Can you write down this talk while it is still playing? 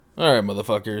All right,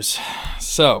 motherfuckers.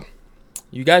 So,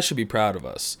 you guys should be proud of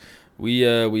us. We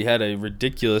had a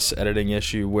ridiculous editing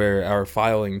issue where our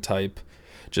filing type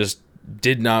just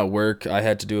did not work. I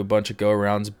had to do a bunch of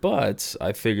go-arounds, but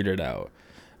I figured it out.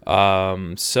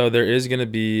 So there is going to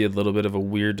be a little bit of a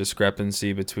weird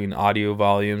discrepancy between audio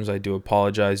volumes. I do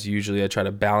apologize. Usually I try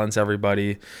to balance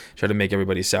everybody, try to make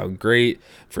everybody sound great.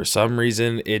 For some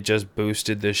reason, it just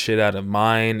boosted the shit out of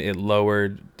mine. It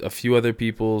lowered a few other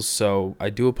people's. So I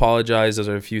do apologize. Those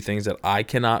are a few things that I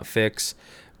cannot fix,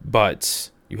 but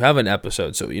you have an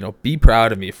episode, so, be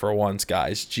proud of me for once,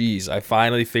 guys. Jeez, I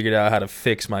finally figured out how to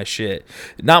fix my shit.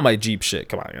 Not my Jeep shit,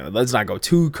 come on, let's not go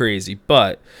too crazy,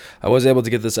 but I was able to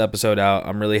get this episode out.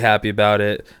 I'm really happy about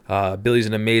it. Billy's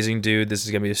an amazing dude. This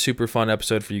is going to be a super fun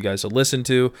episode for you guys to listen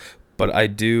to, but I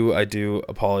do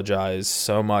apologize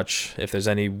so much if there's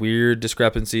any weird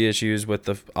discrepancy issues with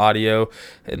the audio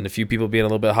and a few people being a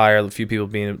little bit higher, a few people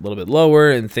being a little bit lower,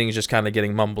 and things just kind of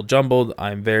getting mumble jumbled.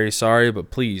 I'm very sorry,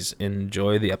 but please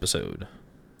enjoy the episode.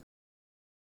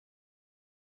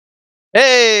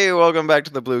 Hey, welcome back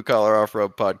to the Blue Collar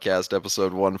Off-Road Podcast,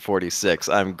 episode 146.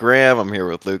 I'm Graham. I'm here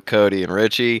with Luke, Cody, and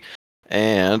Richie,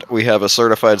 and we have a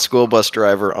certified school bus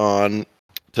driver on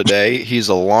today. He's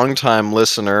a longtime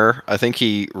listener. I think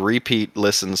he repeat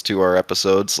listens to our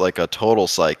episodes like a total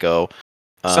psycho.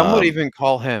 Some would even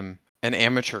call him an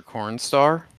amateur corn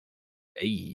star.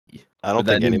 Hey, I don't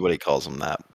think anybody calls him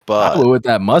that, I but blew with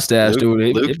that mustache,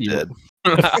 dude. Luke did.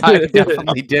 I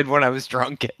definitely did when I was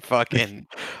drunk at fucking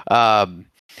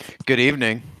good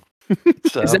evening.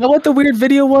 So. Is that what the weird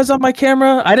video was on my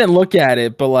camera? I didn't look at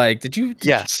it, but did you?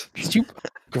 Yes. Did you?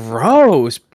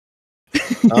 Gross.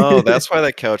 Oh, that's why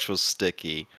that couch was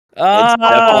sticky. It's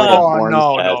definitely a porn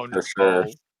no, for sure.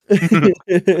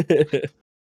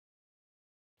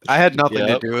 I had nothing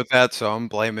to do with that, so I'm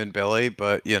blaming Billy,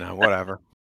 but whatever.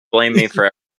 Blame me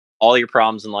for all your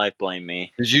problems in life. Blame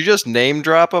me. Did you just name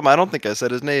drop him? I don't think I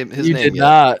said his name. You did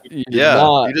not. You did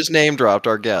not. You just name dropped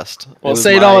our guest. Well,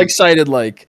 say it all excited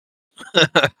like.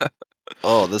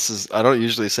 Oh, I don't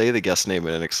usually say the guest name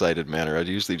in an excited manner. It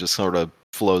usually just sort of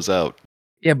flows out.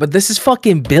 Yeah, but this is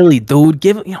fucking Billy, dude.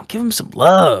 Give him some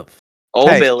love. Oh,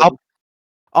 Hey, Billy.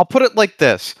 I'll put it like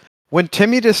this. When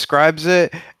Timmy describes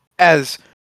it as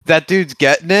that dude's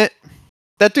getting it,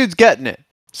 that dude's getting it.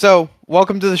 So,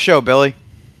 welcome to the show, Billy.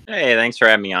 Hey, thanks for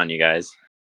having me on, you guys.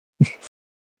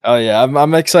 Oh yeah,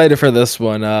 I'm excited for this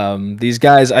one. These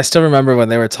guys, I still remember when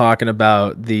they were talking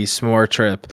about the SMORR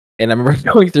trip, and I remember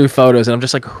going through photos, and I'm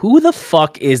just like, who the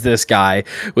fuck is this guy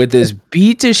with this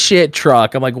beat to shit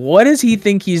truck? I'm like, what does he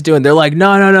think he's doing? They're like,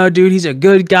 no, dude, he's a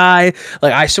good guy.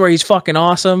 Like, I swear he's fucking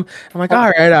awesome. I'm like,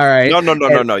 all right.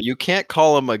 No. You can't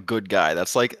call him a good guy.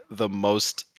 That's like the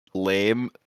most lame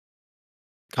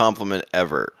compliment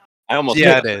ever. I almost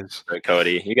it is.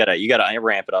 Cody. You gotta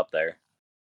ramp it up there.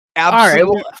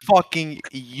 Absolute fucking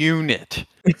unit.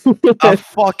 A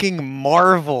fucking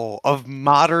marvel of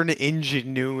modern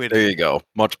ingenuity. There you go.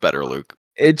 Much better, Luke.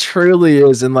 It truly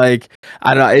is, and I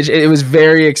don't know. It was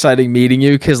very exciting meeting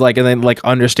you because and then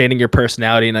understanding your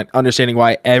personality and understanding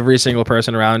why every single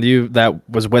person around you that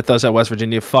was with us at West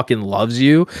Virginia fucking loves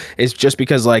you is just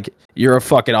because you're a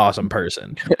fucking awesome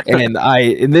person. and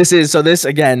this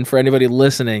again for anybody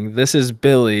listening. This is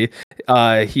Billy.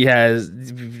 He has.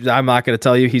 I'm not going to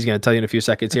tell you. He's going to tell you in a few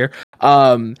seconds here.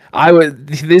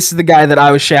 This is the guy that I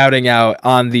was shouting out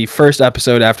on the first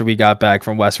episode after we got back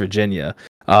from West Virginia.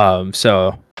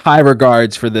 So high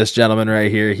regards for this gentleman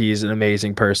right here. He's an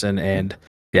amazing person, and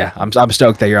yeah, I'm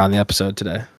stoked that you're on the episode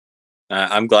today.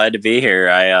 I'm glad to be here.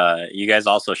 You guys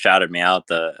also shouted me out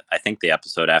I think the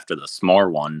episode after the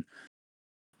SMORR one.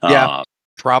 Yeah,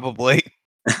 probably.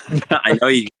 I know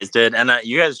you guys did, and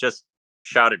you guys just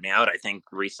shouted me out, I think,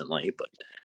 recently, but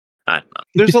I don't know.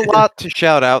 There's a lot to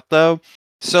shout out, though.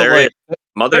 So,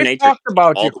 Mother Nature talked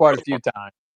about you quite a few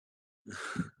times.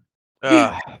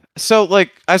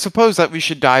 I suppose that we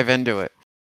should dive into it.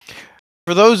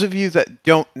 For those of you that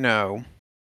don't know,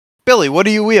 Billy, what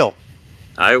do you wheel?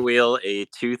 I wheel a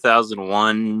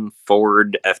 2001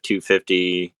 Ford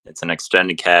F-250. It's an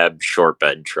extended cab short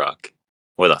bed truck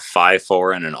with a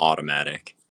 5.4 and an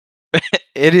automatic.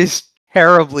 It is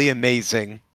terribly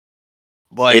amazing.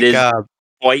 It is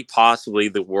quite possibly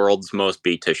the world's most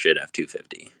beat to shit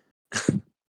F-250.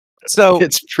 So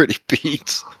it's pretty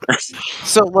beat.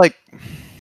 So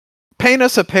paint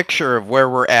us a picture of where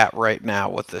we're at right now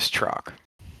with this truck.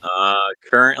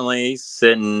 Currently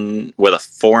sitting with a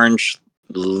 4-inch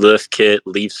lift kit,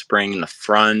 leaf spring in the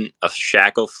front, a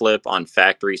shackle flip on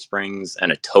factory springs,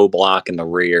 and a tow block in the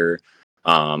rear.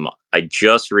 I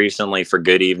just recently, for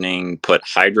Good Evening, put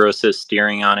hydro assist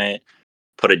steering on it,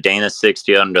 put a Dana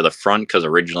 60 under the front because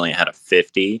originally it had a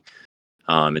 50.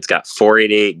 It's got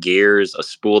 488 gears, a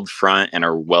spooled front, and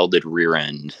a welded rear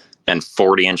end, and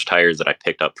 40-inch tires that I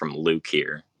picked up from Luke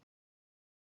here.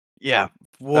 Yeah,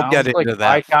 we'll Sounds get like into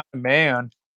my that. kind of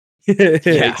man.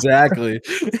 Exactly.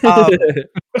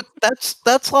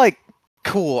 That's like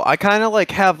cool. I kind of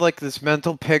like have like this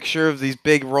mental picture of these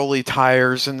big rolly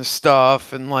tires and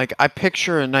stuff, and like I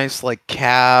picture a nice like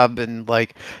cab and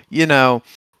like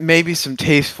maybe some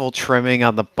tasteful trimming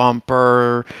on the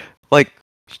bumper. Like,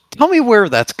 tell me where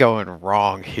that's going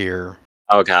wrong here.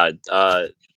 Oh God!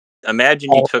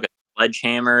 Imagine you took a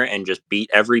sledgehammer and just beat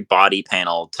every body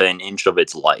panel to an inch of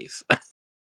its life,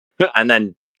 and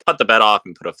then cut the bed off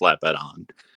and put a flatbed on.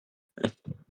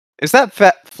 Is that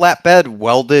flatbed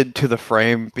welded to the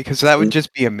frame? Because that would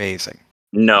just be amazing.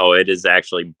 No, it is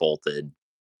actually bolted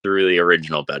through the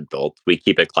original bed bolt. We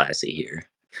keep it classy here.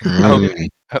 Okay.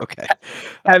 Okay.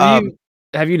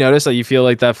 Have you noticed that you feel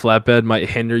like that flatbed might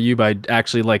hinder you by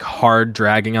actually like hard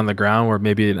dragging on the ground, where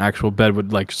maybe an actual bed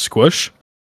would like squish?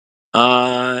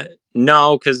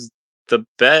 No, because the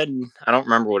bed, I don't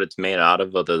remember what it's made out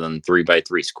of other than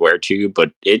 3x3 square tube,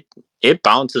 but it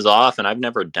bounces off, and I've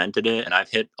never dented it, and I've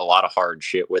hit a lot of hard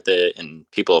shit with it, and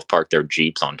people have parked their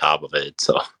Jeeps on top of it.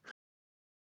 So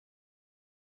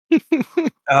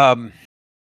All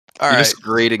You're right. just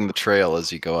grading the trail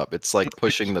as you go up. It's like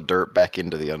pushing the dirt back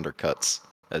into the undercuts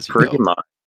as you pretty go.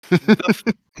 much.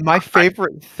 My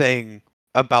favorite thing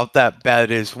about that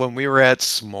bed is when we were at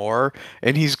SMORR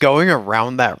and he's going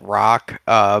around that rock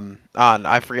on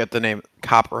I forget the name,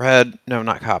 Copperhead. No,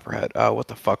 not Copperhead. What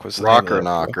the fuck was the name of Rocker that?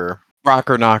 knocker.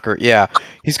 Rocker Knocker. Yeah,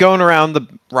 he's going around the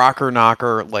Rocker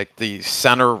Knocker, like the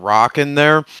center rock in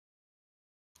there.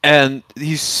 And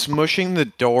he's smushing the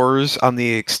doors on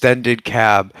the extended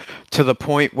cab to the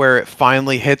point where it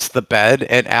finally hits the bed.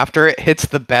 And after it hits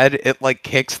the bed, it like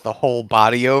kicks the whole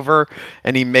body over,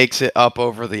 and he makes it up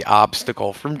over the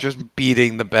obstacle from just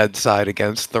beating the bedside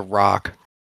against the rock.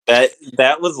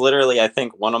 That was literally, I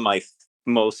think, one of my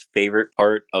most favorite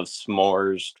part of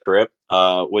S'mores' trip.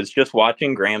 Was just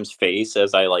watching Graham's face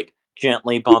as I like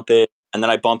gently bump it, and then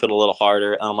I bump it a little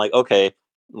harder, and I'm like, okay,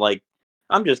 like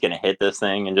I'm just gonna hit this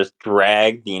thing and just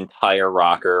drag the entire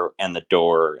rocker and the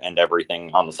door and everything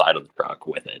on the side of the truck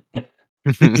with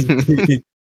it.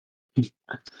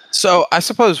 So I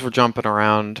suppose we're jumping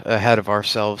around ahead of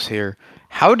ourselves here.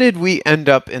 How did we end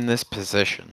up in this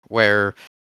position where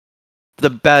the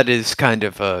bed is kind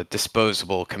of a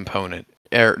disposable component?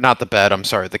 Or not the bed, I'm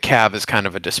sorry, the cab is kind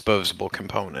of a disposable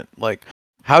component. Like,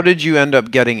 how did you end up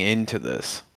getting into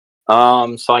this?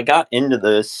 So I got into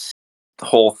this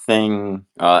whole thing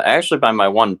actually by my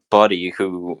one buddy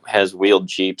who has wheeled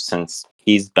Jeeps since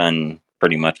he's been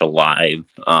pretty much alive.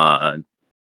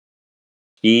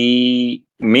 Me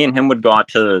and him would go out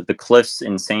to the Cliffs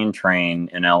Insane Train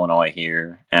in Illinois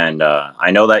here, and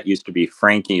I know that used to be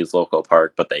Frankie's local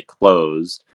park, but they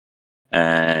closed.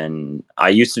 And I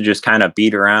used to just kind of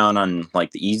beat around on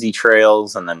like the easy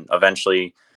trails, and then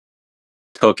eventually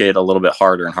took it a little bit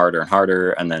harder and harder and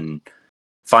harder, and then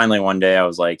finally one day I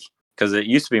was like, because it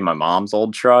used to be my mom's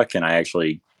old truck, and I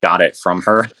actually got it from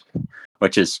her,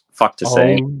 which is fucked to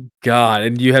say. Oh God!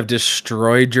 And you have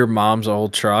destroyed your mom's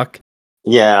old truck.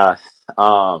 Yeah.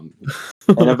 And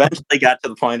eventually got to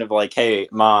the point of like, hey,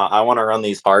 Ma, I want to run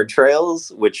these hard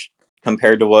trails, which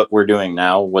compared to what we're doing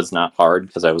now was not hard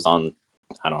because I was on,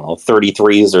 I don't know,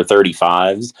 33s or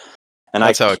 35s. And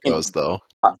That's how it goes, though.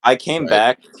 I came Right.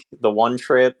 back the one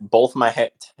trip, both my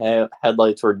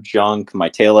headlights were junk, my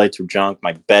taillights were junk,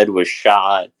 my bed was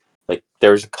shot. Like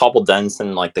there was a couple dents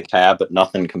in like the cab, but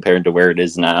nothing compared to where it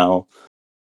is now.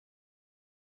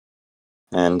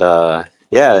 And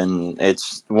yeah, and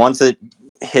it's once it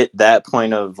hit that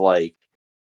point of like,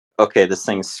 okay, this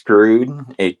thing's screwed,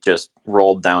 it just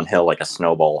rolled downhill like a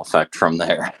snowball effect from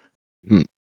there. Hmm.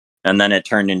 And then it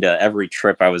turned into every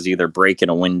trip I was either breaking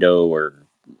a window or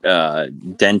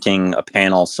denting a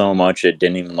panel so much it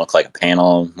didn't even look like a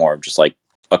panel, more just like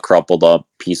a crumpled up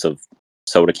piece of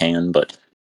soda can. But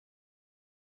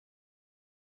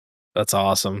That's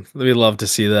awesome. We love to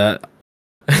see that.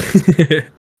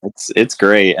 it's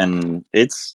great, and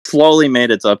it's slowly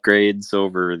made its upgrades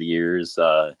over the years.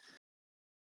 Over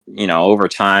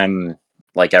time,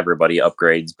 like everybody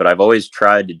upgrades, but I've always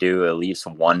tried to do at least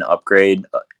one upgrade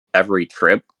every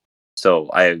trip. So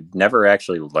I've never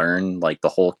actually learned like the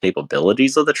whole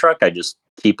capabilities of the truck. I just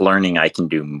keep learning I can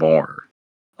do more.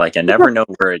 Like I never know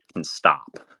where it can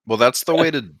stop. Well, that's the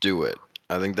way to do it.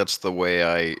 I think that's the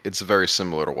way it's very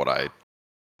similar to what I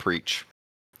preach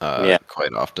Yeah.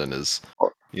 quite often is,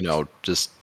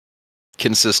 just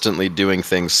consistently doing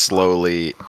things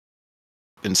slowly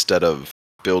instead of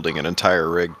building an entire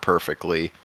rig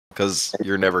perfectly, because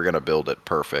you're never going to build it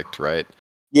perfect, right?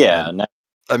 Yeah, And,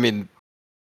 I mean,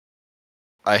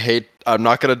 I'm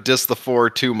not going to diss the 4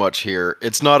 too much here.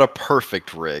 It's not a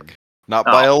perfect rig. Not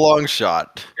by a long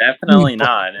shot. definitely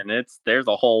not. And there's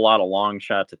a whole lot of long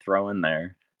shot to throw in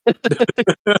there.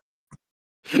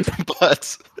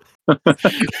 but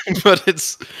but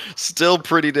it's still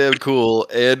pretty damn cool,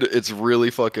 and it's really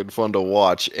fucking fun to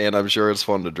watch, and I'm sure it's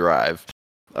fun to drive.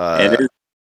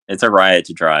 It's a riot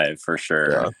to drive for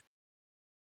sure. Yeah.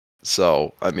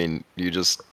 So, I mean, you're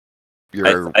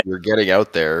getting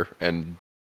out there and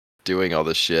doing all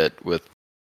this shit with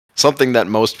something that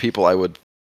most people I would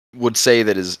say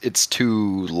that it's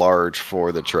too large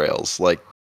for the trails. Like,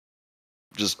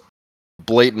 just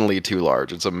blatantly too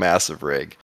large. It's a massive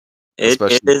rig. It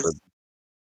is.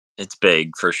 It's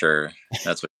big for sure.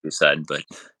 That's what you said, but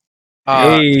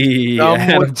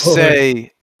some would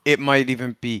say it might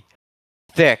even be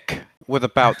thick with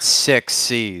about 6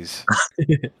 C's.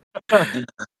 I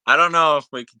don't know if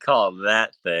we could call it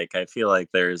that thick. I feel like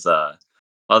there's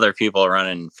other people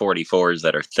running 44s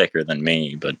that are thicker than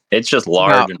me, but it's just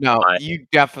large. No, you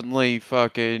definitely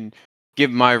fucking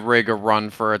give my rig a run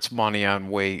for its money on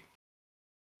weight.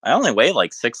 I only weigh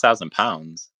like 6,000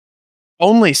 pounds.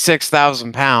 Only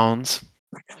 6,000 pounds.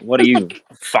 What are you,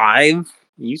 5?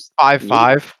 You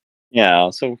 5'5"? Yeah,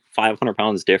 so 500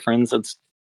 pounds difference. It's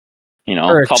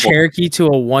for a Cherokee to a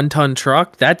 1-ton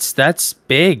truck. That's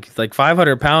big. Like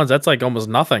 500 pounds. That's like almost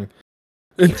nothing.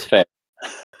 It's fair.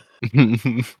 So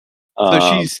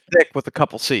she's thick with a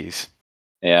couple C's.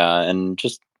 Yeah, and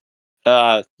just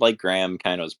like Graham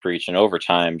kind of was preaching, over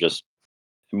time, just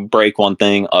break one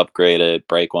thing, upgrade it.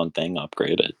 Break one thing,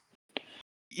 upgrade it.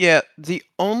 Yeah, the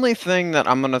only thing that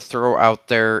I'm going to throw out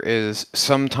there is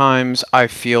sometimes I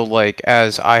feel like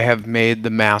as I have made the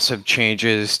massive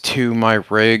changes to my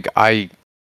rig, I've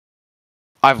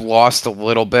lost a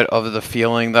little bit of the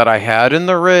feeling that I had in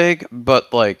the rig,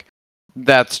 but like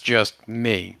that's just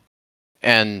me.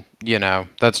 And,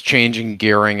 that's changing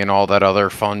gearing and all that other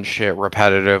fun shit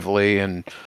repetitively, and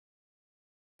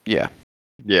yeah.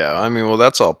 Yeah, I mean, well,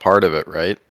 that's all part of it,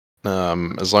 right?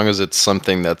 As long as it's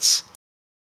something that's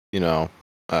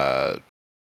thought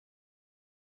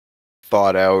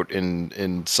out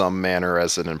in some manner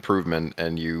as an improvement,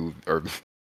 and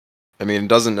it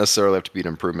doesn't necessarily have to be an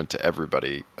improvement to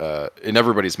everybody, in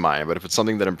everybody's mind, but if it's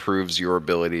something that improves your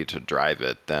ability to drive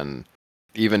it, then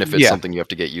even if it's something you have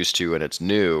to get used to and it's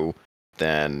new,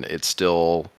 then it's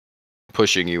still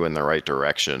pushing you in the right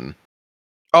direction.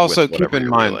 Also, keep in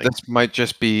mind, this might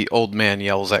just be Old Man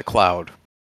Yells at Cloud.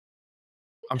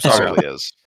 I'm sorry. Probably is.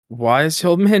 Why is the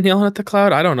old man yelling at the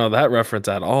cloud? I don't know that reference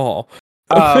at all.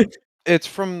 It's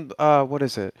from, what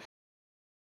is it?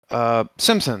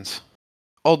 Simpsons.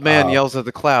 Old man yells at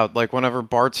the cloud. Like whenever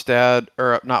Homer's dad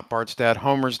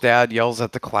yells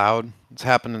at the cloud. It's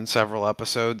happened in several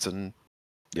episodes, and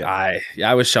yeah.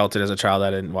 I was sheltered as a child.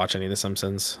 I didn't watch any of The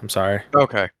Simpsons. I'm sorry.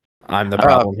 Okay. I'm the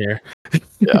problem here.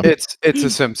 Yeah. It's a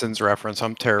Simpsons reference.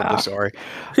 I'm terribly sorry.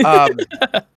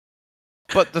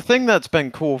 But the thing that's been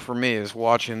cool for me is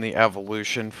watching the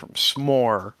evolution from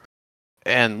SMORR,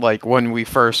 and like when we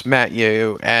first met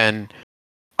you, and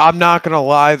I'm not gonna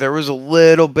lie, there was a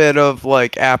little bit of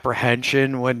like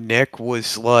apprehension when Nick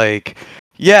was like,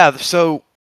 yeah, so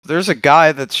there's a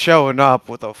guy that's showing up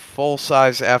with a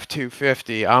full-size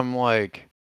F-250. I'm like,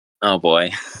 oh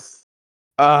boy.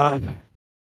 I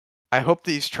hope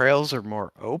these trails are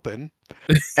more open.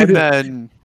 And then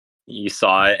you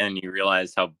saw it and you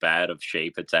realized how bad of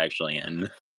shape it's actually in.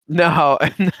 No,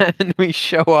 and then we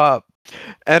show up,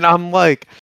 and I'm like,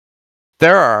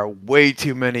 there are way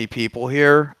too many people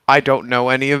here. I don't know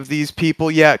any of these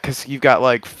people yet, because you've got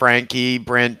like Frankie,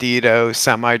 Brandito,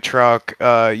 Semi-Truck,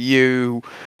 you,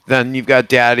 then you've got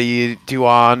Daddy,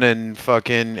 Duan, and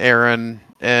fucking Aaron,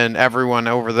 and everyone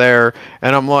over there,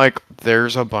 and I'm like,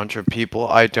 there's a bunch of people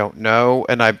I don't know,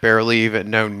 and I barely even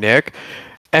know Nick.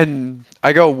 And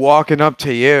I go walking up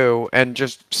to you and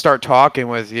just start talking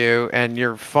with you, and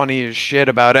you're funny as shit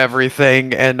about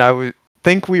everything, and I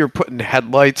think we were putting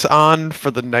headlights on for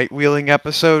the night wheeling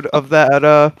episode of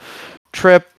that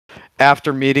trip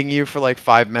after meeting you for like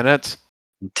 5 minutes.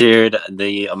 Dude,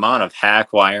 the amount of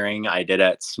hack wiring I did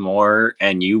at SMORR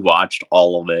and you watched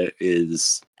all of it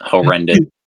is horrendous.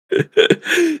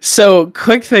 So,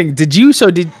 quick thing,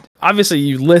 obviously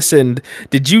you listened,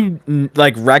 did you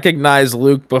like recognize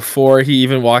Luke before he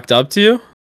even walked up to you?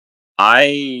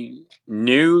 I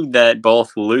knew that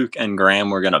both Luke and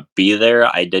Graham were going to be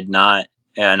there. I did not,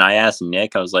 and I asked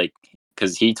Nick, I was like,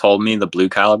 because he told me the Blue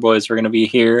Collar Boys were going to be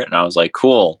here, and I was like,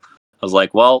 cool. I was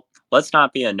like, well, let's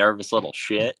not be a nervous little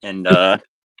shit. And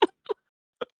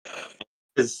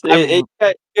you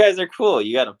guys are cool.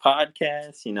 You got a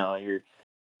podcast. You know, you're.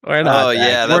 We're not. Oh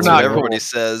yeah, We're that's not what cool. everybody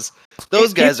says.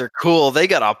 Those guys are cool. They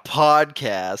got a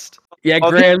podcast. Yeah,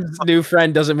 Graham's new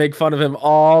friend doesn't make fun of him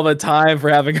all the time for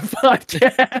having a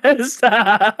podcast.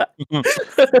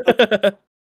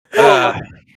 Well,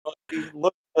 you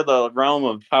look at the realm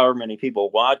of how many people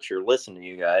watch or listen to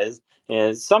you guys,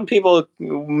 and some people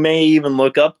may even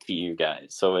look up to you guys.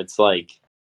 So it's like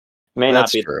may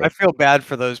That's not be. true. I feel bad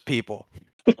for those people.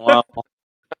 Well,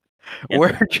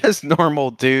 We're just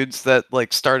normal dudes that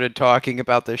like started talking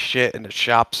about this shit in a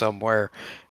shop somewhere,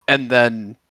 and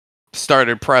then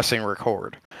started pressing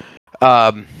record.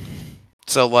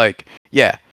 So like,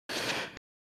 yeah.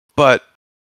 But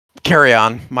carry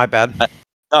on. My bad.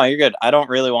 no, you're good. I don't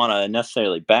really want to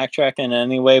necessarily backtrack in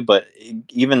any way, but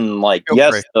even like, Feel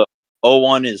yes, free. the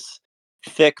O1 is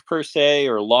thick per se,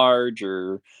 or large,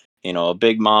 or a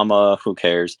big mama. Who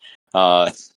cares?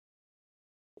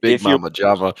 Big if you're Mama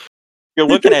Java.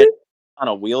 looking at on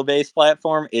a wheelbase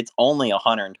platform, it's only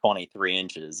 123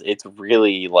 inches. It's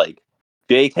really like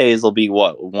JK's will be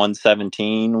what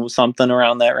 117 something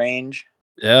around that range.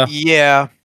 Yeah.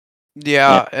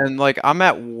 Yeah, and like I'm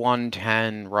at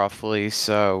 110 roughly,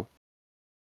 so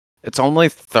it's only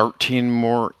 13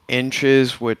 more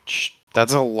inches, which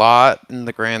that's a lot in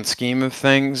the grand scheme of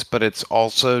things, but it's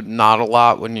also not a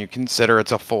lot when you consider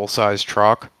it's a full-size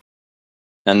truck.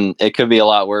 And it could be a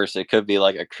lot worse. It could be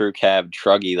like a crew cab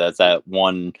truggy that's at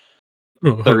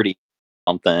 130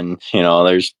 something.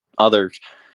 There's other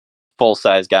full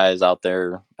size guys out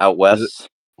there out west.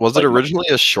 Was it originally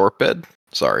a short bed?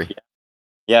 Sorry.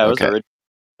 Yeah, it was Okay. originally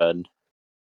bed.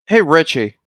 Hey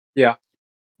Richie. Yeah.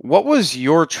 What was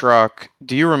your truck?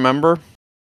 Do you remember?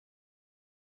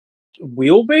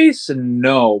 Wheelbase?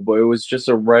 No, but it was just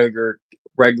a regular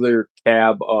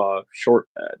cab short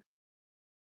bed.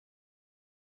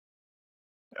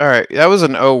 All right, that was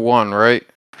an 01, right?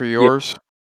 For yours?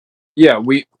 Yeah,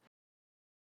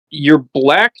 your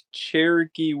black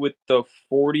Cherokee with the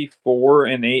 44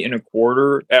 and 8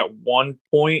 1/4 at one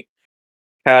point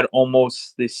had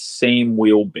almost the same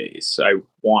wheelbase, I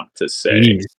want to say.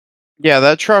 Jeez. Yeah,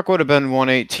 that truck would have been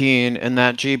 118, and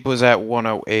that Jeep was at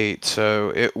 108,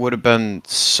 so it would have been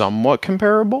somewhat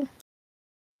comparable.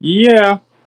 Yeah.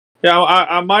 Yeah,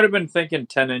 I might have been thinking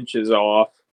 10 inches off.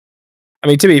 I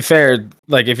mean, to be fair,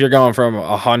 like if you're going from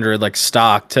 100 like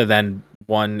stock to then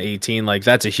 118, like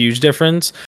that's a huge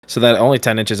difference. So that only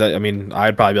 10 inches, I mean,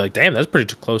 I'd probably be like, damn, that's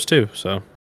pretty close too. So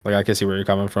like I can see where you're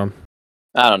coming from.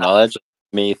 I don't know. That's just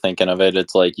me thinking of it.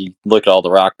 It's like you look at all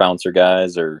the rock bouncer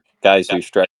guys or guys who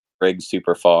stretch rigs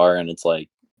super far, and it's like,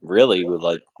 really,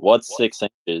 like what's 6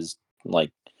 inches? Like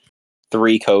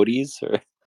 3 Codys? Or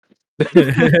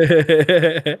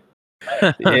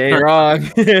You ain't wrong.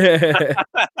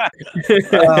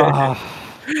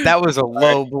 That was a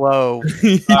low blow.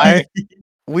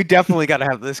 We definitely got to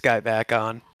have this guy back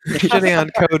on. Shitting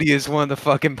on Cody is one of the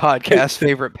fucking podcast's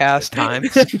favorite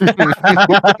pastimes.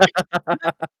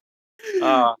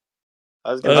 I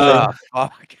was gonna say,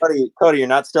 Fuck. Cody, you're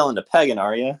not still into pegging,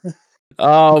 are you?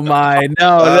 Oh my,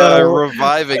 no.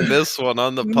 Reviving this one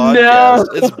on the podcast.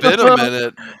 It's been a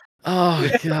minute. Oh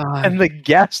god. And the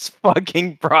guest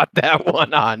fucking brought that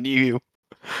one on you.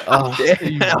 Oh,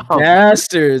 you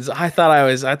bastards. I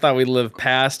thought we lived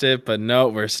past it, but no,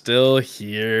 we're still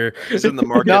here. He's in the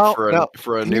market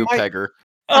for a new pegger.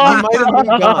 You might have moved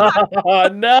on. Oh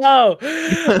no!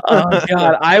 Oh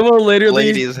god, I will literally.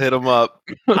 Ladies, hit him up.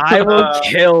 I will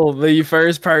kill the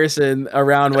first person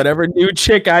around whatever new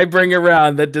chick I bring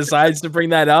around that decides to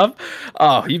bring that up.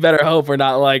 Oh, you better hope we're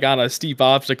not like on a steep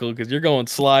obstacle because you're going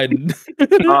sliding.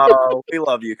 Oh, we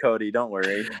love you, Cody. Don't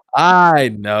worry.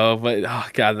 I know, but oh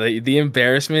god, the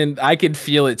embarrassment, I can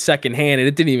feel it secondhand, and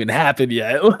it didn't even happen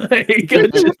yet. Like,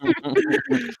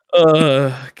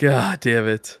 oh god damn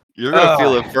it. You're gonna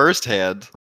feel it firsthand.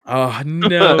 Oh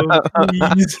no,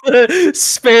 please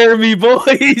spare me,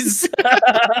 boys.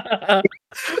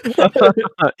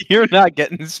 You're not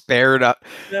getting spared up.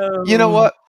 No. You know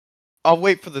what? I'll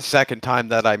wait for the second time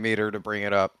that I meet her to bring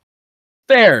it up.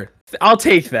 Fair. I'll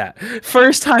take that.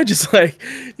 First time, just like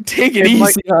take it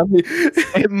easy on me.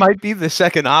 It might be the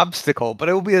second obstacle, but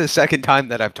it will be the second time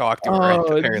that I've talked to her at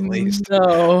the very least.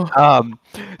 No.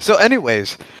 So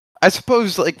anyways, I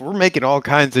suppose like we're making all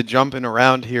kinds of jumping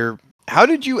around here. How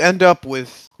did you end up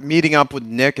with meeting up with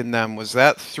Nick and them? Was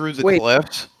that through the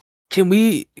cliffs? Can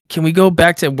we go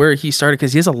back to where he started?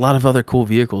 Because he has a lot of other cool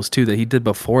vehicles too that he did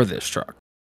before this truck,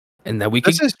 and that we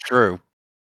could. This is true.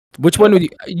 Which one would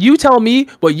you tell me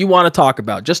what you want to talk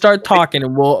about? Just start talking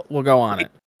and we'll go on it.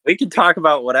 we could talk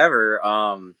about whatever.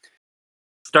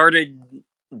 Started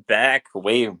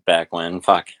way back when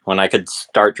I could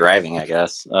start driving, I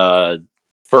guess.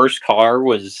 First car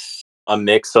was a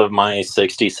mix of my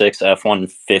 66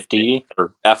 F-150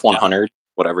 or F-100,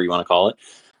 whatever you want to call it.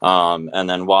 And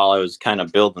then while I was kind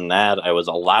of building that, I was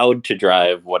allowed to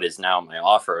drive what is now my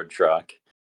off-road truck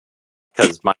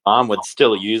because my mom would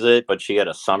still use it, but she had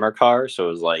a summer car. So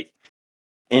it was like,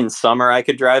 in summer I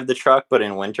could drive the truck, but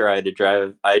in winter I had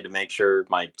to make sure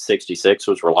my 66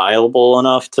 was reliable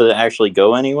enough to actually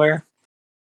go anywhere,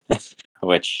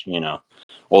 which,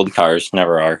 old cars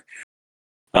never are.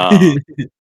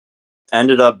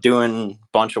 Ended up doing a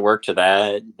bunch of work to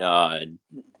that.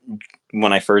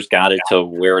 When I first got it to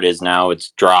where it is now,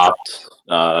 it's dropped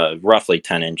roughly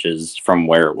 10 inches from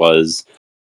where it was.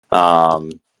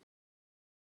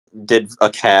 Did a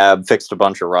cab, fixed a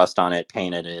bunch of rust on it,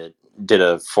 painted it, did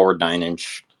a Ford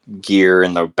 9-inch gear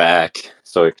in the back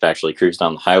so it could actually cruise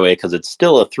down the highway because it's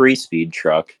still a 3-speed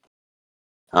truck.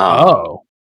 Oh.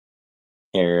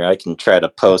 Here, I can try to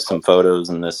post some photos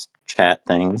in this chat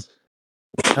thing.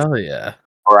 Hell yeah.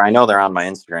 Or I know they're on my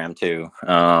Instagram too.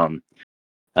 And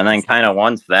then kind of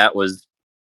once that was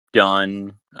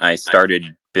done, I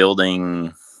started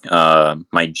building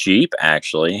my Jeep,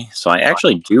 actually. So I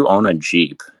actually do own a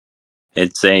Jeep.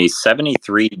 It's a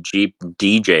 73 Jeep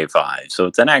DJ5. So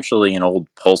it's actually an old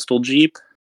postal Jeep.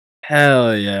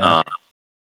 Hell yeah.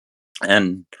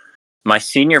 And my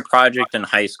senior project in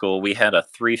high school, we had a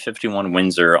 351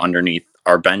 Windsor underneath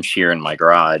our bench here in my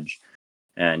garage.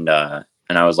 And I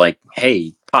was like,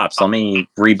 hey, Pops, let me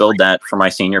rebuild that for my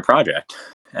senior project.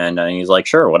 And he's like,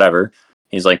 sure, whatever.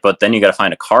 He's like, but then you got to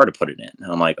find a car to put it in. And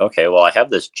I'm like, okay, well, I have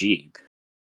this Jeep.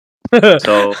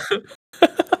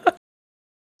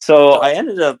 So I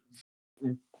ended up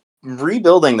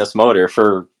rebuilding this motor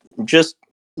for just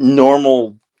a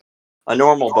normal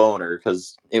boner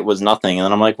because it was nothing. And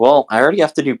then I'm like, well, I already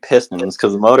have to do pistons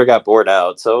because the motor got bored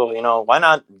out. So, why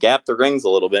not gap the rings a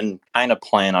little bit and kind of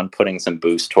plan on putting some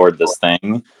boost toward this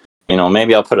thing?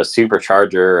 Maybe I'll put a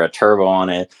supercharger or a turbo on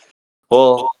it.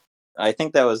 Well, I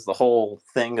think that was the whole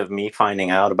thing of me finding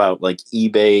out about like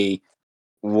eBay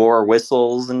war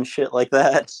whistles and shit like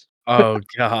that. Oh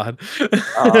God.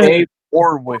 Hey,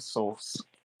 war whistles.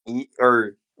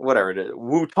 Or whatever it is,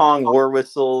 Wutong war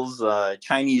whistles,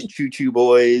 Chinese choo-choo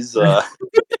boys. So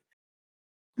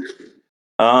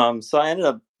I ended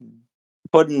up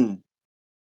putting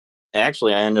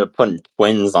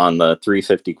twins on the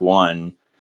 351,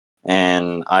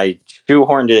 and I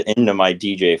shoehorned it into my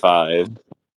DJ5.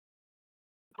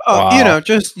 Wow.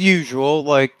 Just usual,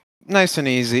 like nice and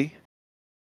easy.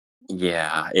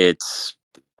 Yeah, it's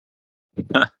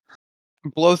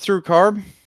Blow through carb.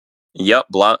 yep,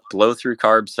 blow through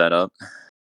carb setup.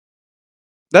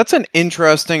 That's an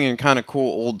interesting and kind of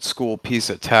cool old school piece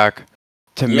of tech,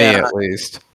 to me Yeah. at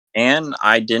least. And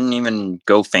I didn't even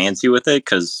go fancy with it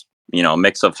because,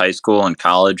 mix of high school and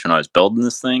college when I was building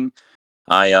this thing,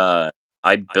 I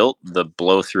built the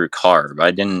blow through carb.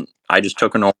 I just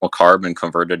took a normal carb and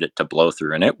converted it to blow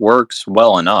through, and it works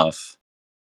well enough.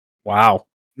 Wow.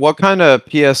 What kind of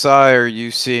PSI are you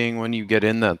seeing when you get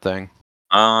in that thing?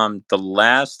 The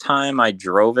last time I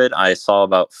drove it, I saw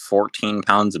about 14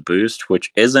 pounds of boost,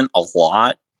 which isn't a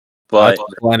lot, but That's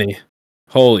plenty.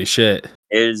 Holy shit.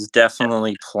 it is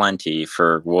definitely plenty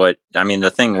for what,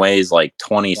 the thing weighs like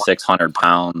 2,600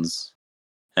 pounds,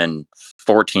 and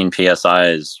 14 PSI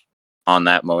is on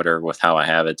that motor with how I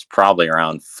have it. It's probably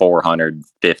around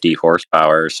 450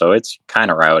 horsepower, so it's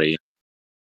kind of rowdy.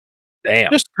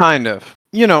 Damn. Just kind of.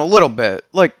 A little bit.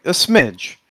 Like a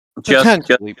smidge. Just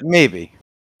Potentially. Maybe.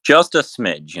 just a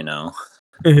smidge,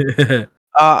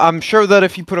 I'm sure that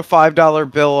if you put a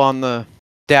 $5 bill on the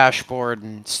dashboard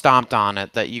and stomped on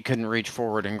it, that you couldn't reach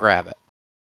forward and grab it.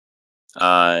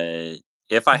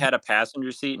 If I had a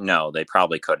passenger seat, no, they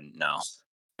probably couldn't. No.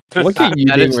 Look at you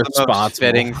That being is the most responsible.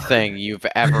 fitting thing you've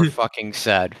ever fucking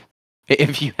said.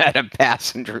 If you had a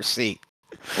passenger seat.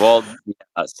 Well,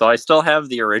 yeah, so I still have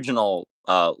the original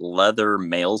leather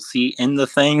male seat in the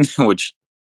thing, which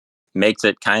makes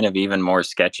it kind of even more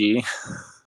sketchy.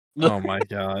 Oh my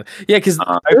God. Yeah, because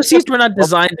Uh, those seats were not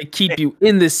designed to keep you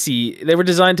in the seat. They were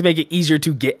designed to make it easier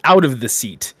to get out of the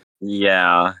seat.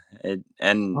 Yeah, it's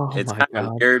Oh my kind of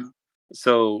God. weird.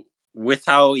 So with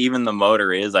how even the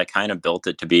motor is, I kind of built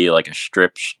it to be like a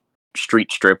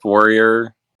street strip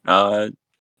warrior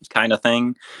kind of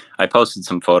thing. I posted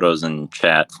some photos in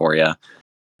chat for you.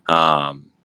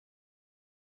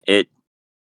 It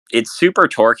it's super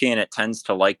torquey and it tends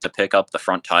to like to pick up the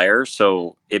front tire.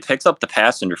 So it picks up the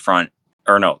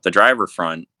driver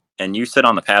front, and you sit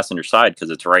on the passenger side because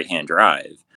it's right-hand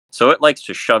drive. So it likes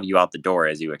to shove you out the door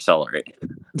as you accelerate.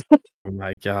 Oh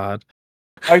my god.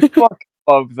 I fuck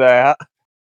love that.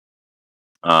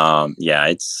 Yeah,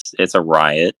 it's a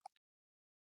riot.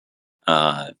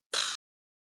 And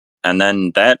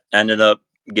then that ended up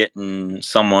getting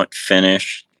somewhat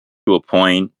finished to a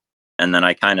point, and then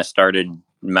I kind of started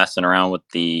messing around with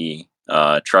the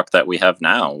truck that we have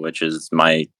now, which is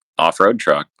my off-road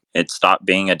truck. It stopped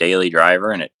being a daily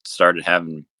driver and it started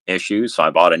having issues, so I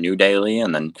bought a new daily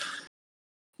and then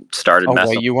started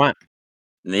Away you went.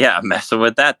 messing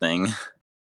with that thing.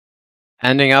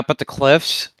 Ending up at the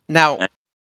cliffs. Now,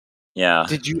 Yeah.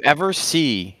 did you ever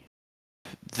see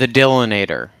the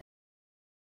Dillinator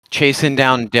chasing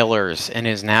down dillers in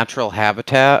his natural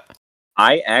habitat?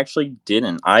 I actually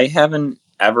didn't. I haven't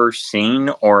ever seen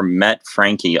or met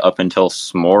Frankie up until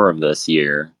SMORR of this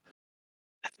year.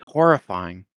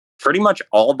 Horrifying. Pretty much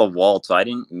all the Waltz I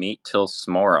didn't meet till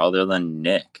SMORR other than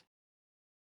Nick.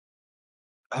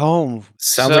 Oh,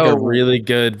 Sounds like a really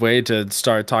good way to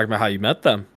start talking about how you met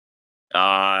them.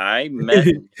 I met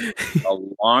a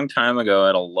long time ago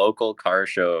at a local car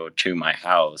show to my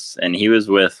house, and he was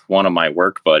with one of my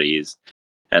work buddies.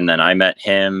 And then I met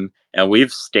him, and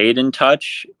we've stayed in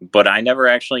touch, but I never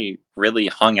actually really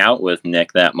hung out with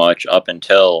Nick that much up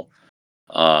until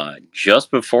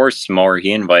just before SMORR.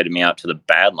 He invited me out to the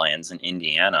Badlands in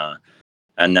Indiana.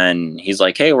 And then he's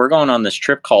like, hey, we're going on this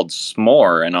trip called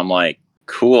SMORR. And I'm like,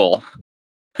 cool.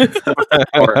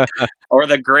 or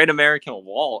the Great American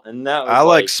Wall. And that was I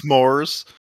like s'mores.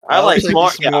 I I'll like take a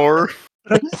s'more.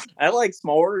 Yeah. s'more. I like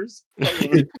s'mores.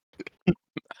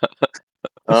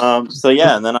 So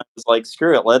yeah, and then I was like,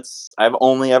 screw it. I've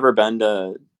only ever been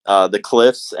to the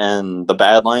Cliffs and the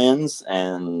Badlands,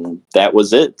 and that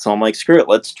was it. So I'm like, screw it.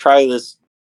 Let's try this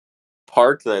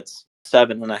park that's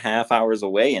 7.5 hours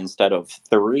away instead of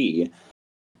 3.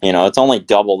 You know, it's only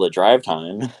double the drive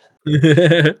time.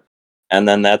 And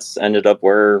then that's ended up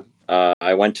where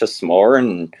I went to SMORR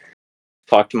and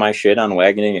talked my shit on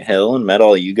Wagoning Hill and met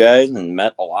all you guys and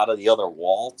met a lot of the other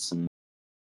Waltz and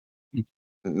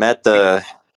met the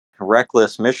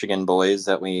reckless Michigan boys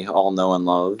that we all know and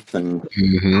love, and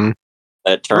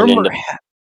that turned into.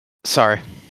 Sorry.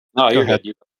 Oh, Go you're ahead.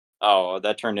 good.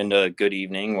 That turned into a good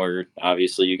evening where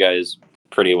obviously you guys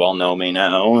pretty well know me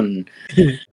now, and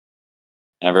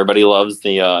everybody loves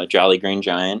the Jolly Green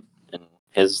Giant and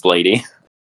his lady.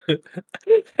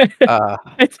 I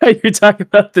thought you were talking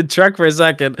about the truck for a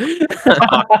second.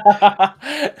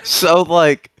 So,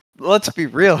 like, let's be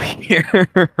real here.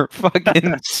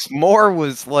 Fucking s'more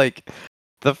was like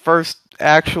the first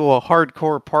actual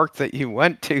hardcore park that you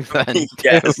went to then.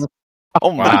 Yes. Too.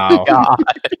 Oh my Wow. god.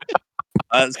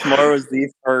 SMORR was the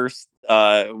first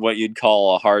what you'd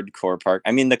call a hardcore park.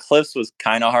 I mean, the Cliffs was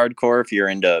kind of hardcore if you're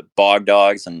into bog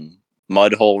dogs and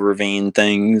mud hole ravine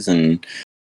things and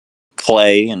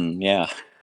clay and yeah.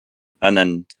 And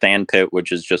then Sand Pit,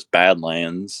 which is just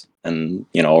Badlands and,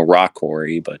 you know, a rock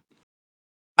quarry, but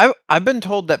I've been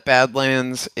told that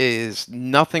Badlands is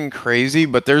nothing crazy,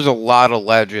 but there's a lot of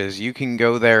ledges. You can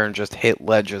go there and just hit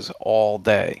ledges all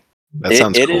day. That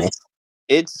sounds cool.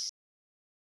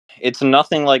 It's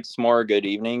nothing like SMORR Good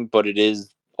Evening, but it is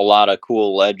a lot of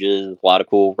cool ledges, a lot of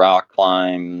cool rock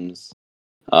climbs.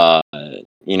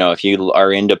 You know, if you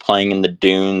are into playing in the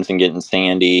dunes and getting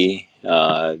sandy, you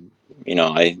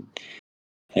know,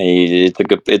 it's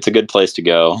a good place to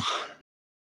go.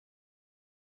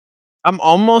 I'm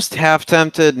almost half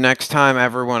tempted next time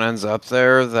everyone ends up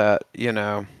there that, you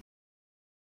know,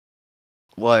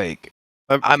 like,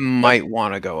 I might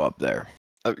want to go up there.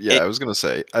 I was gonna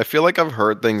say. I feel like I've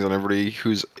heard things on everybody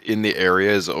who's in the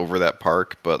area is over that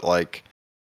park, but like,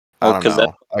 I don't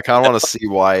know. I kind of want to see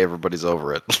why everybody's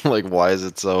over it. Like, why is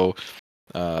it so?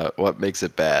 What makes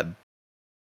it bad?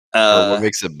 Or what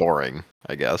makes it boring?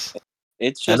 I guess.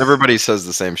 It's just, and everybody says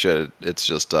the same shit. It's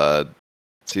just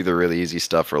it's either really easy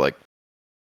stuff or like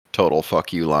total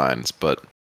fuck you lines. But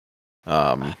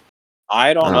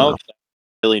I don't know if I've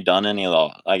really done any of the,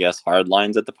 I guess, hard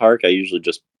lines at the park. I usually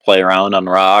just play around on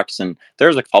rocks, and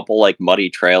there's a couple like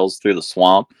muddy trails through the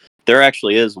swamp. There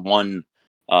actually is one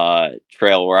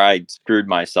trail where I screwed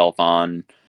myself on,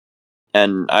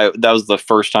 and that was the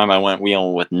first time I went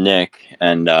wheeling with Nick,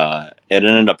 and it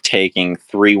ended up taking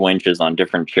 3 winches on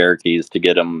different Cherokees to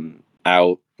get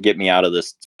me out of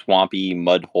this swampy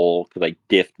mud hole because I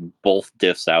diffed both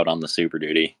diffs out on the Super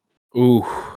Duty. Ooh.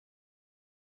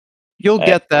 You'll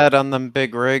get that on them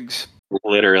big rigs.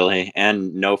 Literally,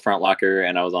 and no front locker,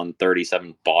 and I was on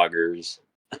 37 boggers.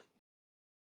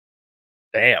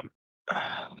 Damn.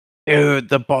 Dude,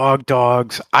 the bog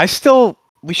dogs.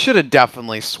 We should have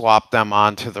definitely swapped them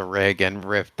onto the rig and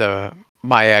ripped the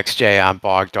my XJ on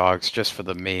Bog Dogs just for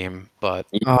the meme, but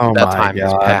Oh that my time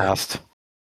has god. passed.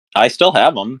 I still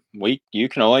have them. You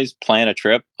can always plan a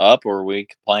trip up, or we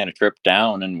can plan a trip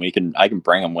down, and I can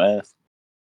bring them with.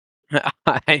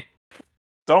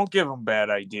 Don't give him bad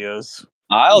ideas.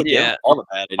 I'll give Yeah. all the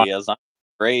bad ideas. I'm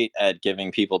great at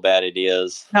giving people bad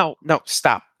ideas. No,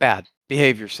 stop. Bad.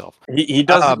 Behave yourself. He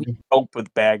doesn't cope with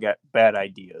bad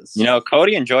ideas. You know,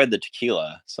 Cody enjoyed the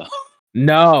tequila, so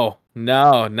No,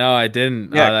 I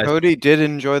didn't. Yeah, Cody did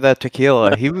enjoy that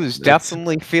tequila. He was It's-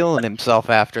 definitely feeling himself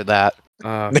after that.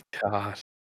 Oh god.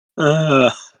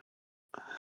 That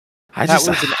was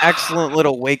an excellent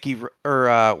little wake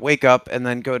up and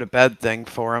then go to bed thing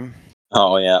for him.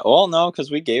 Oh yeah. Well, no, because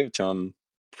we gave it to him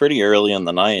pretty early in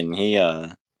the night, and he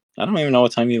I don't even know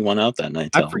what time he went out that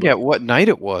night. I forget what night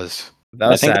it was. That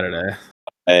was I think- Saturday.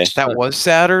 That was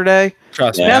Saturday?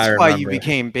 Trust Yeah. me, That's I why you remember.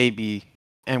 became baby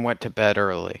and went to bed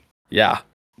early. Yeah.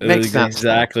 Makes That's sense.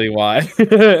 exactly why.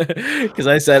 Because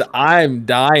I said I'm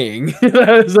dying.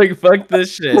 I was like, "Fuck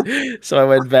this shit." So I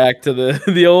went back to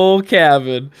the old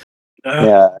cabin.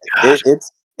 Yeah,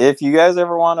 it's if you guys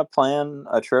ever want to plan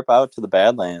a trip out to the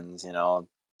Badlands, you know,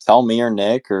 tell me or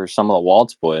Nick or some of the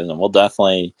Waltz boys, and we'll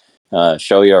definitely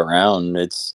show you around.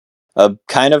 It's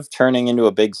kind of turning into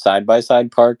a big side by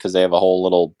side park because they have a whole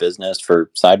little business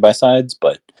for side by sides.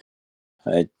 But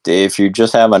if you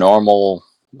just have a normal,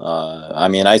 I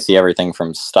mean, I see everything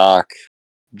from stock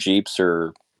Jeeps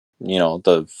or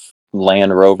the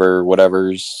Land Rover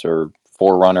whatever's or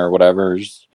Forerunner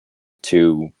whatever's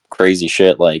to crazy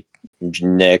shit like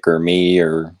Nick or me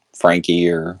or Frankie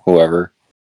or whoever.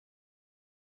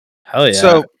 Hell yeah.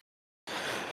 So,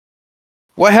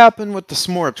 what happened with the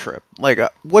s'more trip? Like,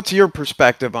 what's your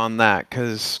perspective on that?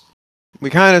 Because we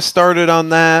kind of started on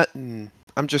that, and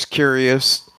I'm just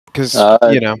curious. Because,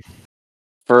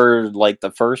 For like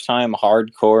the first time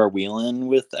hardcore wheeling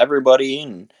with everybody,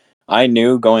 and I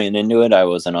knew going into it I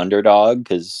was an underdog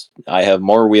because I have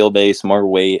more wheelbase, more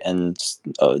weight, and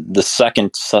the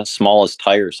second smallest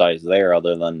tire size there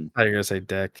other than I thought you were gonna say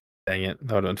dick. Dang it.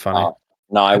 That would have been funny.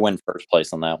 no, I win first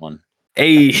place on that one.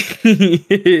 Hey,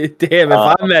 damn!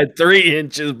 If I'm at 3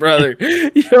 inches, brother,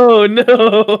 yo,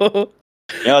 no.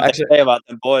 You know what they say about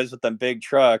them boys with them big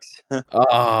trucks.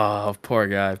 Oh, poor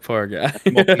guy, poor guy.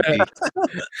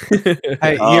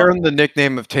 Hey, Oh. you're in the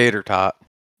nickname of Tater Tot.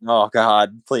 Oh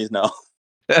God, please no.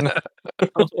 My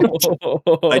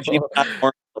Jeep got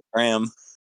more Ram.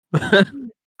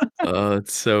 Oh,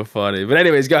 it's so funny. But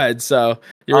anyways, go ahead. So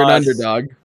you're an underdog.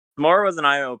 SMORR was an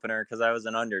eye opener because I was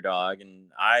an underdog, and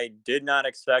I did not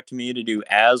expect me to do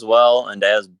as well and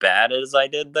as bad as I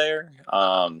did there.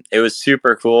 It was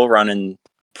super cool running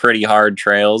pretty hard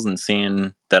trails and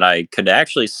seeing that I could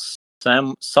actually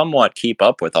somewhat keep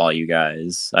up with all you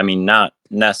guys. I mean, not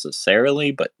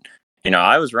necessarily, but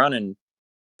I was running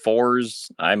 4s.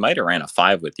 I might have ran a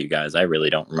 5 with you guys. I really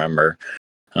don't remember.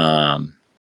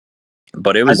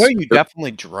 But it was. I know you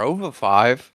definitely drove a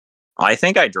 5. I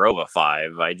think I drove a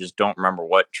 5. I just don't remember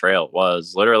what trail it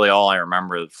was. Literally, all I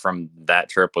remember from that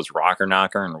trip was Rocker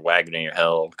Knocker and Wagoneer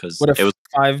Hill because Would it was.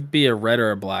 5 be a red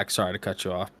or a black? Sorry to cut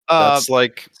you off. That's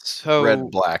like So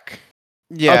red black.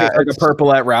 yeah, Okay, like a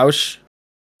purple at Roush.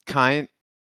 kind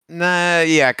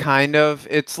of.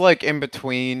 It's like in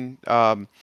between.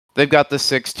 They've got the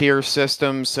 6-tier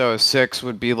system, so a 6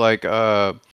 would be like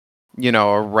a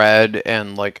red,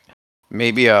 and like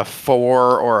maybe a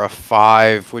 4 or a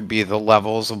 5 would be the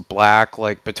levels of black,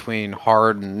 like between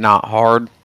hard and not hard.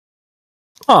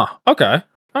 Oh, okay.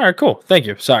 All right, cool. Thank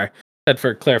you. Sorry. Said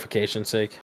for clarification's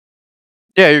sake.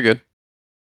 Yeah, you're good.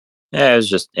 Yeah, it was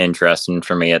just interesting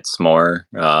for me at SMORR.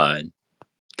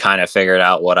 Kind of figured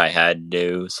out what I had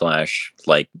to do /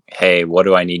 like, hey, what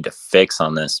do I need to fix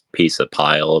on this piece of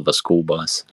pile of a school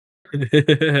bus?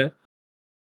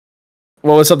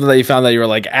 What was something that you found that you were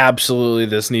like, absolutely,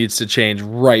 this needs to change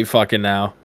right fucking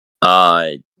now?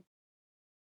 I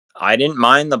didn't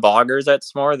mind the boggers at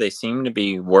SMORR. They seemed to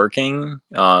be working.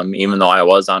 Even though I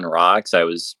was on rocks, I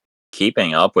was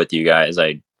keeping up with you guys.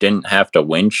 I didn't have to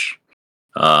winch.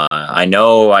 I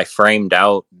know I framed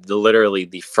out literally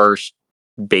the first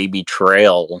baby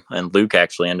trail, and Luke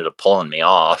actually ended up pulling me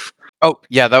off. Oh,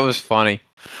 yeah, that was funny.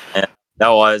 And that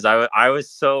was I was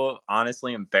so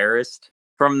honestly embarrassed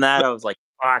from that. I was like,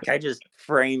 fuck, I just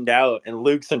framed out and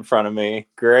Luke's in front of me.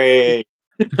 Great.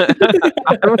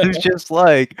 I was just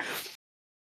like,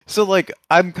 so like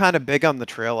I'm kind of big on the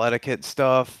trail etiquette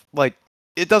stuff. Like,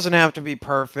 it doesn't have to be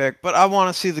perfect, but I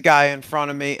want to see the guy in front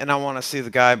of me and I want to see the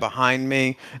guy behind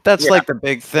me. That's Yeah. like the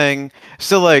big thing.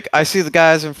 So like I see the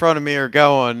guys in front of me are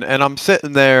going and I'm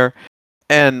sitting there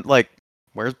and like,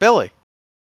 where's Billy?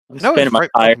 No, Spinning it's my right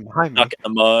tire, behind me. stuck in the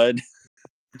mud.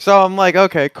 So I'm like,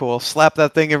 okay, cool. Slap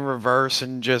that thing in reverse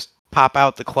and just pop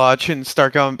out the clutch and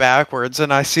start going backwards.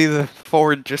 And I see the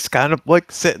Ford just kind of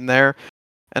like sitting there.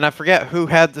 And I forget who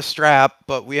had the strap,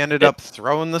 but we ended up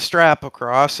throwing the strap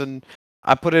across, and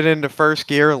I put it into first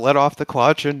gear, let off the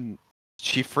clutch, and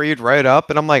she freed right up.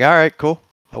 And I'm like, all right, cool.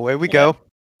 Away we go.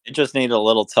 It just needed a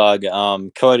little tug.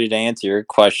 Cody, to answer your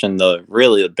question,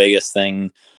 the biggest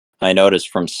thing I noticed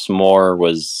from SMORR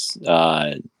was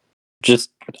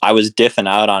just I was diffing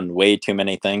out on way too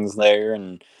many things there,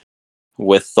 and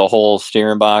with the whole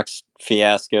steering box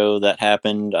fiasco that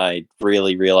happened, I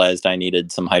really realized I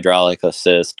needed some hydraulic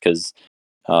assist because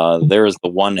there was the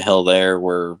one hill there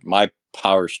where my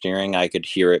power steering, I could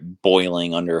hear it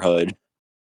boiling under hood.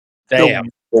 Damn.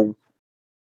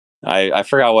 I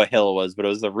forgot what hill it was, but it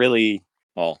was the really,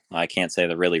 well, I can't say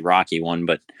the really rocky one,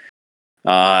 but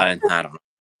I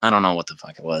don't know what the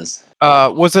fuck it was.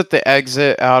 Was it the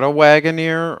exit out of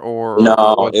Wagoneer or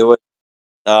No, what? it was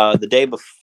the day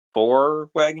before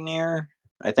Wagoneer.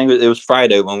 I think it was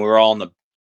Friday when we were all in the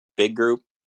big group,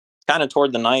 kind of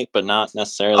toward the night, but not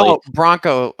necessarily. Oh,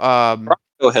 Bronco.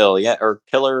 Bronco Hill, yeah, or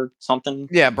Killer something.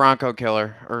 Yeah, Bronco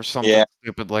Killer or something Yeah.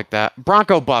 stupid like that.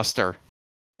 Bronco Buster.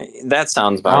 That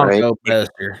sounds about right. Bronco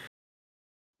Buster.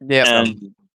 Yeah.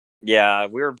 And yeah,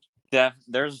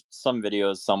 there's some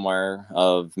videos somewhere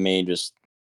of me just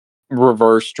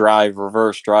reverse drive,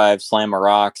 slam a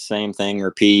rock, same thing,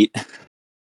 repeat.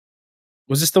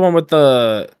 Was this the one with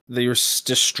the that you're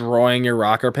destroying your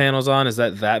rocker panels on? Is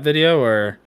that video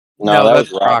or? No, that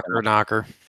that's was Rocker Knocker.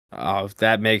 Oh,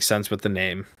 that makes sense with the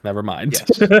name. Never mind.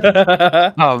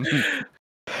 Yes.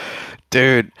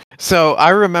 Dude, so I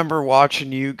remember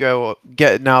watching you go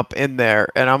getting up in there,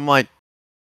 and I'm like,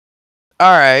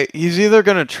 all right, he's either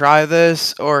gonna try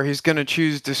this or he's gonna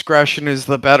choose discretion is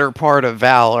the better part of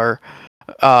valor.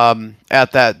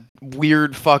 At that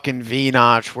weird fucking V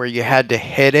notch where you had to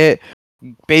hit it,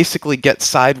 basically get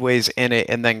sideways in it,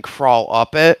 and then crawl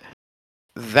up it.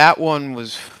 That one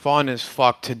was fun as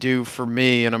fuck to do for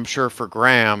me, and I'm sure for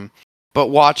Graham. But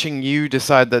watching you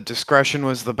decide that discretion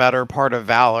was the better part of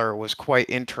valor was quite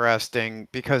interesting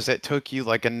because it took you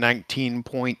like a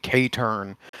 19-point K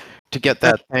turn to get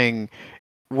that thing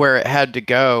where it had to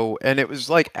go, and it was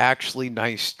like actually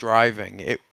nice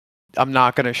driving. I'm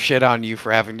not gonna shit on you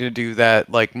for having to do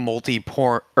that like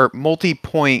multi-point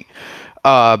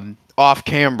off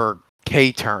camber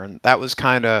K turn. That was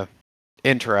kind of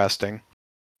interesting.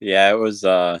 Yeah, it was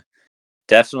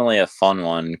definitely a fun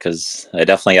one because I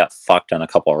definitely got fucked on a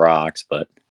couple of rocks, but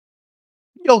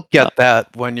You'll get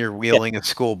that when you're wheeling a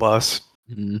school bus.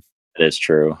 it is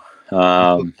true.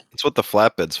 That's what the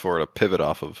flatbed's for, to pivot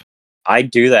off of. I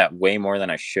do that way more than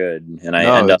I should, and I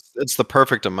No, end up. it's the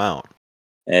perfect amount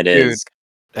It Dude, is.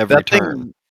 every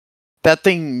turn. That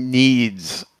thing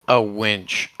needs a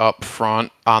winch up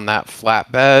front on that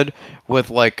flatbed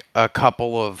with like a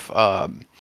couple of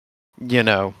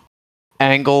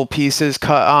angle pieces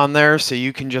cut on there so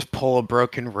you can just pull a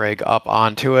broken rig up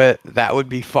onto it. That would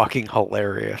be fucking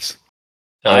hilarious.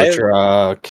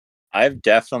 I've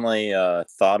definitely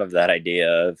thought of that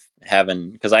idea of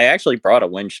having, because I actually brought a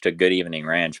winch to Good Evening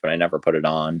Ranch, but I never put it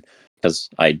on because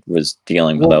I was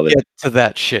dealing with We'll other. get to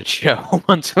that shit show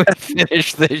once we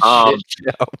finish this shit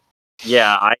show.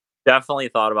 Yeah, I definitely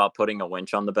thought about putting a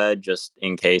winch on the bed just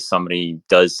in case somebody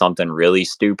does something really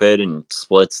stupid and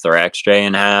splits their XJ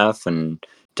in half and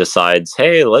decides,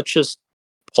 hey, let's just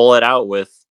pull it out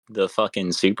with the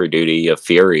fucking Super Duty of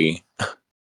Fury.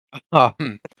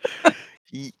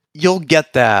 You'll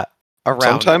get that around.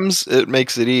 Sometimes it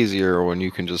makes it easier when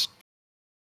you can just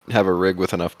have a rig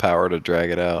with enough power to drag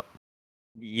it out.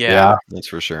 Yeah. That's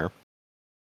for sure.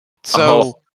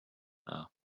 So, Oh.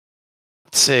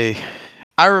 let's see.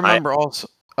 I remember also.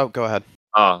 Oh, go ahead.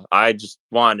 I just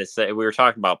wanted to say, we were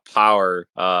talking about power.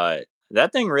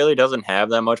 That thing really doesn't have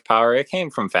that much power. It came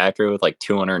from factory with like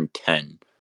 210.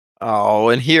 Oh,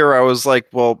 and here I was like,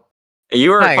 well,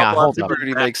 You were Hang a on, couple hold Super up.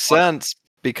 Duty makes sense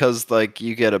because like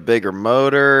you get a bigger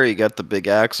motor, you got the big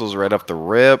axles right off the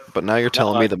rip, but now you're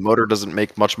telling me the motor doesn't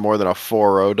make much more than a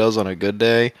 4.0 does on a good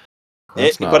day.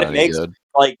 That's not but it any makes good.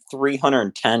 like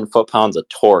 310 foot-pounds of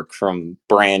torque from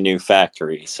brand new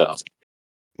factory. So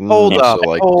Hold up, So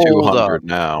like hold 200 up.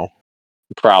 now.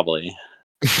 probably.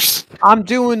 I'm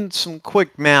doing some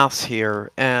quick maths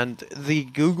here, and the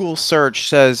Google search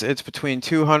says it's between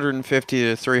 250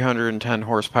 to 310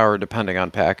 horsepower, depending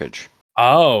on package.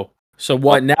 Oh, so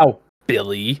what now,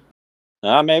 Billy?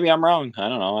 Maybe I'm wrong. I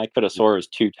don't know. I could have swore it was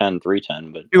 210,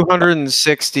 310, but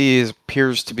 260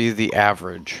 appears to be the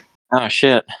average. oh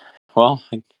shit. Well,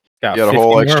 You got a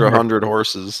whole extra 100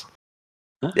 horses.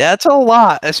 That's a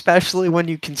lot, especially when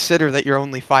you consider that you're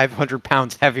only 500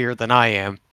 pounds heavier than I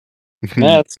am.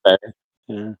 That's fair.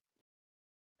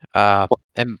 Yeah.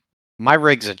 And my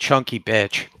rig's a chunky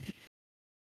bitch.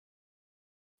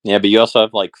 Yeah, but you also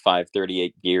have like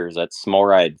 538 gears. That's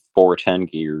SMORR. I had 410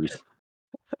 gears.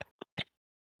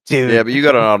 Dude. Yeah, but you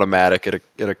got an automatic. It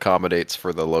accommodates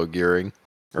for the low gearing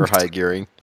or high gearing.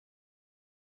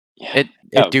 Yeah,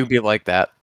 It do be like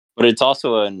that. but it's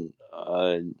also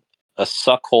a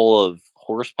suck hole of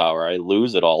horsepower. I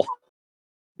lose it all.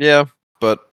 Yeah,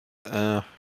 but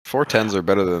 410s are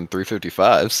better than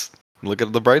 355s. Look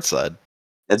at the bright side.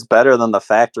 It's better than the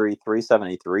factory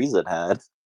 373s it had.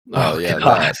 Oh, Oh, yeah,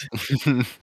 God. that.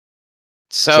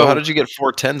 So, So how did you get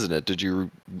 410s in it? Did you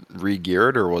re-gear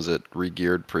it, or was it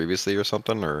re-geared previously or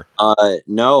something? Or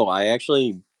No, I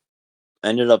actually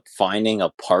ended up finding a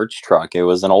parts truck. It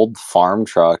was an old farm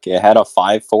truck. It had a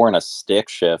 5.4 and a stick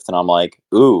shift, and I'm like,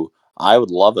 ooh, I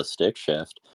would love a stick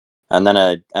shift. And then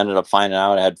I ended up finding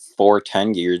out it had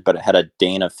 410 gears, but it had a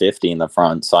Dana 50 in the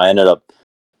front. So I ended up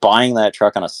buying that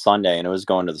truck on a Sunday, and it was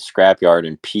going to the scrapyard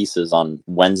in pieces on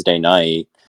Wednesday night.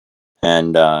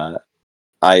 And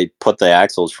I put the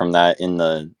axles from that in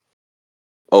the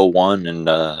 '01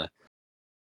 and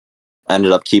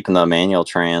ended up keeping the manual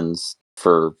trans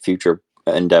for future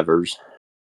endeavors.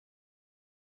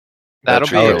 that'll that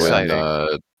should be go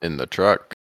exciting. in the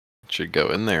truck. It should go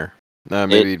in there. It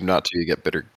Maybe not till you get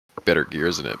better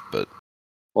gears in it. But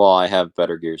Well, I have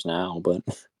better gears now, but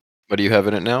what do you have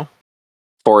in it now?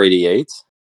 488s.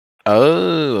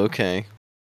 Oh, okay.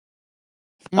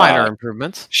 Minor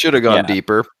improvements. Should have gone Yeah.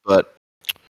 deeper, but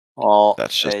Well,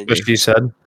 that's just What she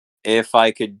said. if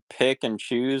I could pick and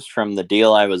choose from the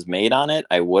deal I was made on it,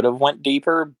 I would have went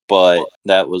deeper, but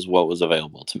that was what was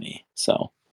available to me.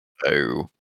 So oh,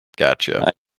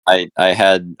 gotcha. I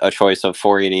had a choice of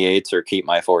 488s or keep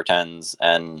my 410s,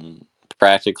 and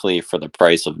practically for the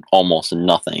price of almost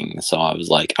nothing. So I was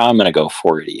like, I'm gonna go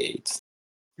 488s.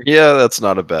 Yeah, that's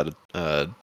not a bad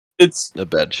It's a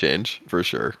bad change for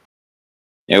sure.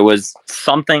 It was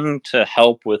something to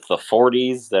help with the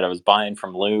 40s that I was buying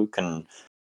from Luke, and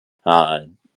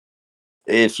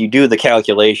if you do the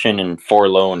calculation in 4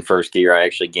 low in first gear, I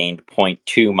actually gained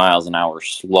 0.2 miles an hour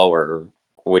slower,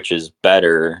 which is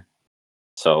better.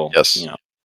 So, Yes.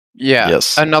 Yeah.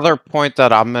 Yes. Another point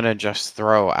that I'm going to just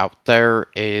throw out there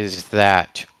is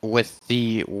that with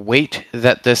the weight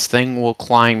that this thing will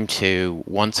climb to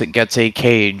once it gets a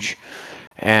cage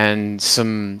and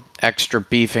some extra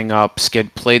beefing up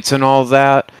skid plates and all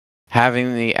that,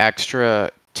 having the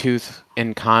extra tooth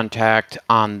in contact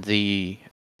on the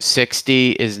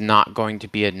 60 is not going to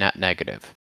be a net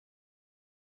negative.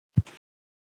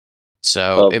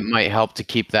 So Well, it might help to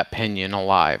keep that pinion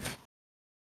alive.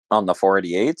 on the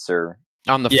 488s or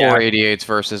On the Yeah. 488s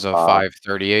versus a Uh,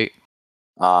 538.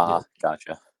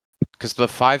 gotcha. Because the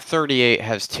 538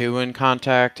 has 2 in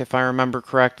contact, if I remember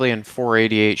correctly, and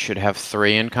 488 should have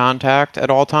 3 in contact at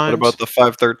all times. What about the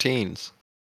 513s?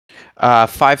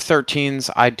 513s,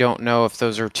 I don't know if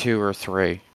those are 2 or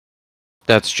 3.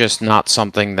 That's just not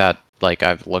something that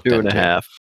I've looked 2.5. into.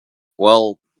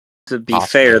 Well, to be Possibly.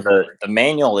 fair, the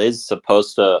manual is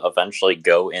supposed to eventually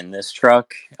go in this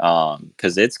truck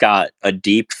because it's got a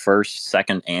deep first,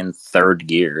 second, and third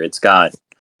gear. It's got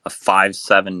a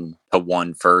 5.7 to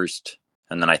 1 first,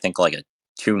 and then I think like a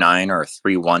 2.9 or a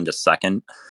 3.1 to second.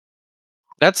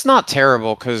 That's not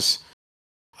terrible because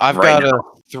I've Right got a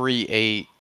 3.8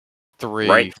 3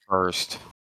 Right. first.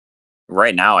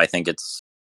 Right now, I think its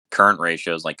current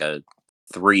ratio is like a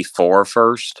 3.4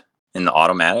 first in the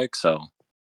automatic. So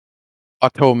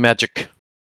Auto Magic.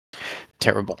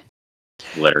 Terrible.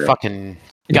 literally, Fucking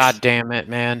goddamn it,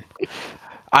 man.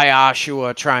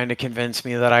 Ayashua trying to convince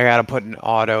me that I gotta put an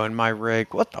auto in my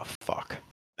rig. What the fuck?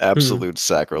 Absolute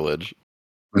sacrilege.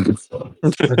 I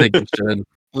think you should.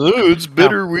 Oh, it's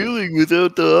better wheeling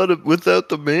without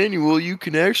the manual. You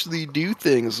can actually do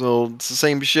things. Well, it's the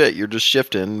same shit. You're just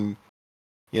shifting.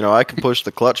 You know, I can push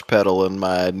the clutch pedal and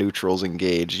my neutral's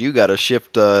engaged. You got to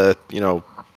shift.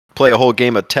 Play a whole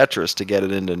game of Tetris to get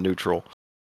it into neutral.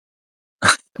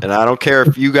 And I don't care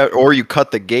if you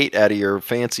cut the gate out of your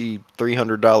fancy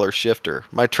 $300 shifter.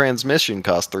 My transmission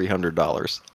cost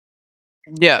 $300.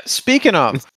 Yeah, speaking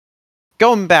of,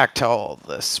 going back to all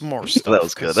this more stuff. That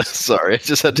was good. Sorry, I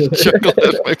just had to chuckle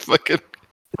at my fucking.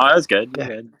 oh, that's good. You're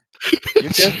good.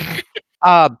 You're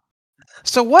good.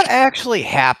 So what actually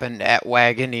happened at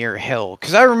Wagoneer Hill?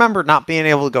 Because I remember not being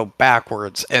able to go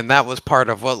backwards, and that was part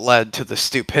of what led to the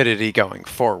stupidity going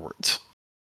forwards.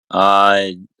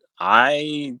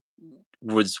 I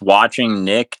was watching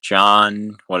Nick,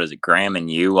 John, Graham, and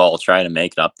you all try to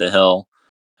make it up the hill,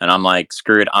 And I'm like,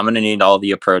 screw it, I'm going to need all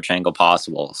the approach angle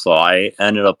possible. So I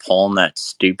ended up pulling that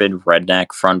stupid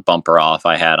redneck front bumper off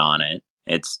I had on it.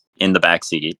 It's in the back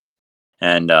seat.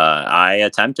 And I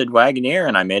attempted Wagoneer,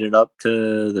 and I made it up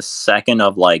to the second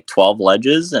of like 12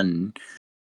 ledges and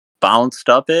bounced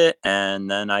up it, and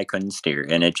then I couldn't steer.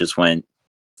 And it just went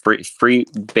free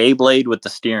Beyblade with the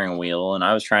steering wheel, and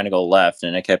I was trying to go left,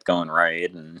 and it kept going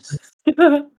right. And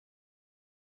it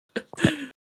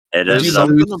Did There's you ended up.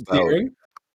 something lose about steering?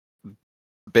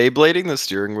 Beyblading the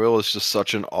steering wheel is just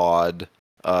such an odd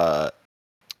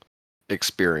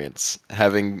experience.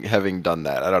 Having done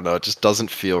that, I don't know. It just doesn't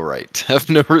feel right to have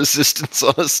no resistance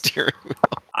on a steering wheel.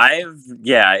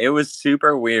 It was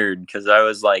super weird because I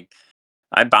was like,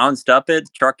 I bounced up it,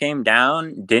 the truck came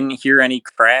down, didn't hear any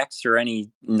cracks or any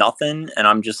nothing, and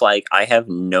I'm just like, I have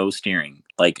no steering,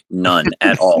 like none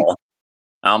at all.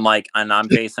 I'm like, and I'm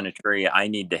facing a tree. I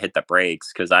need to hit the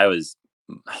brakes because I was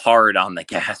hard on the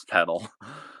gas pedal.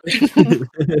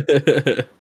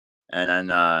 And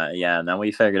then, and then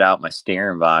we figured out my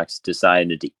steering box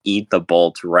decided to eat the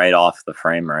bolts right off the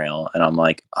frame rail, and I'm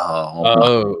like,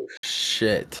 Oh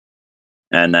shit!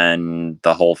 And then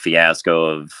the whole fiasco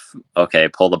of, okay,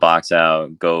 pull the box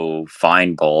out, go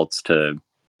find bolts to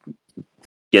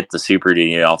get the Super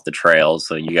Duty off the trail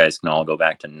so you guys can all go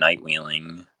back to night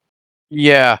wheeling.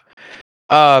 Yeah.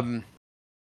 What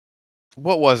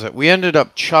was it? We ended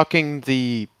up chucking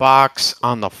the box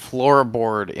on the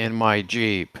floorboard in my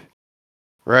Jeep,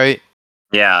 right?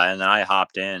 Yeah, and then I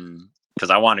hopped in because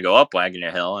I want to go up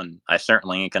Wagoner Hill, and I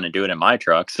certainly ain't going to do it in my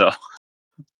truck, so...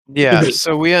 Yeah,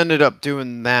 so we ended up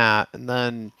doing that, and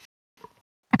then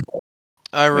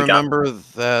I remember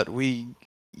that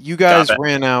you guys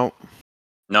ran out.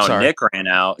 No, Sorry. Nick ran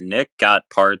out. Nick got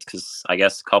parts because I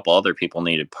guess a couple other people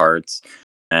needed parts.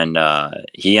 And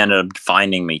he ended up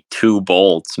finding me 2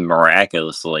 bolts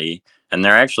miraculously. And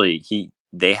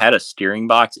they had a steering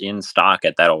box in stock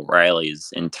at that O'Reilly's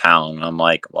in town. And I'm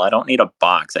like, well, I don't need a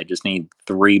box. I just need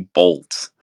 3 bolts.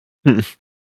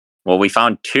 Well, we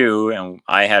found 2, and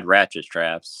I had ratchet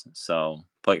straps. So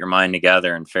put your mind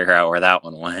together and figure out where that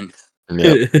one went.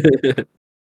 Yep.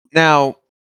 Now,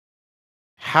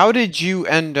 how did you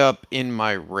end up in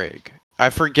my rig? I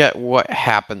forget what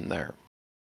happened there.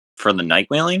 For the night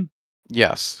wheeling?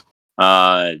 Yes.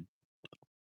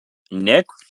 Nick,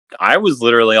 I was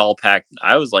literally all packed.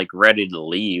 I was like ready to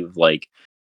leave. Like,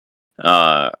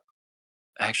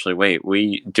 actually, wait.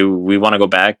 We want to go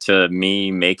back to me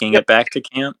making it back to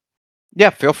camp? Yeah,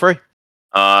 feel free.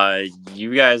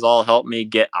 You guys all helped me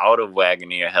get out of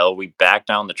Wagoneer Hill. We backed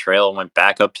down the trail and went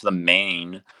back up to the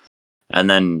main. And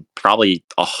then probably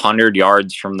 100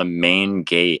 yards from the main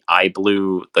gate, I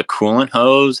blew the coolant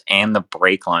hose and the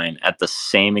brake line at the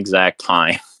same exact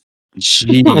time.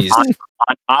 Jeez.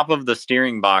 On top of the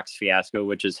steering box fiasco,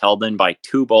 which is held in by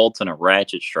 2 bolts and a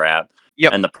ratchet strap.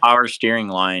 Yep. And the power steering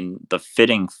line, the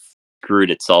fitting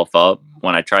screwed itself up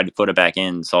when I tried to put it back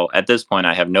in. So at this point,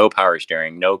 I have no power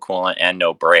steering, no coolant, and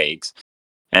no brakes.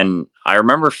 And I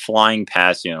remember flying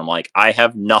past you, and I'm like, I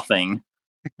have nothing.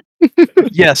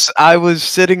 Yes, I was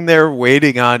sitting there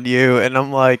waiting on you, and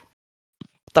I'm like,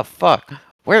 what the fuck?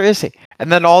 Where is he?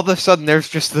 And then all of a sudden, there's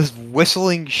just this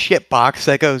whistling shitbox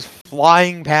that goes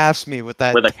flying past me with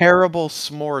that terrible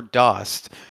SMORR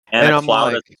dust. And a I'm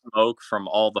cloud like, of smoke from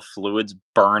all the fluids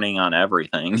burning on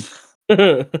everything.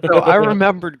 So I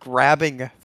remembered grabbing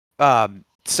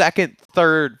second,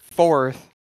 third, fourth,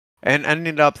 and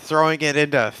ended up throwing it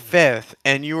into fifth,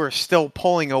 and you were still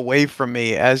pulling away from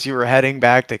me as you were heading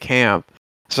back to camp.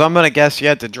 So I'm gonna guess you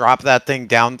had to drop that thing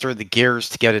down through the gears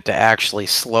to get it to actually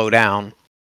slow down.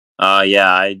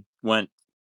 Yeah,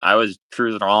 I was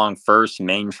cruising along first,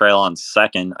 main trail on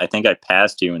second. I think I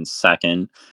passed you in second.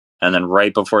 And then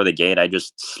right before the gate, I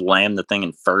just slammed the thing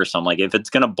in first. I'm like, if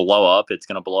it's going to blow up, it's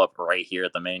going to blow up right here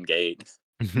at the main gate.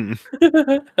 And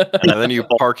then you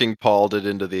parking Paul'd it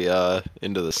into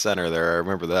the center there. I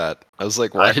remember that. I was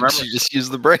like, why didn't you just use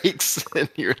the brakes? And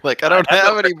you're like, I don't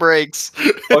have any brakes.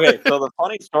 Okay, so the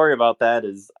funny story about that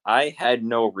is I had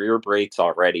no rear brakes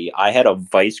already. I had a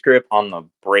vice grip on the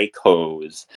brake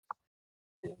hose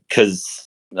because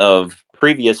of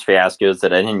previous fiascos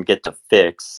that I didn't get to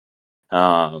fix.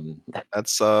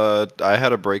 That's I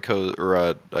had a brake hose or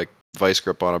a like vice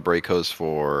grip on a brake hose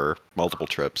for multiple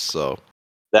trips, so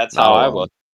that's how I was.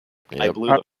 Yep. I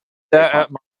blew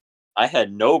I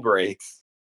had no brakes.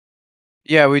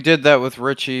 Yeah, we did that with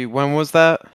Richie. When was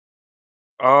that?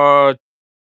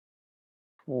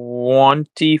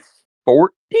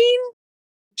 2014?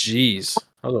 Jeez,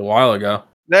 that was a while ago.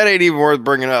 That ain't even worth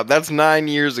bringing up. That's 9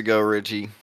 years ago, Richie.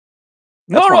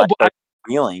 No, but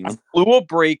wheeling. Blew a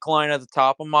brake line at the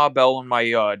top of Ma Bell in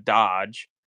my Dodge,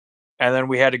 and then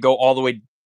we had to go all the way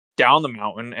down the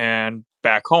mountain and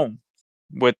back home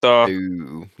with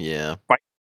Ooh, yeah.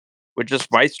 with just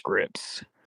vice grips.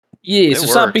 Yeah, It so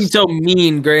stop being works. so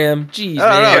mean, Graham. Jeez,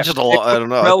 I don't know. man. Just a lot. I don't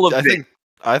know. Relevant.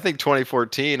 I think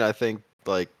 2014. I think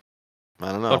like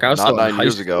I don't know. Look, I was Not still in 9 high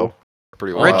years school. ago.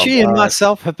 Pretty Oh, wild. Richie and God.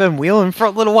 myself have been wheeling for a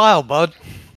little while, bud.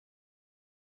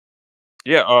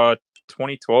 Yeah,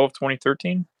 2012,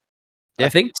 2013. I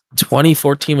think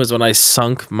 2014 was when I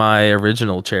sunk my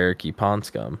original Cherokee Pond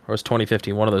Scum, or was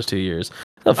 2015, one of those 2 years.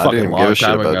 A I fucking didn't give long a shit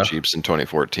time about ago. Jeeps in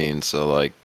 2014. So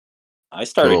like, I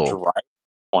started Cool.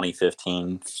 driving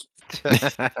 2015.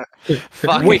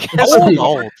 Fuck, Wait, I guess I'm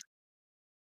old.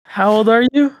 How old are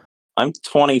you? I'm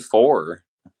 24.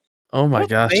 Oh my What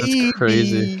gosh, that's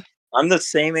crazy. baby? I'm the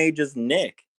same age as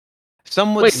Nick.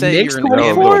 Some would Wait, say Nick's you're an no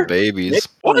 24? little alien. babies. Nick's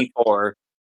 24.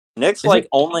 Nick's Is like it-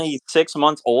 only 6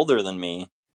 months older than me.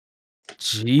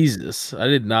 Jesus, I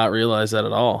did not realize that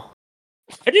at all.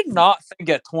 I did not think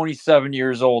at 27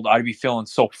 years old I'd be feeling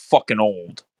so fucking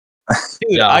old.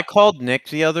 Dude, Yeah. I called Nick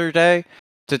the other day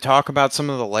to talk about some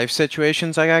of the life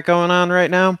situations I got going on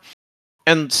right now.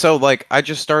 And so, like, I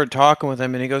just started talking with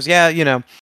him, and he goes, yeah, you know,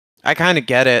 I kind of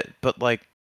get it, but, like,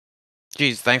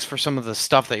 geez, thanks for some of the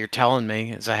stuff that you're telling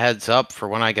me as a heads up for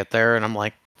when I get there. And I'm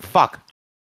like, fuck.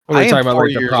 What are I you am talking about, 4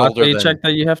 like the years older prostate than... check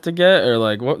that you have to get, or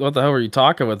like what the hell were you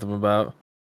talking with him about?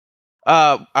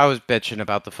 I was bitching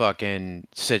about the fucking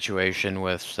situation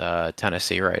with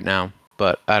Tennessee right now,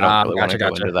 but I don't really want to go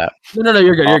into that. No,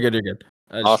 you're good. You're good. You're good.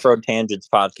 I just- Off-road Tangents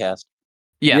podcast.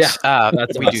 Yes,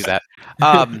 that's we us. do that.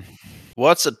 Um,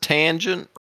 What's a tangent?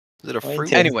 Is it a Wait, fruit?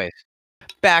 Tan- anyways,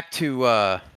 back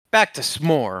to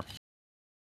SMORR.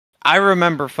 I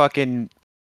remember fucking.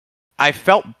 I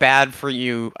felt bad for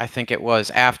you. I think it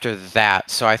was after that,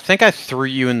 so I think I threw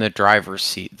you in the driver's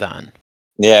seat then.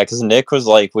 Yeah, because Nick was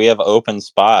like, we have open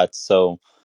spots, so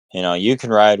you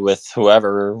can ride with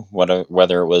whoever,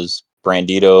 whether it was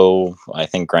Brandito, I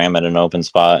think Graham had an open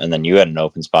spot, and then you had an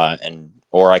open spot,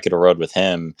 or I could have rode with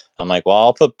him. I'm like, well,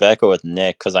 I'll put Becca with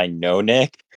Nick because I know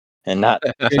Nick, and not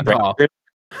Good call.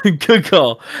 Good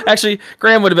call. Actually,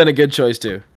 Graham would have been a good choice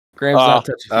too. Graham's not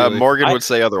touchy. Morgan would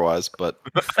say otherwise, but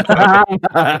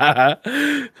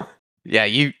Yeah,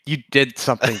 you did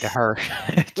something to her.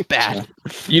 It's bad.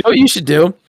 You know what you should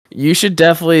do? You should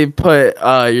definitely put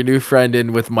your new friend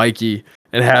in with Mikey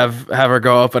and have her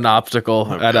go up an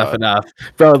obstacle at God. FNF.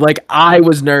 Bro, like I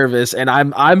was nervous and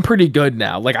I'm pretty good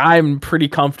now. Like I'm pretty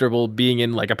comfortable being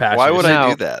in like a passenger. why would I Now-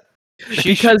 do that?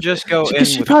 She should just go in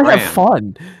Because she with probably Graham. have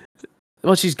fun.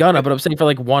 Well, she's gonna, but I'm saying for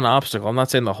like one obstacle. I'm not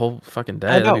saying the whole fucking day.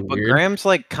 I know, That'd be but weird. Graham's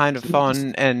like kind of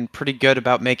fun and pretty good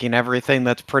about making everything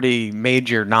that's pretty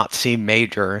major not seem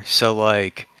major. So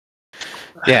like,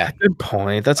 yeah, Good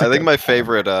point. That's. I think my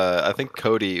favorite. I think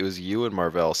Cody. It was you and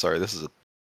Marvell. Sorry, this is a.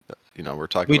 We're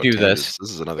talking We about do tangents. This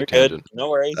is another You're good. tangent.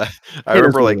 No worries. I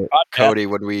remember like Podcast. Cody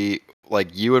when we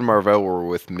you and Marvell were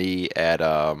with me at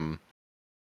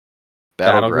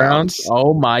Battlegrounds.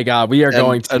 Oh my god, we are And-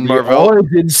 going to and the Marvell-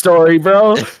 origin story,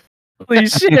 bro. Holy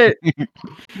shit.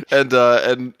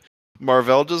 And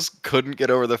Marvell just couldn't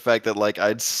get over the fact that like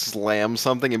I'd slam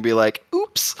something and be like,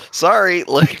 "Oops, sorry."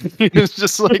 Like it's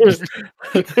just like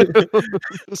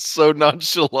so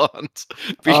nonchalant,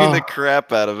 beating the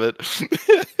crap out of it.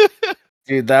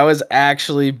 Dude, that was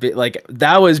actually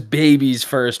that was babies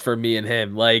first for me and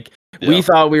him. Like we Yeah.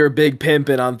 thought we were big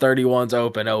pimping on 31's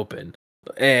open,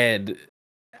 and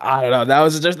I don't know. That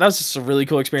was just a really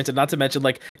cool experience, and not to mention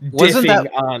like Wasn't diffing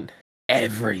that- on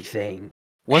everything.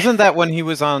 wasn't that when he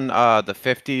was on the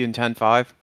 50 and 10.5?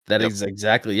 That Yep. is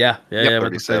exactly with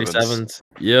the 37s. 37s.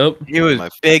 Yep. He was My-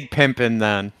 big pimping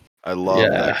then. I love Yeah.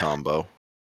 that combo.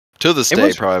 To this It day,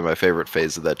 was- probably my favorite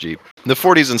phase of that Jeep. The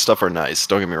 40s and stuff are nice.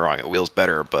 Don't get me wrong, it wheels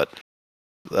better, but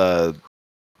the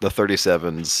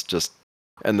 37s just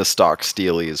and the stock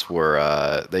Steelies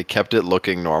were they kept it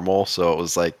looking normal, so it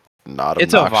was like not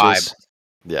It's a obnoxious.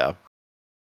 vibe. Yeah.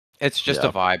 It's just Yeah.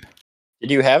 a vibe.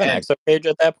 Did you have an And- exo cage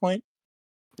at that point?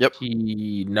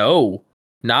 No,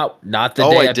 not the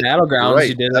Oh, day I at did- Battlegrounds. Right.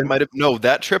 You did That might have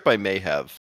that trip I may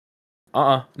have.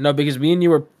 No, because me and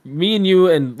you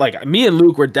and like me and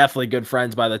Luke were definitely good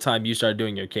friends by the time you started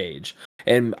doing your cage.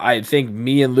 And I think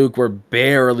me and Luke were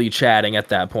barely chatting at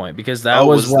that point because that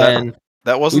was when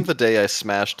That wasn't the day I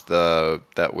smashed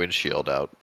that windshield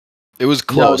out. It was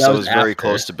No, close. that I was was very after.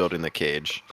 close to building the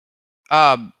cage.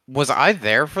 Was I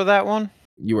there for that one?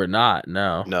 you were not.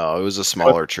 No, No, it was a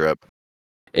smaller trip.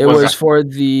 it Was was I- for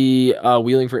the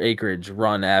Wheeling for Acreage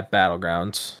run at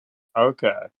Battlegrounds.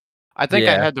 Okay. I think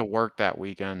I Yeah. had to work that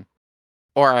weekend.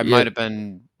 Or I Yeah. might have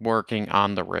been working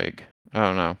on the rig. I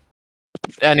don't know.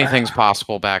 Anything's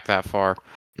possible back that far.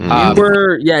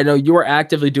 You were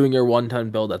actively doing your 1-ton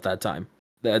build at that time.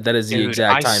 That is the Dude,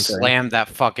 exact I time frame. slammed that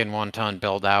fucking 1-ton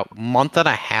build out. Month and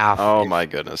a half. Oh my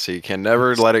goodness, he can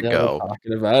never let it Still go.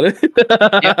 Talking about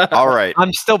it. All right,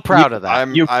 I'm still proud of that.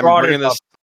 I'm brought bringing it up.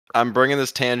 I'm bringing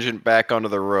this tangent back onto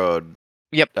the road.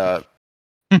 Yep.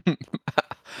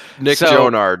 Nick So-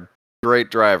 Jonard,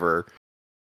 great driver.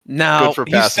 No, Good for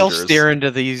he's still passengers. steering to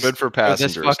these Good for for this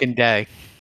passengers. fucking day.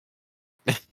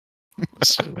 He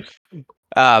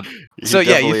So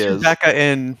yeah, you definitely threw is. Becca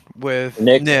in with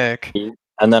Nick. Nick.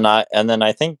 And then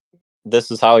I think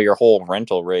this is how your whole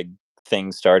rental rig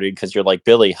thing started, because you're like,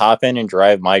 Billy, hop in and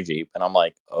drive my Jeep, and I'm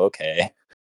like, okay.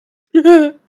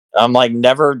 I'm like,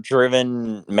 never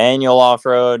driven manual off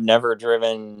road, never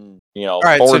driven, All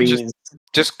right, so 40s.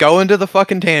 just go into the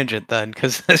fucking tangent then,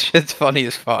 because this shit's funny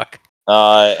as fuck.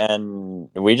 And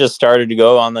we just started to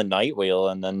go on the night wheel,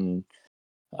 and then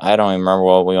I don't even remember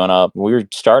what we went up. We were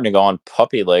starting to go on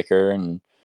puppy liquor, and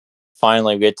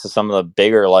finally we get to some of the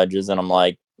bigger ledges, and I'm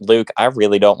like, Luke, I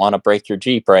really don't want to break your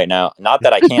Jeep right now. Not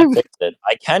that I can't fix it.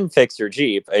 I can fix your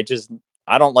Jeep.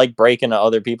 I don't like breaking into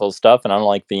other people's stuff, and I don't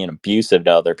like being abusive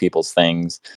to other people's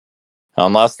things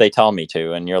unless they tell me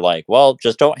to. And you're like, well,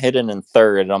 just don't hit it in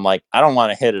third. And I'm like, I don't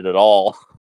want to hit it at all.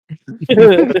 I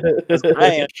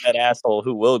am that asshole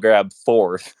who will grab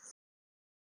fourth.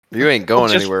 You ain't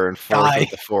going just anywhere in fourth die.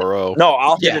 with the 4.0. No,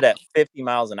 I'll hit Yeah. it at 50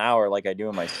 miles an hour like I do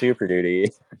in my Super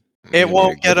Duty. It You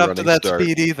won't need a get good up to running that start.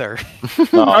 speed either.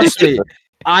 No, Trust me,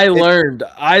 I learned.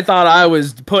 I thought I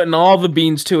was putting all the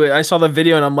beans to it. I saw the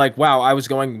video and I'm like, wow, I was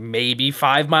going maybe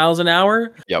 5 miles an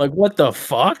hour. Yep. Like, what the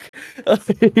fuck?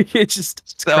 It's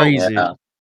just So- crazy. Yeah.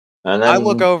 And then I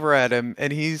look over at him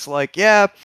and he's like, yeah,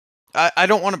 I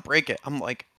don't want to break it. I'm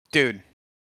like, dude,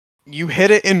 you hit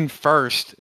it in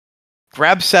first,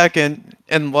 grab second,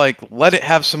 and like let it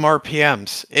have some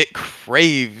RPMs. It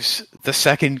craves the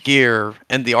second gear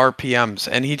and the RPMs,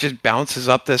 and he just bounces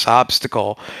up this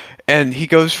obstacle, and he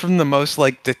goes from the most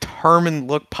like determined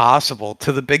look possible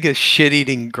to the biggest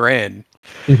shit-eating grin.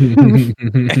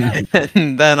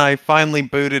 And then I finally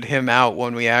booted him out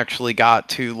when we actually got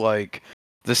to like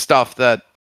the stuff that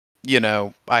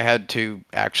I had to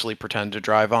actually pretend to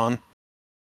drive on.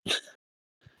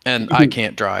 And I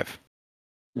can't drive.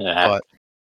 yeah,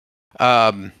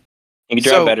 But you can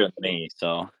drive so- better than me,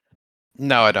 so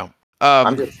no, I don't.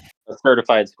 I'm just a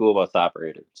certified school bus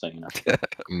operator, so you know.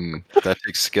 That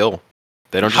takes skill.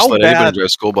 They don't How just let anybody bad- drive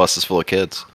school buses full of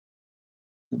kids.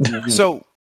 So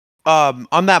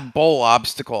on that bowl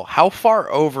obstacle, how far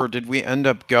over did we end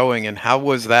up going, and how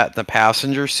was that in the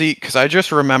passenger seat? Because I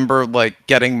just remember like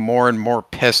getting more and more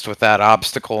pissed with that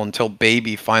obstacle until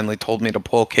Baby finally told me to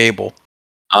pull cable.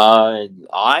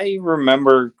 I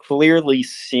remember clearly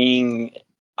seeing,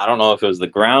 I don't know if it was the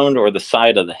ground or the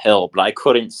side of the hill, but I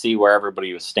couldn't see where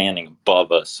everybody was standing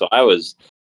above us. So I was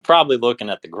probably looking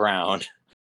at the ground.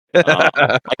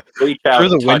 I could reach out Through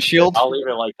and the touch windshield? it. I'll leave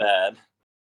it like that.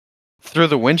 Through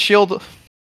the windshield?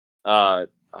 Oh,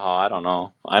 I don't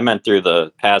know. I meant through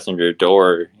the passenger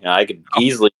door. I could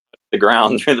easily touch the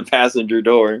ground through the passenger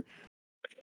door.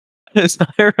 Because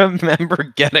I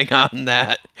remember getting on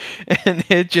that, and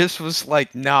it just was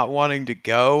like not wanting to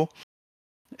go.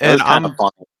 It was And kind of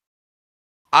fun.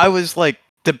 I was like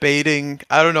debating.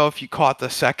 I don't know if you caught the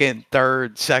second,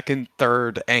 third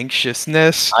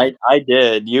anxiousness. I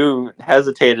did. You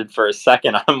hesitated for a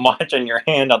second. I'm watching your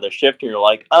hand on the shifter. You're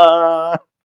like,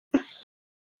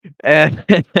 And,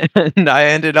 and I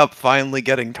ended up finally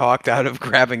getting talked out of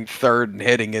grabbing third and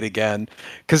hitting it again,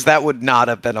 because that would not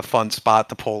have been a fun spot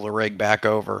to pull the rig back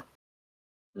over.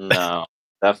 No,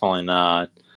 definitely not.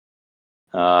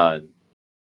 Yeah.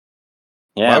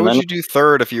 Why and would then you do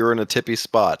third if you were in a tippy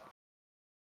spot?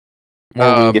 we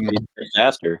get Um,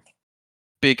 faster.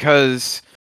 because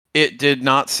it did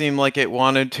not seem like it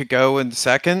wanted to go in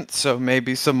second, so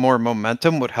maybe some more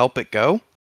momentum would help it go.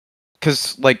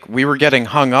 Because like we were getting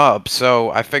hung up,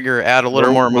 so I figure add a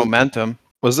little Where more was- momentum.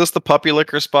 Was this the puppy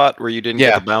liquor spot where you didn't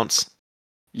Yeah. get the bounce?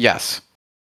 Yes.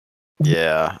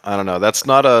 Yeah, I don't know. That's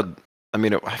not a. I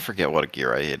mean, I forget what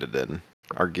gear I hit it in.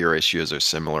 Our gear ratios are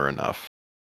similar enough.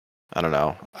 I don't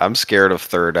know. I'm scared of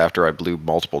third after I blew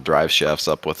multiple drive shafts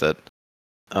up with it.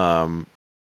 I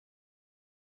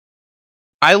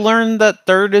learned that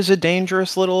third is a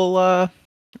dangerous little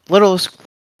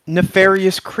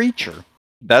nefarious creature.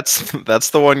 That's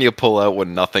the one you pull out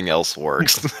when nothing else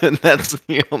works, and that's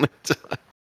the only time.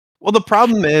 Well, the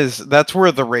problem is that's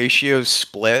where the ratios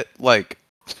split. Like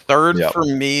third Yep. for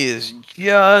me is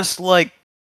just like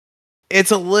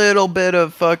it's a little bit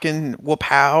of fucking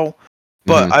whoop-how,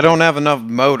 but Mhm. I don't have enough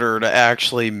motor to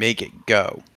actually make it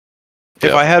go. If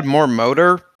Yep. I had more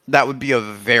motor, that would be a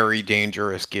very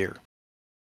dangerous gear.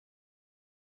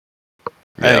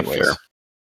 Yeah, Anyways,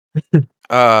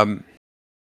 fair.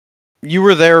 you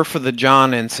were there for the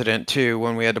John incident too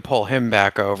when we had to pull him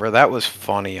back over. That was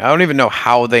funny. I don't even know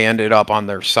how they ended up on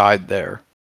their side there.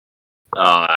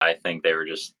 I think they were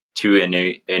just too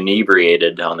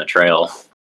inebriated on the trail.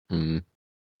 Mm.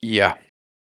 Yeah.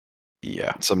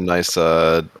 Yeah. Some nice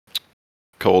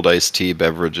cold iced tea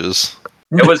beverages.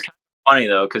 It was kind of funny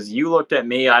though, because you looked at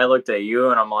me, I looked at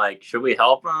you, and I'm like, should we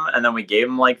help him? And then we gave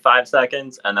him like 5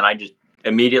 seconds, and then I just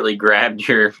immediately grabbed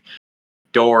your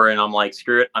door, and I'm like,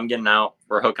 screw it, I'm getting out.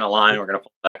 We're hooking a line. We're gonna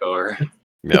pull back over,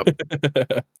 Yep.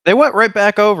 They went right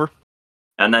back over.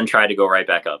 and then tried to go right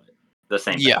back up the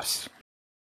same thing. Yes.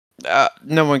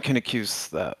 No one can accuse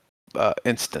that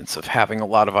instance of having a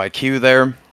lot of IQ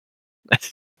there.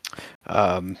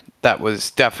 That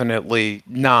was definitely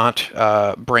not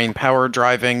brain power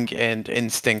driving and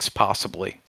instincts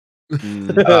possibly.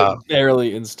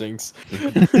 Barely instincts.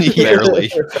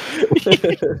 Barely.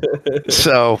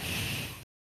 So,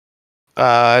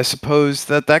 I suppose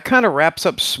that kind of wraps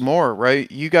up SMORR,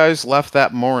 right? You guys left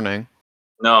that morning.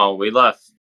 No, we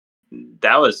left.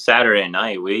 That was Saturday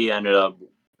night. We ended up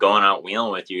going out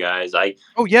wheeling with you guys.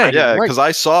 Oh yeah, Yeah, you're right. because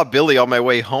I saw Billy on my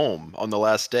way home on the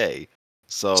last day.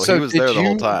 So So he was did there the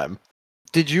whole you- time.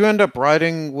 Did you end up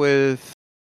riding with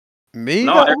me?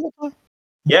 No, that I- whole time?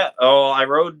 Yeah. Oh, I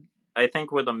rode. I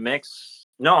think with a mix.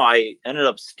 No, I ended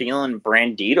up stealing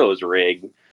Brandito's rig,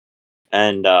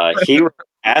 and he was a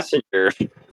passenger.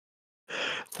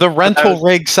 The rental was-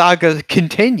 rig saga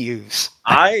continues.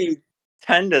 I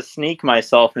tend to sneak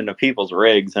myself into people's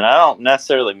rigs, and I don't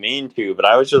necessarily mean to, but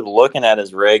I was just looking at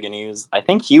his rig, and I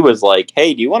think he was like,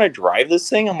 "Hey, do you want to drive this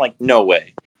thing?" I'm like, "No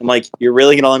way." I'm like, "You're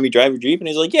really gonna let me drive your Jeep?" And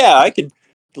he's like, "Yeah, I could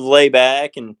lay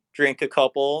back and drink a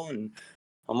couple." And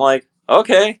I'm like,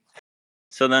 "Okay."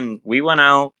 So then we went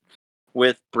out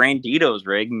with Brandito's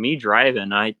rig, me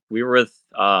driving. We were with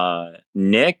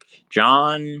Nick,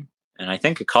 John, and I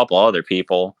think a couple other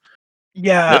people.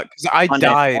 Yeah, because I Monday.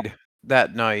 died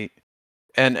that night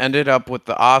and ended up with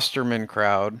the Osterman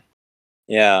crowd.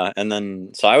 Yeah, and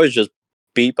then so I was just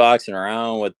beatboxing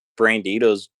around with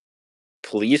Brandito's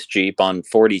police Jeep on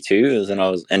 42s, and I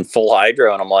was in full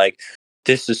hydro, and I'm like,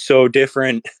 "This is so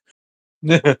different."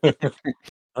 I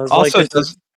was Also, like,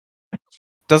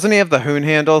 doesn't he have the hoon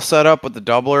handle set up with the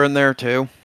doubler in there too?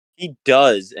 He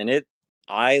does, and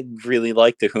I really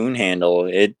like the hoon handle.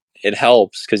 It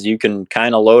helps because you can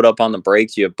kind of load up on the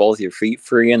brakes. You have both your feet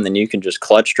free, and then you can just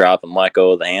clutch drop and let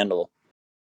go of the handle.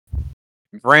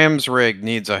 Graham's rig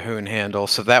needs a hoon handle,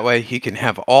 so that way he can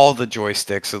have all the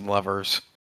joysticks and levers.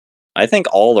 I think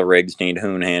all the rigs need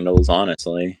hoon handles,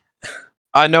 honestly.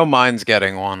 I know mine's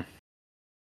getting one.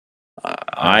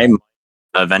 I might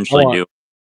eventually do.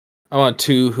 I want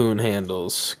 2 hoon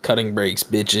handles. Cutting brakes,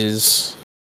 bitches.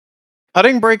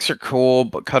 Cutting brakes are cool,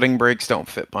 but cutting brakes don't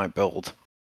fit my build.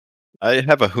 I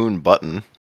have a hoon button.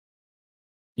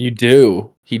 You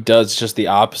do. He does just the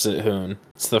opposite hoon.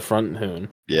 It's the front hoon.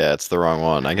 Yeah, it's the wrong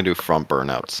one. I can do front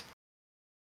burnouts.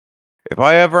 If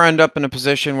I ever end up in a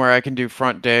position where I can do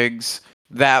front digs,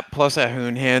 that plus a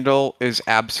hoon handle is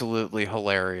absolutely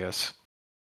hilarious.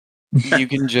 You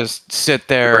can just sit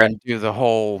there and do the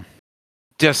whole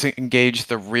disengage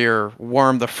the rear,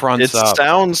 warm the fronts It up.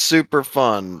 sounds super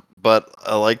fun, but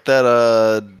I like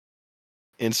that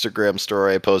Instagram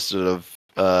story I posted of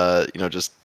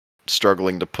just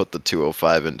struggling to put the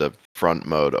 205 into front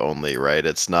mode only, right?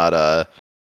 It's not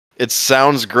it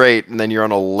sounds great, and then you're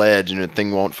on a ledge and the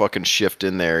thing won't fucking shift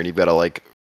in there, and you've got to like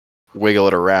wiggle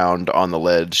it around on the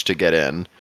ledge to get in.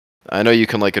 I know you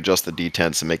can like adjust the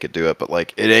detents and make it do it, but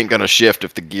like it ain't gonna shift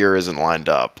if the gear isn't lined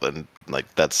up, and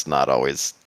like that's not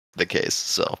always the case.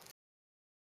 So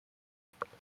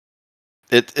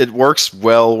it works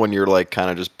well when you're like kind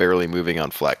of just barely moving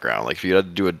on flat ground. Like if you had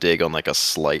to do a dig on like a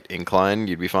slight incline,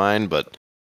 you'd be fine. But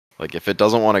like if it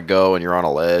doesn't want to go and you're on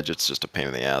a ledge, it's just a pain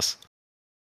in the ass.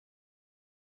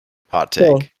 Hot take.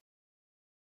 Well,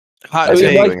 Hot If I'm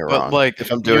take, doing it but wrong. like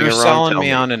If I'm doing you're it wrong, selling tell me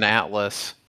me. on an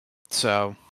Atlas,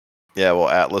 so Yeah, well,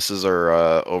 Atlases are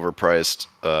overpriced.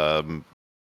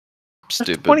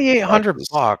 Stupid.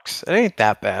 $2,800 watches. It ain't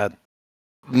that bad.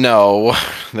 No,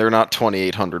 they're not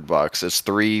 $2,800. It's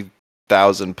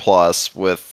 3,000 plus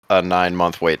with a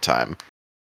 9-month wait time.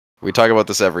 We talk about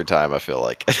this every time. I feel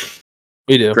like.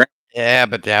 We do. Yeah,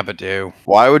 but dabba do.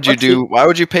 Why would you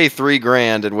pay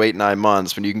 $3,000 and wait 9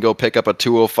 months when you can go pick up a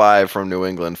 205 from New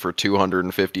England for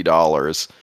 $250?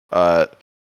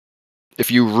 if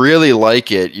you really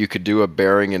like it, you could do a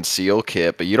bearing and seal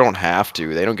kit, but you don't have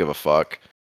to. They don't give a fuck.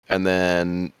 And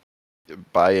then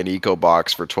buy an eco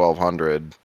box for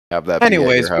 1,200. Have that. Anyways,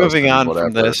 be at your house moving and on whatever.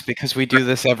 from this because we do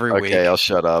this every week. Okay, I'll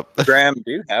shut up. Graham,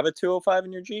 do you have a 205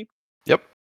 in your Jeep? Yep.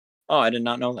 Oh, I did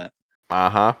not know that.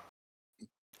 Uh-huh.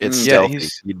 It's Yeah, stealthy.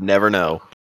 You'd never know.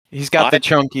 He's got the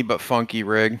chunky but funky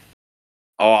rig.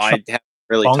 Oh, I haven't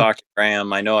really Funk. talked to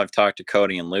Graham. I know I've talked to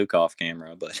Cody and Luke off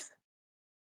camera, but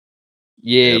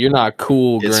Yeah, Yep. you're not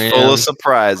cool, It's Graham. full of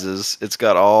surprises. It's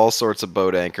got all sorts of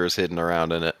boat anchors hidden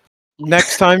around in it.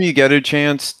 Next time you get a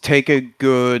chance, take a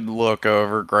good look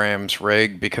over Graham's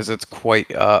rig because it's quite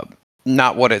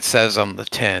not what it says on the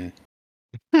tin.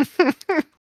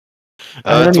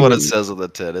 That's what it says on the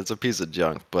tin. It's a piece of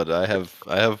junk, but I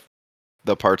have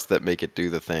the parts that make it do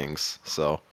the things.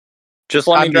 So just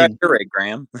let I me drive mean- your rig,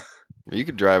 Graham. you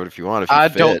could drive it if you want. If you I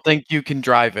fit. don't think you can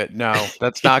drive it. No,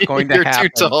 that's not going to You're happen.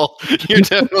 too tall. You're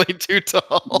definitely too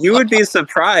tall. You would be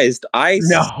surprised.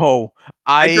 No,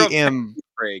 I drove am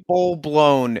rig. full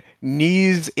blown,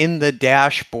 knees in the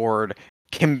dashboard,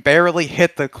 can barely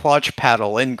hit the clutch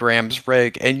pedal in Graham's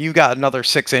rig, and you got another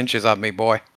 6 inches on me,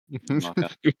 boy.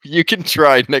 You can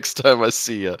try next time I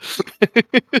see you.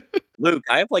 Luke,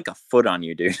 I have like a foot on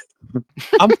you, dude.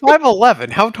 I'm 5'11".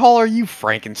 How tall are you,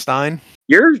 Frankenstein?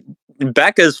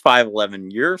 Becca's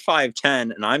 5'11", you're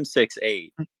 5'10", and I'm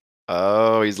 6'8".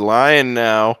 Oh, he's lying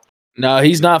now. No,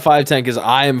 he's not 5'10" because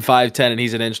I am 5'10" and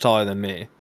he's an inch taller than me.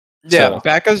 Yeah, So-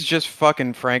 Becca's just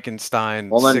fucking Frankenstein.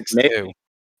 Well, then 6'2". maybe-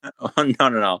 Oh,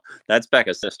 no. That's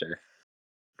Becca's sister.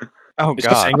 Oh Is she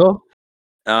god. single?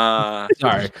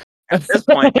 Sorry. At this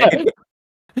point, maybe.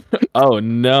 Oh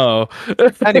no.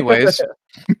 Anyways,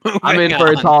 I'm in moving for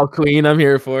a on. tall queen. I'm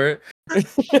here for it.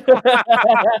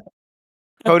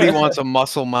 Cody wants a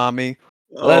muscle mommy.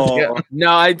 Let's go. No,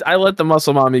 I let the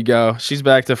muscle mommy go. She's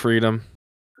back to freedom.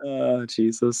 Oh,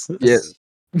 Jesus. Yeah.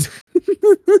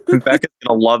 Becca's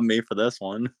gonna love me for this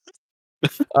one.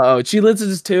 Oh, she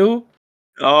listens too?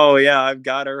 Oh, yeah, I've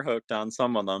got her hooked on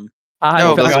some of them. Hi,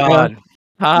 Oh Becca. god.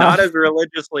 Hi. Not as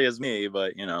religiously as me,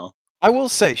 but, you know. I will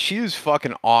say she is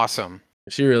fucking awesome.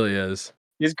 She really is.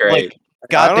 He's great. I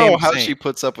Goddamn don't know how saint. she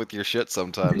puts up with your shit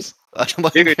sometimes.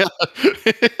 Dude.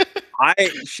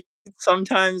 She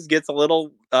sometimes gets a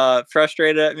little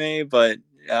frustrated at me, but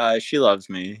she loves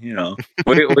me, you know.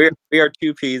 We are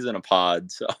two peas in a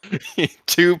pod, so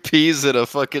 2 peas in a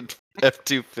fucking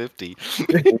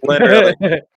F-250.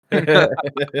 literally.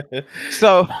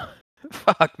 So,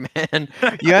 fuck, man.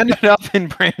 You ended up in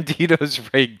Brandito's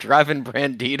rig, driving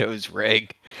Brandito's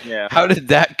rig. Yeah. How did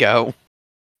that go?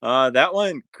 That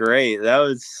went great. That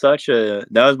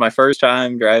was my first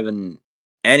time driving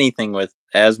anything with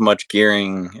as much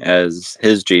gearing as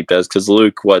his Jeep does. Because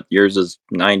Luke, yours is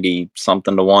 90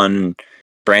 something to 1.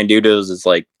 Brandito's is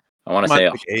like, I want to say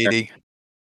I'm like 80.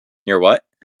 You're what?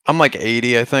 I'm like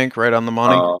 80, I think, right on the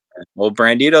money. Okay. Well,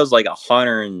 Brandito's like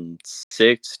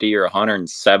 160 or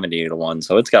 170 to 1,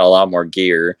 so it's got a lot more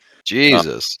gear.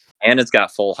 Jesus. And it's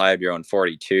got full hydro and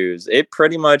 42s. It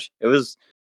was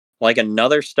like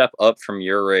another step up from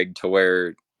your rig to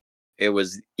where it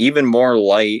was even more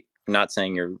light. I'm not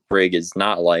saying your rig is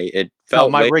not light. It No,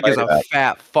 felt my way rig is lighter. a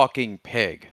fat fucking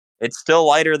pig. It's still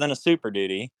lighter than a Super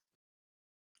Duty.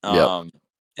 Yep.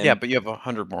 Yeah, but you have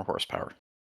 100 more horsepower.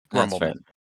 That's Rumble fair. man.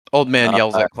 Old man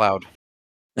yells at cloud.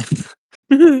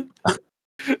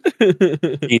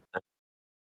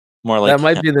 More like That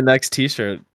might be the next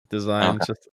T-shirt design. Okay.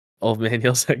 Just old man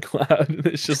yells at cloud. And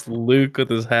it's just Luke with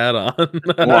his hat on.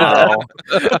 Wow.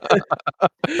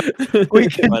 We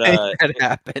can But, make that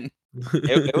happen.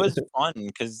 it was fun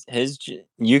because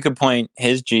you could point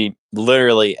his Jeep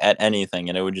literally at anything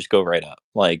and it would just go right up.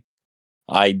 Like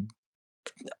I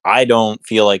don't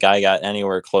feel like I got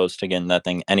anywhere close to getting that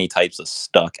thing any types of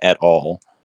stuck at all.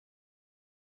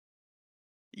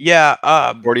 Yeah,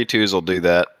 42s will do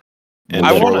that. And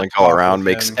I the wanna rolling all talk around with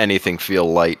makes him. anything feel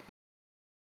light.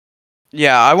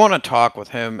 yeah, I want to talk with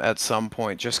him at some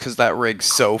point just because that rig's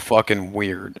so fucking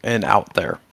weird and out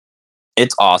there.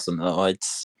 It's awesome though.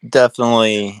 It's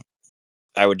definitely,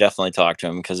 I would definitely talk to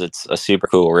him because it's a super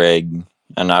cool rig.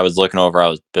 And I was looking over how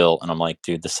it was built and I'm like,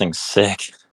 dude, this thing's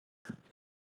sick.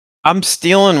 I'm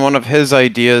stealing one of his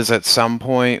ideas at some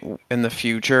point in the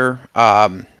future.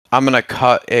 I'm gonna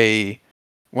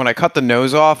when I cut the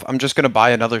nose off, I'm just gonna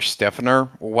buy another stiffener,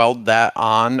 weld that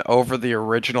on over the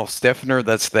original stiffener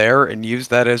that's there, and use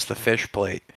that as the fish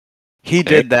plate. He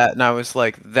did that, and I was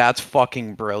like, "That's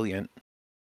fucking brilliant."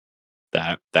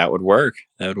 That would work.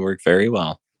 That would work very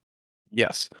well.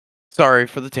 Yes. Sorry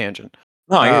for the tangent.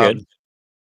 No, you're good.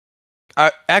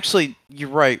 Actually, you're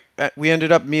right. We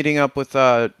ended up meeting up with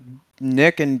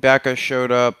Nick and Becca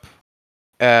showed up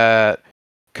at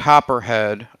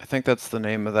Copperhead. I think that's the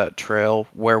name of that trail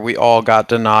where we all got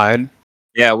denied.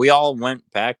 Yeah, we all went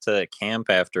back to camp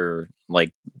after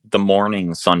like the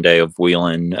morning Sunday of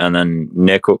wheeling, and then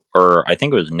Nick, or I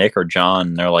think it was Nick or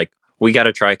John, they're like, we got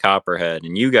to try Copperhead,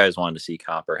 and you guys wanted to see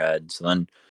Copperhead. So then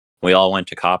we all went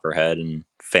to Copperhead and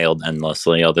failed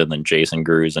endlessly, other than Jason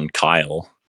Gruz and Kyle.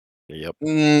 Yep.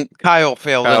 Kyle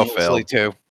failed Kyle endlessly failed.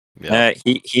 too. Yeah.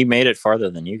 He made it farther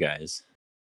than you guys.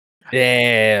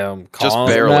 Damn, Just calling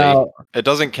him barely. out. It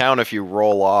doesn't count if you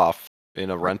roll off in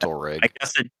a rental rig.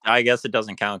 I guess it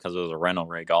doesn't count because it was a rental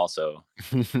rig also.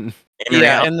 In Yeah,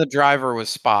 reality, and the driver was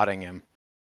spotting him.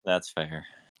 that's fair.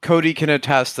 Cody can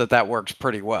attest that works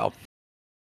pretty well.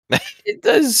 It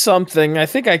does something. I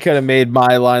think I could have made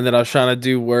my line that I was trying to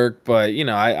do work, but you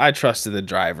know, I trusted the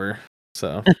driver.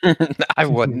 So I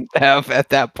wouldn't have at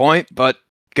that point, but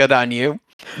good on you.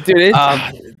 dude,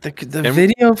 the And-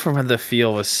 video from the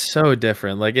feel was so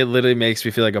different. Like it literally makes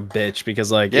me feel like a bitch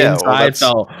because like Yeah, well, inside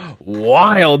felt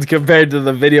wild compared to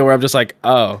the video where I'm just like,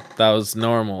 oh, that was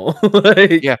normal.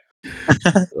 Like, Yeah.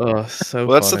 Oh, so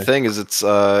Well, that's funny. the thing is it's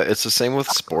the same with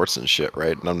sports and shit,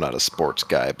 right? And I'm not a sports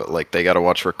guy, but like they got to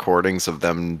watch recordings of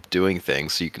them doing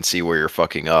things so you can see where you're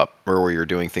fucking up or where you're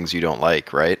doing things you don't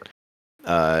like, right?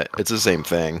 It's the same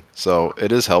thing. So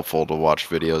it is helpful to watch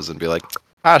videos and be like,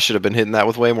 I should have been hitting that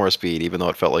with way more speed, even though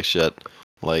it felt like shit.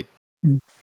 Like,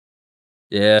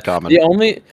 Yeah. common.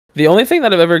 The only thing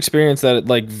that I've ever experienced that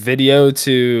like video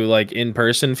to like in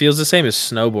person feels the same as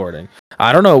snowboarding.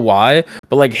 I don't know why,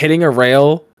 but like hitting a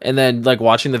rail and then like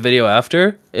watching the video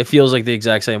after, it feels like the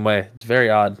exact same way. It's very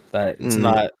odd that it's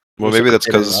not. Well, maybe that's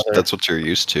because reciprocated that's what you're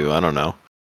used to. I don't know.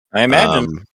 I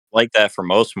imagine like that for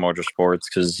most motorsports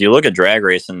because you look at drag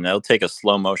racing, they'll take a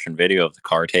slow motion video of the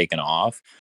car taking off,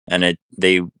 and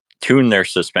they tune their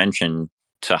suspension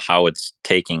to how it's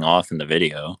taking off in the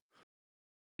video.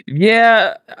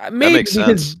 Yeah, maybe makes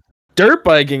sense. dirt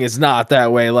biking is not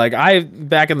that way. Like I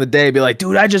back in the day, be like,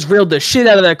 dude, I just railed the shit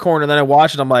out of that corner. Then I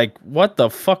watch it, I'm like, what the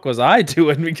fuck was I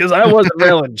doing? Because I wasn't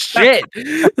railing shit.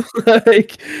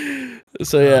 Like,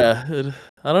 so yeah,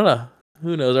 I don't know.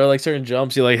 Who knows? There are like certain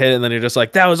jumps you like hit, and then you're just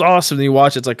like, that was awesome. And you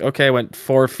watch, it's like, okay, I went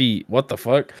 4 feet. What the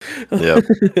fuck? Yep.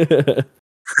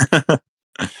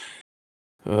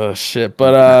 Oh shit!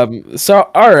 But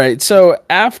so all right. So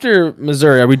after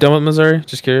Missouri, are we done with Missouri?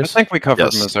 Just I curious. think we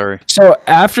covered Yes. Missouri. So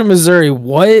after Missouri,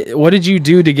 what did you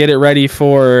do to get it ready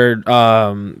for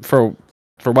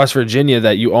West Virginia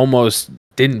that you almost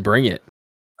didn't bring it?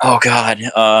 Oh God.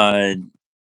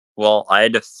 Well, I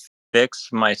had to fix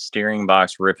my steering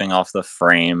box ripping off the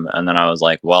frame, and then I was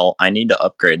like, well, I need to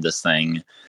upgrade this thing.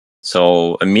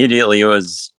 So immediately it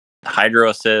was hydro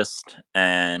assist,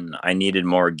 and I needed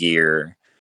more gear.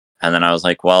 And then I was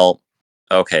like, well,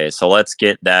 okay, so let's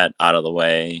get that out of the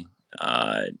way.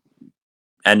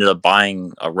 Ended up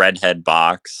buying a redhead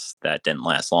box that didn't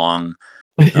last long.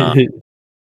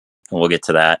 We'll get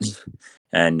to that.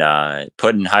 And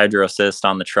putting hydro assist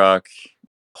on the truck,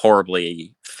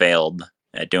 horribly failed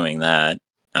at doing that.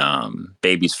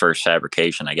 Baby's first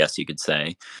fabrication, I guess you could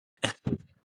say.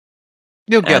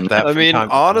 You'll get And- that. I from mean, time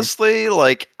to time. honestly,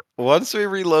 like once we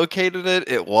relocated it,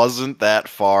 it wasn't that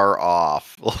far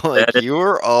off. Like you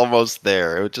were almost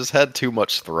there. It just had too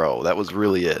much throw. That was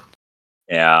really it.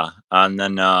 Yeah, and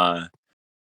then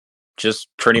just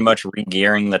pretty much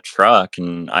re-gearing the truck,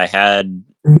 and I had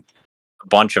a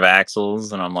bunch of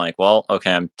axles, and I'm like, well,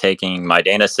 okay, I'm taking my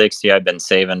Dana 60. I've been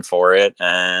saving for it,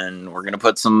 and we're gonna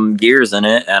put some gears in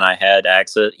it. And I had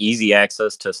easy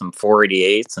access to some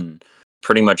 488s, and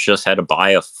pretty much just had to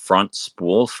buy a front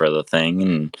spool for the thing.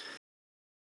 And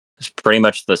it's pretty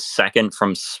much the second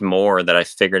from SMORR that I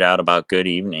figured out about Good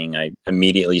Evening. I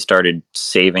immediately started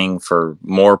saving for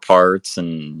more parts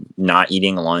and not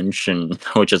eating lunch, and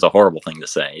which is a horrible thing to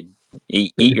say.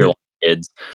 Eat your lunch, kids.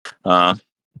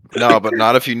 No, but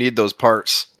not if you need those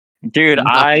parts. Dude,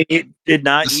 I did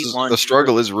not eat lunch. The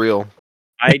struggle is real.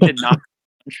 I did not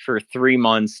eat lunch for 3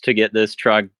 months to get this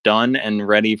truck done and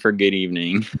ready for Good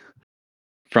Evening.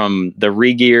 From the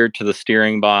re-gear to the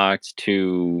steering box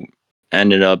to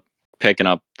ended up picking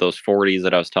up those 40s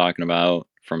that I was talking about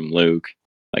from Luke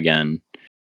again.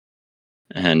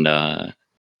 And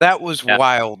That was Yeah.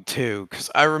 wild too,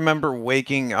 because I remember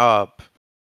waking up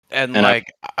and And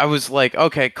I was like,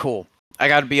 okay, cool. I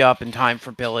got to be up in time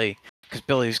for Billy because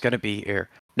Billy's gonna be here.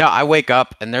 No, I wake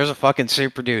up and there's a fucking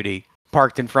Super Duty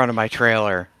parked in front of my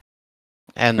trailer,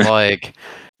 and like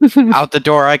out the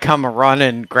door I come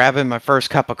running, grabbing my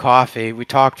first cup of coffee. We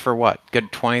talked for what,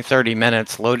 good 20-30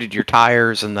 minutes, loaded your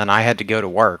tires, and then I had to go to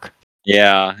work.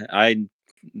 yeah,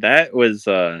 that was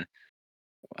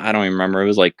I don't even remember. It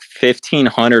was like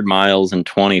 1,500 miles in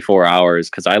 24 hours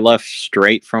because I left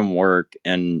straight from work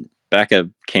and Becca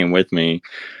came with me.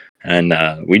 And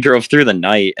we drove through the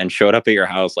night and showed up at your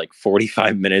house like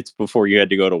 45 minutes before you had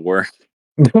to go to work.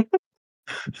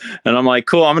 And I'm like,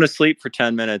 cool, I'm going to sleep for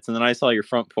 10 minutes. And then I saw your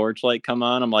front porch light come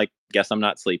on. I'm like, guess I'm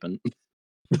not sleeping.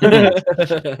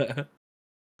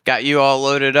 Got you all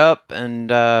loaded up, and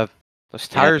those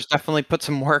tires definitely put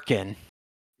some work in.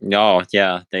 Oh,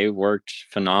 yeah, they worked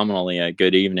phenomenally at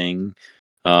Good Evening.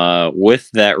 With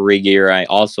that rig gear, I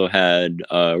also had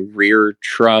a rear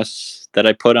truss that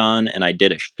I put on, and I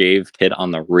did a shave kit on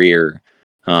the rear.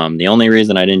 The only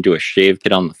reason I didn't do a shave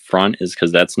kit on the front is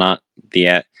because that's not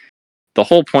the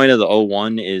whole point of the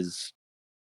 01 is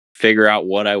figure out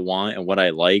what I want and what I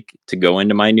like to go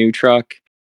into my new truck,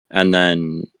 and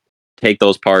then take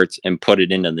those parts and put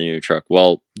it into the new truck.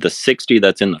 Well, the 60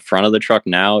 that's in the front of the truck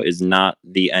now is not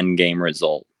the end game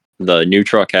result. The new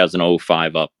truck has an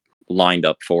 05 up lined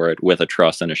up for it with a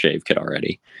truss and a shave kit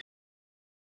already.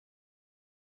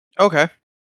 Okay.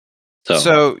 So,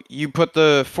 So you put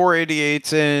the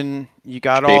 488s in, you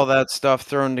got all that stuff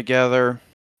thrown together.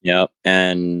 yep,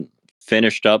 and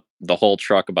finished up the whole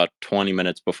truck about 20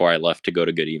 minutes before I left to go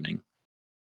to Good Evening.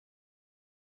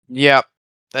 Yep.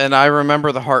 And I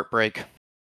remember the heartbreak.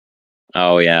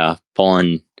 Oh yeah,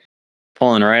 pulling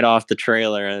right off the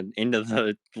trailer and into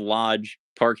the lodge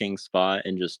parking spot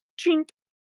and just chink.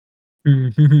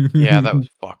 Yeah, that was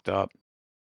fucked up.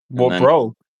 What then-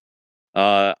 broke?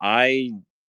 I,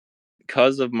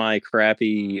 because of my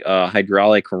crappy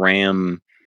hydraulic ram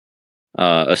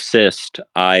assist,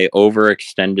 I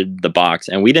overextended the box,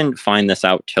 and we didn't find this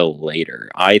out till later.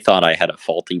 I thought I had a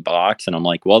faulty box, and I'm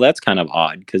like, well, that's kind of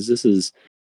odd because this is,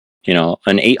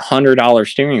 an $800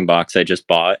 steering box I just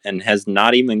bought and has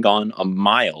not even gone a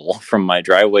mile from my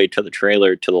driveway to the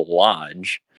trailer to the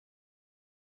lodge.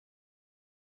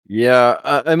 Yeah,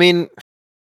 I mean,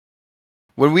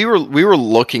 when we were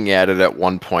looking at it at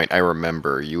one point, I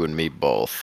remember you and me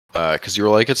both, because you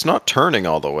were like, it's not turning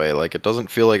all the way, like it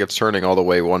doesn't feel like it's turning all the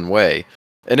way one way,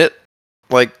 and it,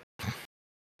 like,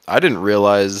 I didn't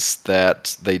realize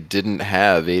that they didn't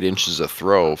have 8 inches of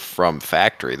throw from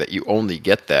factory. That you only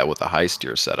get that with a high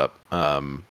steer setup.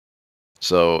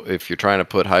 So if you're trying to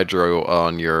put hydro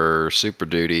on your Super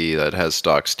Duty that has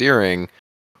stock steering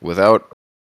without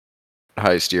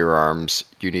high steer arms,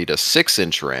 you need a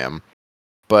 6-inch ram.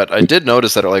 But I did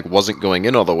notice that it wasn't going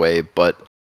in all the way. But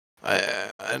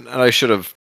I should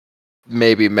have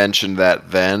maybe mentioned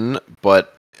that then.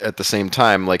 But at the same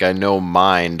time, I know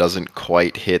mine doesn't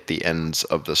quite hit the ends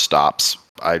of the stops.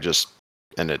 I just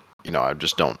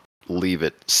don't leave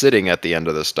it sitting at the end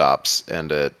of the stops,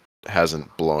 and it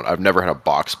hasn't blown. I've never had a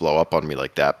box blow up on me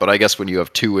like that. But I guess when you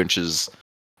have 2 inches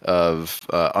of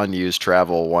unused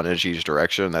travel, 1 inch each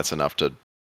direction, that's enough to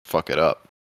fuck it up.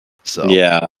 So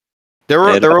Yeah. there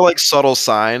were subtle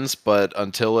signs, but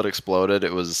until it exploded,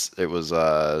 it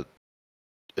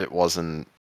wasn't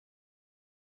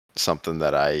something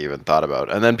that I even thought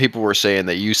about. And then people were saying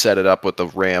that you set it up with the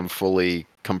RAM fully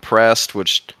compressed,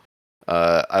 which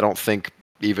I don't think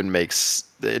even makes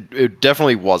it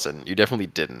definitely wasn't. You definitely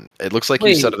didn't. It looks like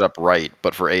you set it up right,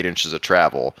 but for 8 inches of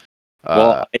travel.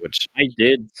 Well, Which I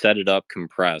did set it up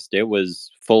compressed. It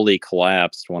was fully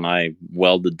collapsed when I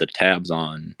welded the tabs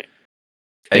on.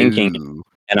 Thinking, Ooh.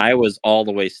 and I was all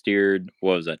the way steered,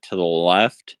 what was it, to the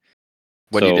left?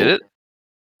 When you did it?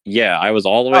 Yeah, I was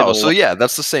all the way to the so left. yeah,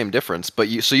 that's the same difference. But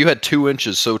you had 2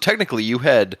 inches, so technically you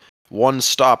had one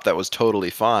stop that was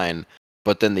totally fine,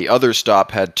 but then the other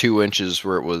stop had 2 inches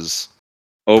where it was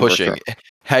pushing.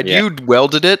 Had you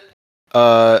welded it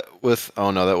with...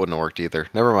 Oh no, that wouldn't have worked either.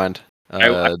 Never mind.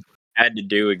 I had to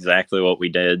do exactly what we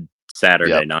did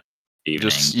Saturday night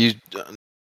evening.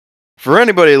 For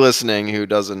anybody listening who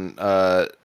doesn't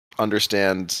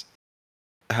understand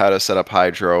how to set up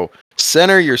hydro,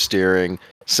 center your steering,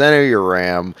 center your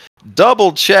ram,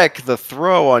 double check the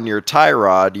throw on your tie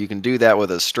rod. You can do that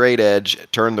with a straight edge,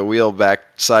 turn the wheel back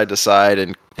side to side,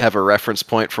 and have a reference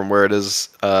point from where it is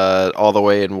all the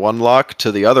way in one lock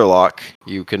to the other lock.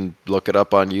 You can look it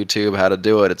up on YouTube how to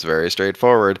do it. It's very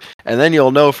straightforward. And then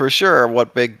you'll know for sure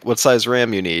what size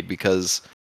ram you need, because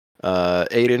 8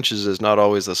 inches is not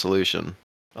always the solution,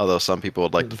 although some people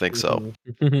would like to think so.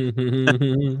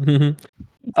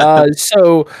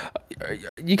 So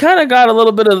you kind of got a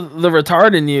little bit of the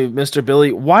retard in you, Mr.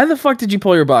 Billy. Why the fuck did you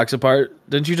pull your box apart?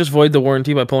 Didn't you just void the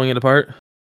warranty by pulling it apart?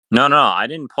 No, I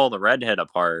didn't pull the redhead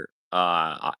apart.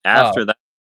 After that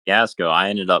fiasco, I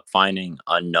ended up finding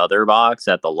another box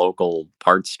at the local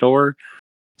parts store.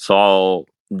 So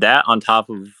that on top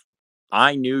of,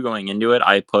 I knew going into it,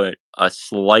 I put a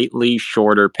slightly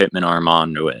shorter pitman arm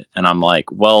onto it. And I'm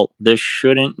like, well, this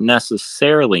shouldn't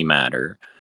necessarily matter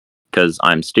because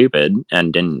I'm stupid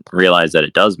and didn't realize that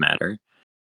it does matter.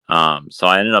 So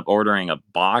I ended up ordering a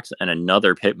box and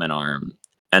another pitman arm.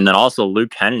 And then also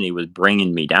Luke Kennedy was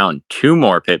bringing me down 2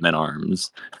 more pitman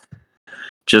arms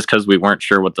just because we weren't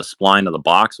sure what the spline of the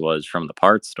box was from the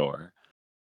parts store.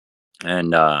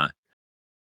 And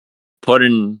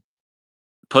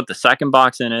put the second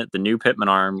box in it, the new pitman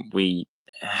arm. We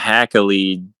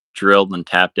hackily drilled and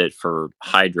tapped it for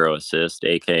hydro assist,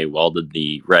 aka welded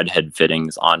the redhead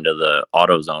fittings onto the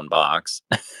AutoZone box.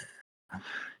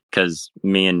 Because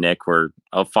me and Nick were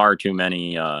far too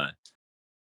many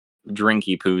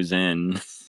drinky poos in,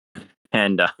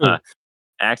 and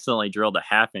accidentally drilled a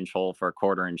 1/2-inch hole for a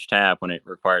 1/4-inch tap when it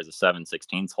requires a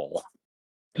 7/16 hole.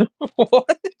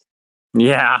 What?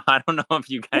 Yeah, I don't know if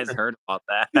you guys heard about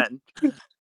that.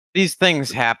 These things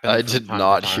happen. I from did time to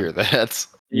not time. hear that.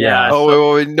 Yeah. Oh,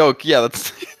 so wait, no. Yeah,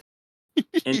 that's.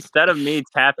 instead of me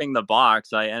tapping the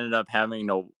box, I ended up having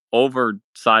to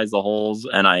oversize the holes,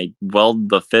 and I welded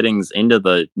the fittings into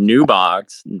the new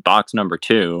box number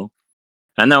 2.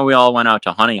 And then we all went out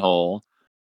to Honey Hole,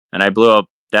 and I blew up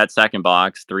that second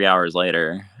box 3 hours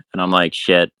later. And I'm like,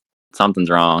 shit, something's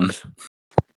wrong.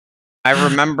 I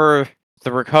remember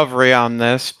the recovery on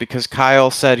this because Kyle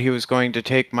said he was going to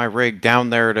take my rig down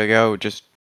there to go just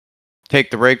take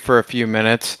the rig for a few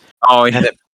minutes. Oh, yeah. And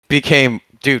it became,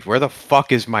 dude, where the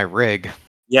fuck is my rig?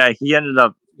 Yeah, he ended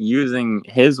up using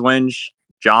his winch,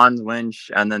 John's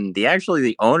winch, and then the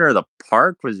owner of the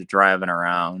park was driving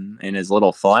around in his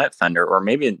little flat fender, or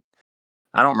maybe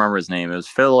I don't remember his name. It was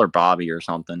Phil or Bobby or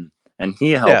something, and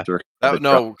he helped.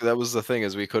 That was the thing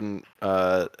is we couldn't.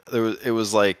 It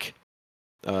was like,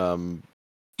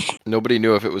 nobody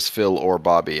knew if it was Phil or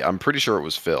Bobby. I'm pretty sure it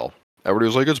was Phil. Everybody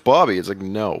was like, it's Bobby. It's like,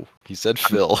 no, he said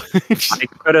Phil. I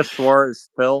could have swore it's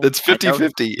Phil. It's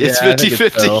 50-50. It's Yeah, I think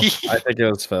 50-50. I think it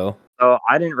was Phil. So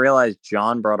I didn't realize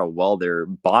John brought a welder.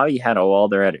 Bobby had a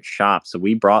welder at his shop, so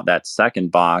we brought that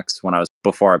second box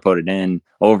before I put it in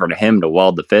over to him to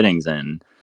weld the fittings in.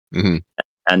 Mm-hmm.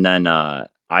 And then I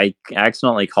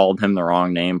accidentally called him the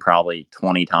wrong name probably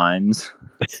 20 times.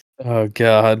 Oh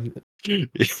God.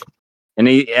 And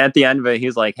he at the end of it,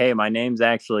 he's like, "Hey, my name's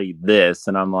actually this,"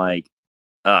 and I'm like,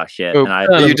 "Oh shit!" Oh, And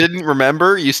I You didn't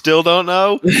remember? You still don't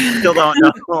know? still don't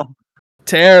know.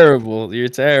 Terrible. You're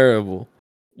terrible.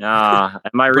 Am I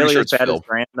Pretty really sure as it's bad Phil. as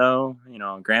Graham though?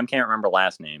 Graham can't remember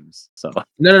last names, so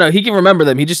No. He can remember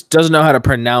them. He just doesn't know how to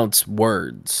pronounce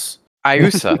words.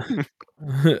 Iusa.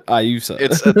 Ayusa.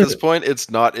 It's at this point,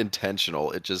 it's not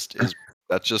intentional. It just is.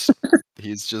 That's just.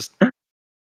 He's just.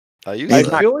 I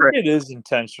Ayusa. feel like it is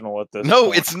intentional at this No,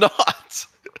 point. it's not.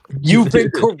 You've been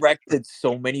corrected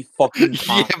so many fucking Yeah,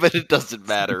 times. but it doesn't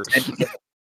matter.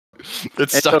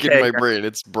 It's stuck in okay, my Graham. brain.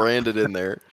 It's branded in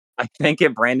there. I think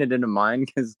it branded into mine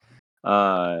because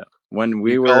when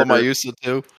we You were, call him Ayusa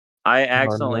too. I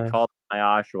accidentally no. called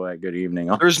Ayashua good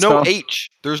evening. There's no also. H.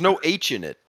 There's no H in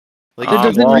it. Like There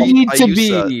if you doesn't read need to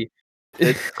Ayusa,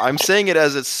 be. I'm saying it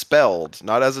as it's spelled,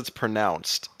 not as it's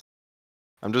pronounced.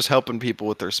 I'm just helping people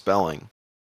with their spelling.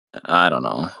 I don't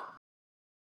know.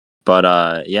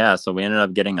 But yeah, so we ended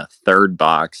up getting a third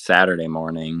box Saturday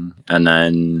morning, and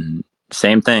then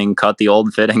same thing, cut the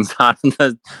old fittings out of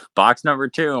the box number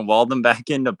 2 and weld them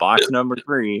back into box number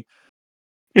 3.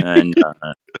 And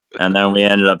then we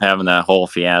ended up having that whole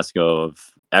fiasco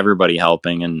of everybody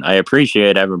helping, and I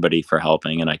appreciate everybody for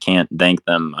helping, and I can't thank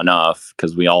them enough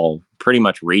because we all pretty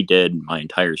much redid my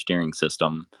entire steering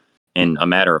system in a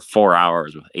matter of 4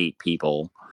 hours with 8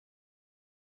 people.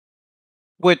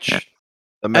 Which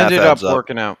The math ended up adds up.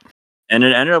 working out. And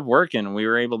it ended up working. We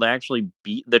were able to actually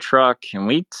beat the truck, and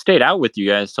we stayed out with you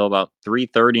guys till about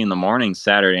 3:30 in the morning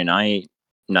Saturday night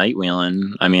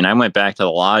wheeling. I mean, I went back to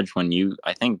the lodge when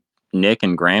I think Nick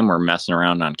and Graham were messing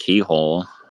around on Keyhole.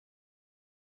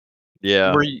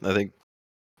 Yeah, Were you- I think.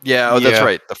 Yeah, that's Yeah.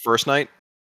 right. The first night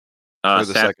or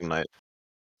the second night.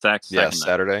 Yeah, Second night.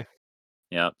 Saturday.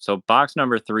 Yeah. So box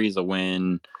number 3 is a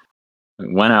win.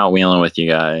 We went out wheeling with you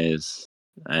guys,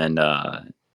 and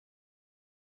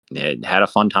it had a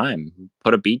fun time.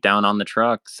 Put a beat down on the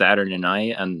truck Saturday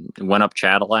night, and went up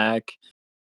Cadillac.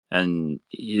 And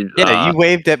you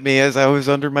waved at me as I was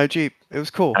under my Jeep. It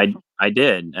was cool. I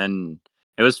did, and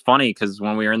it was funny because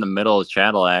when we were in the middle of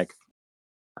Cadillac,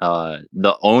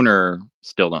 the owner,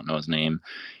 still don't know his name,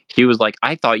 he was like,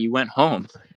 "I thought you went home."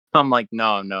 I'm like,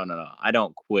 no, I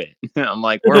don't quit. I'm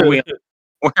like, we're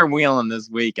wheeling this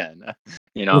weekend.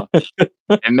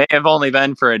 It may have only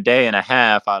been for a day and a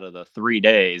half out of the 3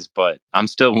 days, but I'm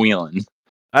still wheeling.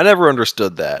 I never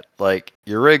understood that. Like,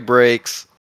 your rig breaks,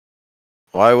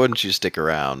 Why wouldn't you stick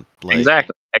around? Like,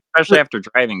 Exactly, especially after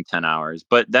driving 10 hours.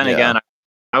 But then Yeah. again,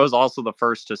 I was also the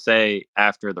first to say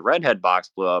after the redhead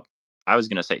box blew up, I was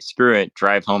gonna say screw it,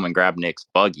 drive home and grab Nick's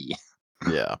buggy.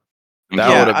 Yeah. And That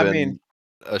Yeah, would have I been mean-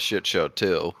 a shit show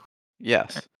too.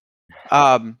 Yes.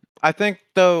 I think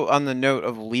though, on the note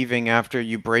of leaving after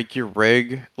you break your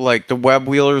rig, like the Web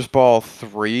Wheelers Ball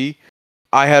 3,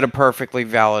 I had a perfectly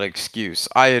valid excuse.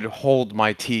 I had holed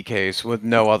my T case with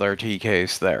no other T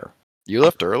case there. You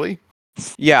left early?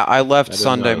 Yeah, I left I didn't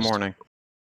Sunday notice. morning.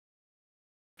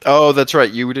 Oh, that's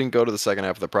right. You didn't go to the second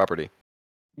half of the property.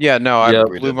 Yeah, no, I Yep.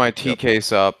 blew my T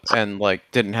case up and like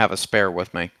didn't have a spare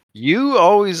with me. You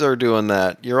always are doing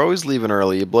that. You're always leaving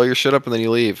early. You blow your shit up and then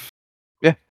you leave.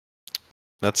 Yeah.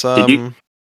 That's Did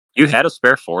you had a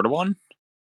spare 4-to-1?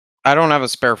 I don't have a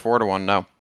spare 4-to-1, no.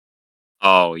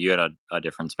 Oh, you had a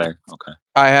different spare. Okay.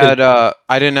 I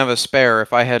didn't have a spare.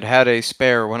 If I had had a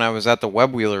spare when I was at the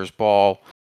Web Wheelers Ball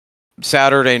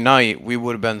Saturday night, we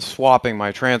would have been swapping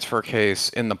my transfer case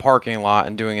in the parking lot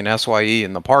and doing an SYE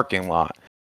in the parking lot.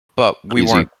 But we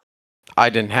Easy. weren't. I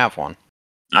didn't have one.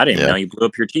 I didn't Yeah. know you blew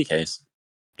up your T case.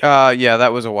 Yeah,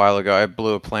 that was a while ago. I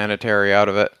blew a planetary out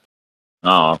of it.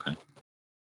 Oh, okay.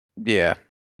 Yeah,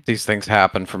 these things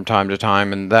happen from time to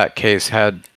time, and that case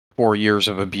had 4 years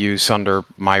of abuse under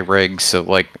my rig, so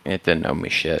like it didn't know me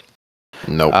shit.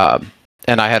 Nope.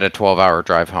 And I had a 12-hour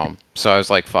drive home, so I was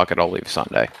like, "Fuck it, I'll leave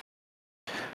Sunday."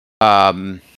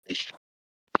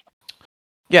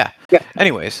 Yeah.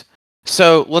 Anyways,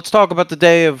 so let's talk about the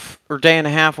day and a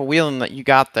half of wheeling that you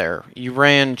got there. You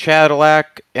ran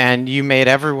Cadillac, and you made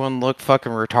everyone look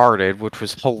fucking retarded, which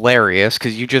was hilarious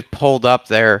because you just pulled up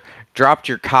there, dropped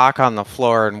your cock on the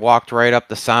floor, and walked right up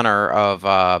the center of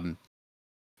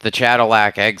the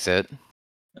Cadillac exit.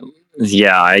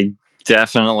 Yeah, I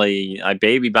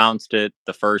baby bounced it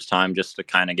the first time just to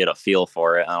kind of get a feel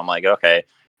for it. And I'm like, okay,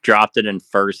 dropped it in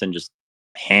first and just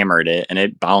hammered it, and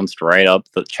it bounced right up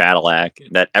the Cadillac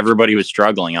that everybody was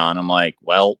struggling on. I'm like,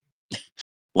 well,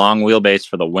 long wheelbase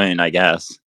for the win, I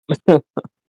guess.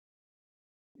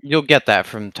 You'll get that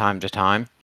from time to time.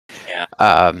 Yeah.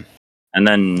 Um, And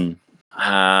then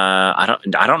I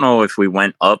don't know if we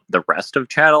went up the rest of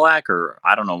Cadillac, or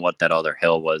I don't know what that other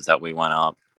hill was that we went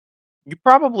up. you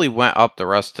probably went up the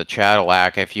rest of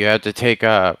Cadillac if you had to take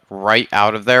a right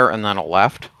out of there and then a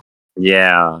left.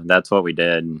 Yeah, that's what we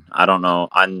did. I don't know.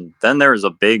 And then there was a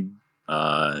big,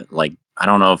 like, I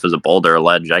don't know if it was a boulder or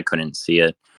ledge. I couldn't see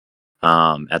it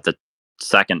at the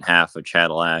second half of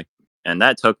Cadillac. And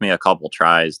that took me a couple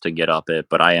tries to get up it,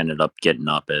 but I ended up getting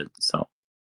up it. So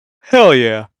Hell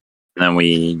yeah. and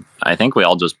then I think we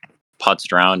all just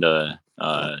putzed around a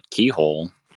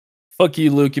keyhole. Fuck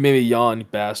you, Luke. You made me yawn, you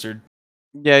bastard.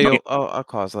 Yeah, I'll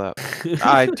cause that.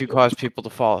 I do cause people to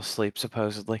fall asleep,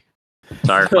 supposedly.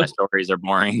 Sorry if my stories are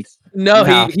boring. No,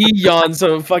 No. he yawned,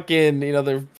 so fucking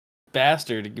the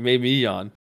bastard made me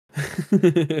yawn.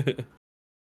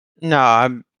 No,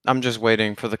 I'm just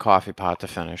waiting for the coffee pot to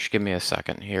finish. Give me a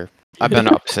second here. I've been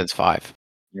up since 5.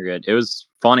 You're good. It was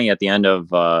funny at the end of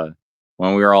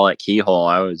when we were all at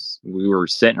Keyhole. We were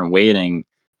sitting and waiting,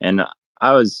 and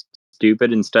I was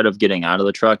stupid. Instead of getting out of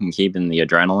the truck and keeping the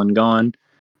adrenaline going,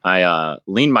 I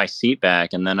leaned my seat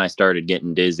back, and then I started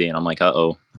getting dizzy, and I'm like,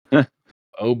 "Uh-oh."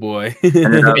 Oh boy.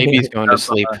 Baby's going to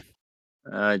sleep.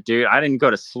 Dude, I didn't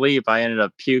go to sleep. I ended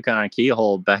up puking on a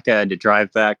Keyhole. Becca had to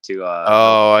drive back to.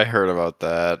 Oh, I heard about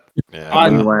that. Yeah.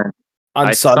 On- we went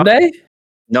On Sunday?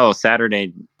 No,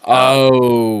 Saturday.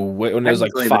 Oh, wait, when it was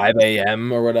like technically 5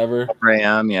 a.m. or whatever. 4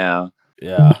 a.m. Yeah.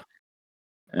 Yeah.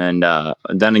 And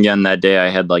then again, that day I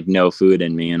had like no food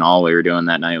in me, and all we were doing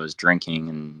that night was drinking.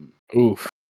 And Oof.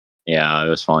 yeah, it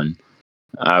was fun.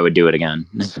 I would do it again.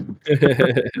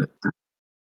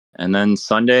 And then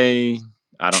Sunday,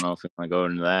 I don't know if we want to go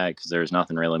into that because there's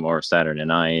nothing really more Saturday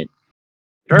night.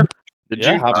 Did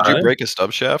Yeah, hop you on. break a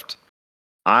stub shaft?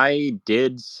 I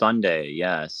did Sunday,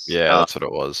 yes. Yeah, that's what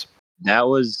it was. That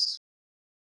was.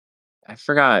 I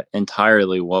forgot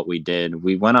entirely what we did.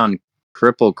 We went on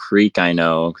Cripple Creek, I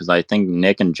know, because I think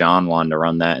Nick and John wanted to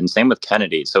run that, and same with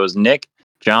Kennedy. So it was Nick,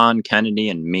 John, Kennedy,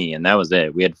 and me, and that was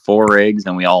it. We had 4 rigs,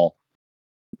 and we all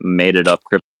made it up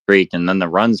Cripple Creek, and then the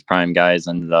Runs Prime guys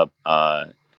ended up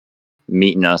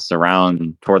meeting us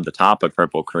around toward the top of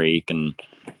Cripple Creek, and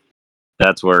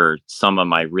that's where some of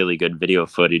my really good video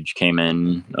footage came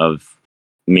in of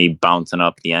me bouncing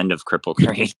up the end of Cripple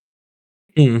Creek.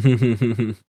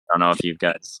 I don't know if you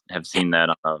guys have seen that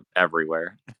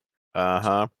everywhere.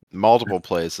 Multiple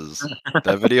places.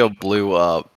 That video blew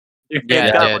up. It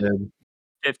Yeah, got it did.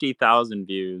 50,000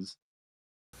 views,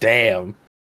 Damn.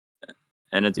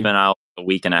 and it's been out a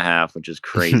week and a half, which is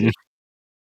crazy.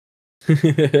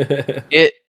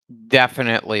 It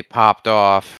definitely popped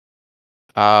off.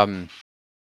 Yeah,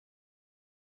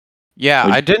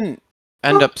 Would- I didn't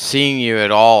end up seeing you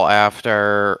at all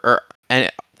after,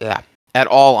 yeah, at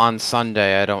all on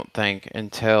Sunday. I don't think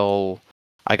until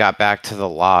I got back to the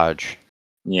lodge.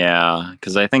 Yeah,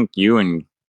 because I think you and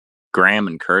Graham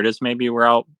and Curtis maybe were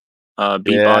out beatbox.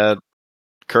 Yeah,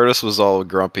 Curtis was all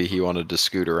grumpy. He wanted to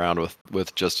scoot around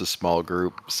with just a small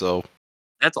group. So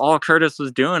That's all Curtis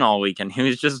was doing all weekend. He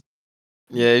was just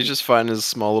yeah, he's just finding his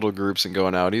small little groups and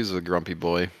going out. He's a grumpy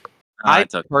boy. I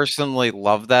it's okay. personally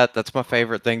love that. That's my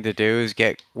favorite thing to do is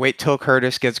wait till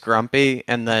Curtis gets grumpy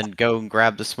and then go and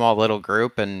grab the small little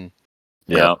group and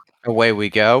Yeah. away we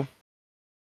go.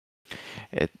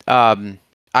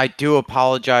 I do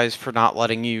apologize for not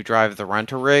letting you drive the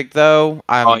renter rig though.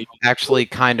 I'm actually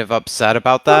kind of upset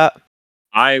about that.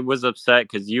 I was upset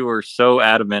because you were so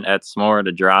adamant at SMORR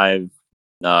to drive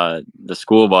the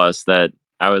school bus that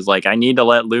I was like, I need to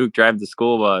let Luke drive the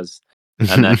school bus,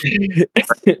 and then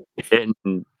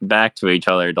getting back to each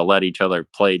other to let each other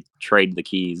trade the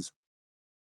keys.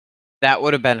 That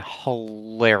would have been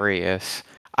hilarious.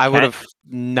 I would have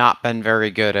not been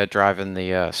very good at driving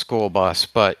the school bus,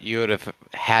 but you would have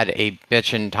had a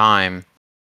bitchin' time.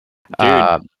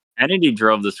 Dude, Kennedy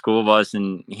drove the school bus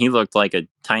and he looked like a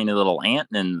tiny little ant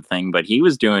in the thing, but he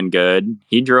was doing good.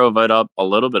 He drove it up a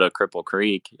little bit of Cripple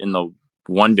Creek. In the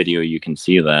one video, you can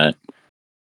see that.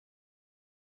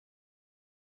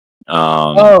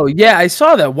 Oh yeah, I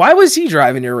saw that. Why was he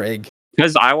driving your rig?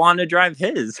 Because I wanted to drive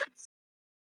his.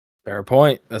 Fair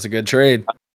point. That's a good trade.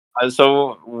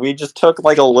 So we just took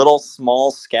like a little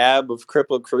small scab of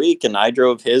Cripple Creek and I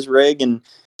drove his rig and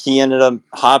he ended up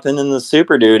hopping in the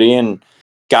Super Duty and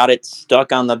got it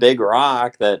stuck on the big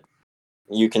rock that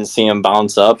you can see him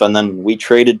bounce up. And then we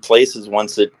traded places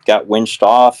once it got winched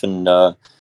off and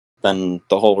then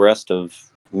the whole rest of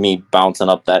me bouncing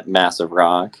up that massive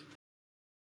rock.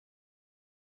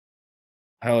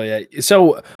 Hell yeah.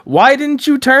 So why didn't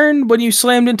you turn when you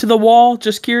slammed into the wall?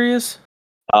 Just curious.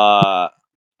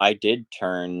 I did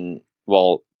turn.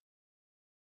 Well,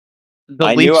 The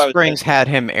I leaf knew I was. springs had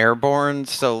him airborne,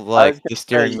 so I was like gonna the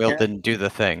steering say, wheel yeah. didn't do the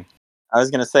thing. I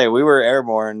was gonna say we were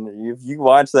airborne. If you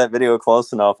watch that video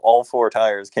close enough, all four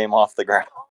tires came off the ground.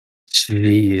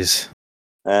 Jeez.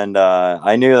 And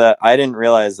I knew that. I didn't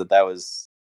realize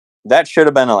that should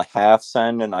have been a half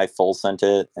send, and I full sent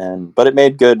it. But it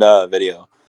made good video.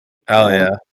 Hell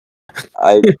And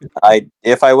yeah.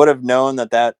 if I would have known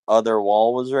that other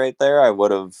wall was right there, I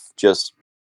would have just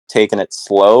taken it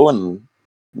slow and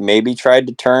maybe tried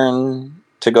to turn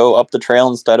to go up the trail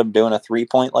instead of doing a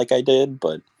 3-point like I did.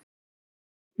 But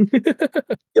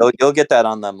you'll get that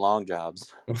on them long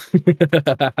jobs.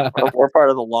 We're part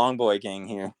of the long boy gang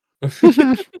here.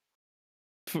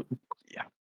 Yeah,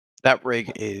 that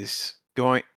rig is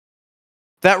going.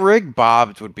 That rig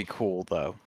bobbed would be cool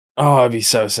though. Oh, it'd be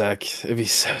so sick. It'd be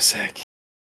so sick.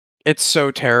 It's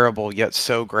so terrible yet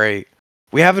so great.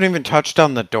 We haven't even touched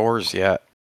on the doors yet.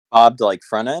 Bobbed like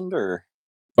front end or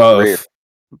Both. rear?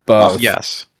 Both.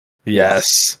 Yes.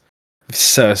 Yes.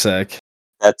 So sick.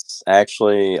 That's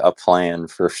actually a plan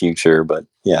for future, but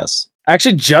yes.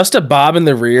 Actually, just a bob in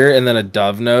the rear and then a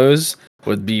dove nose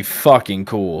would be fucking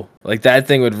cool. Like that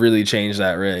thing would really change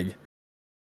that rig.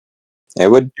 It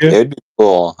would be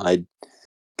cool. I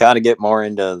got to get more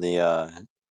into the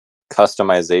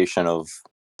customization of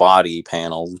body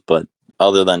panels, but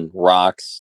other than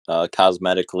rocks,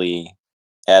 cosmetically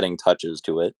adding touches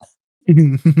to it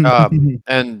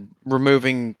And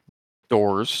removing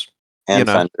doors. and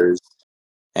know. fenders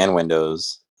and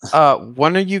windows.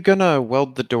 When are you gonna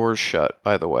weld the doors shut,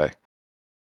 by the way?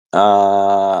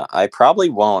 I probably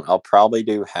won't. I'll probably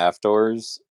do half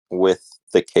doors with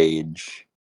the cage.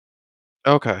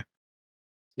 Okay.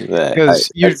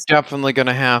 Because you're definitely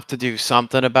gonna have to do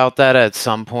something about that at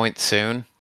some point soon.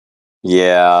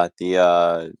 Yeah,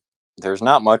 there's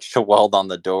not much to weld on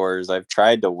the doors. I've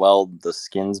tried to weld the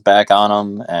skins back on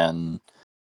them, and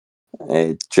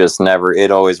it just never. It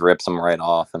always rips them right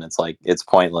off, and it's like it's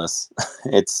pointless.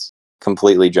 It's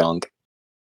completely junk.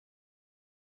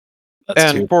 That's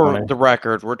And too for funny. the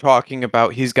record, we're talking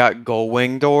about he's got gull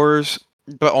wing doors,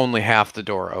 but only half the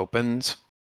door opens.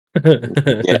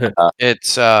 Yeah,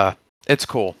 It's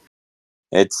cool.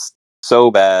 it's so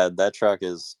bad. That truck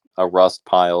is a rust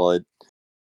pile. It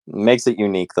makes it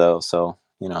unique though. So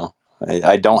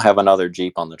I don't have another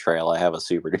Jeep on the trail. I have a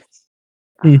Super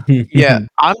Duty. Yeah,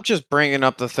 I'm just bringing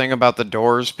up the thing about the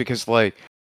doors because, like,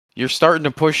 you're starting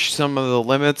to push some of the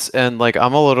limits, and, like,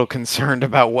 I'm a little concerned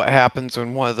about what happens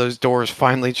when one of those doors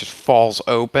finally just falls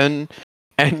open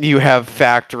and you have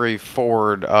factory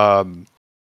Ford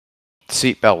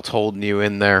seatbelts holding you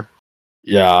in there.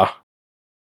 Yeah.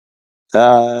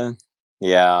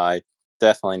 Yeah, I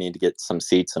definitely need to get some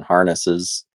seats and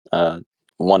harnesses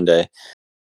one day.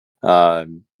 The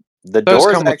Those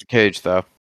doors come with the cage, though.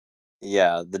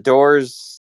 yeah, the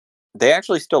doors, they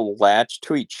actually still latch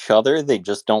to each other. They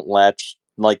just don't latch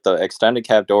like the extended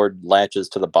cab door latches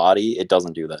to the body. It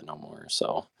doesn't do that no more.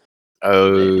 So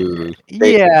Oh,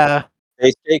 They- Yeah.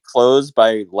 they stay closed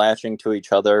by latching to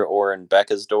each other, or in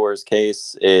Becca's door's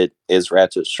case, it is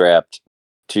ratchet strapped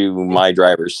to my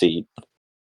driver's seat.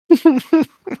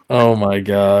 Oh my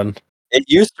god. It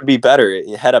used to be better.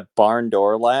 It had a barn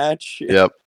door latch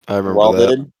yep. I remember that.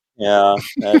 welded. Yeah,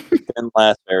 that didn't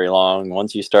last very long.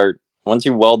 Once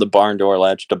you weld the barn door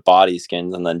latch to body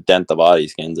skins and then dent the body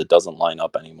skins, it doesn't line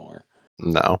up anymore.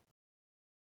 No.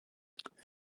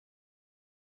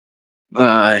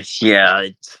 Yeah,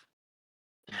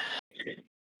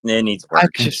 it needs I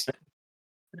work. just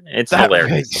It's that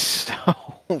hilarious.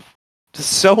 makes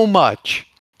so much.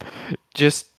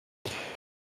 Just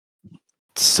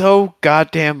so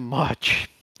goddamn much.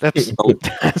 That's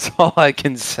all I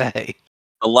can say.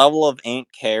 The level of ain't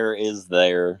care is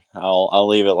there. I'll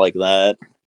leave it like that.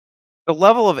 The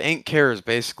level of ain't care is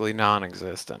basically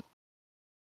non-existent.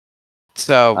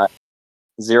 So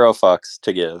Zero fucks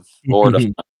to give, or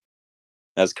to,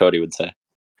 as Cody would say.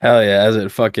 Hell yeah, as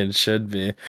it fucking should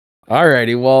be.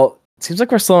 Alrighty, well, seems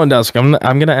like we're slowing down. So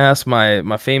I'm gonna ask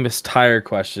my famous tire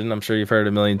question. I'm sure you've heard it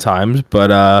a million times,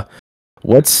 but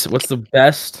what's the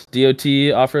best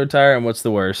DOT off-road tire and what's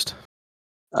the worst?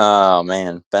 Oh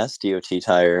man, best DOT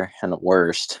tire and the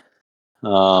worst.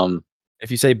 If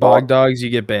you say bog dogs, you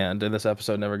get banned, and this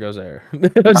episode never goes air. I'm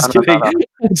just No, kidding. no.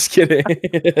 I'm just kidding.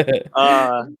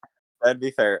 That'd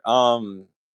be fair.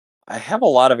 I have a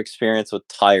lot of experience with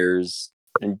tires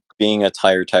and being a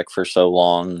tire tech for so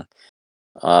long.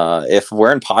 If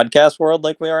we're in podcast world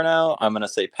like we are now, I'm gonna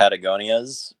say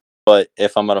Patagonia's. But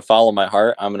if I'm gonna follow my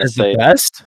heart, I'm gonna Is the say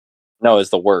best? no is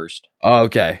the worst. Oh,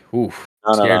 okay. Oof.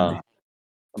 No, no, Scared no. me.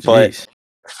 But Jeez.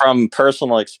 from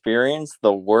personal experience,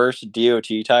 the worst DOT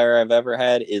tire I've ever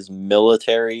had is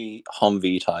military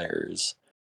Humvee tires.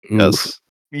 Yes.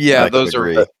 yeah, I could those are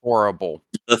agree. horrible.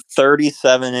 The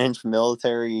 37-inch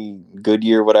military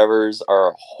Goodyear whatevers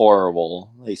are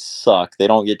horrible. They suck. They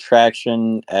don't get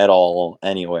traction at all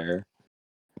anywhere.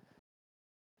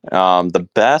 The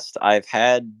best I've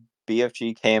had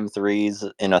BFG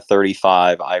KM3s in a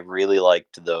 35. I really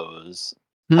liked those.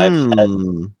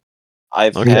 Hmm.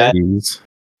 I've Okay. had Jeez.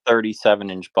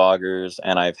 37-inch boggers,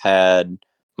 and I've had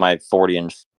my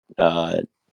 40-inch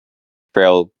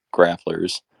trail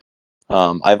grapplers.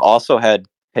 I've also had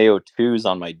KO2s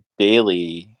on my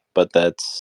daily, but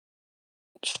that's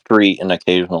street and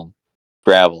occasional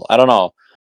gravel. I don't know.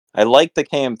 I like the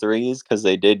KM3s because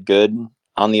they did good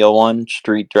on the O1,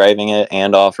 street driving it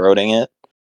and off roading it.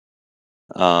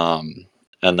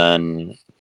 And then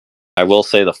I will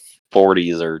say the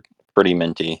 40s are pretty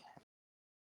minty.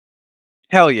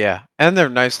 Hell yeah, and they're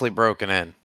nicely broken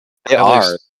in. They At are.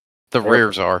 least the They're-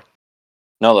 rears are.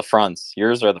 No, the fronts.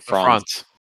 Yours are the The fronts. fronts.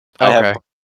 I Okay. have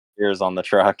ears on the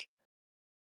truck.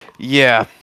 Yeah.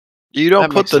 You don't That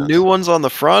put makes the sense. new ones on the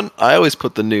front? I always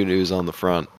put the new news on the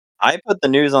front. I put the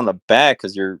news on the back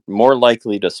because you're more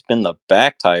likely to spin the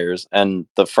back tires, and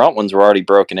the front ones were already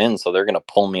broken in, so they're going to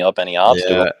pull me up any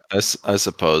obstacle. Yeah, I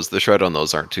suppose the tread on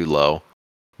those aren't too low.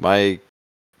 My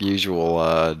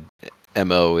usual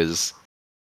MO is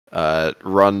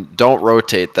don't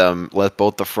rotate them, let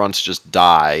both the fronts just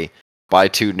die, buy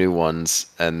two new ones,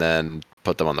 and then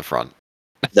put them on the front.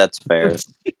 That's fair.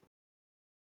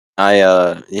 I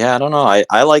don't know.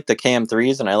 I like the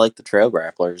KM3s and I like the trail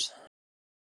grapplers.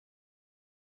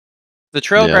 The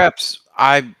trail Yeah. graps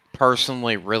I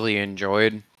personally really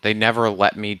enjoyed. They never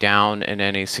let me down in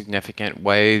any significant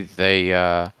way. They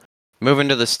moving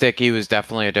to the sticky was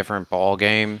definitely a different ball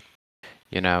game.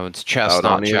 You know, it's Oh, chestnut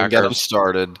don't even get them checkers.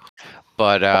 started.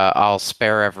 But I'll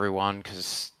spare everyone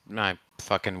because I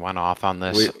fucking went off on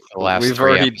this the last We've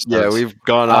three already episodes. we've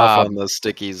gone off on Um, the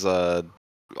stickies,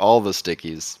 all the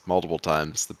stickies multiple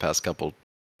times the past couple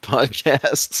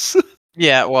podcasts.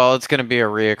 Yeah, well, it's going to be a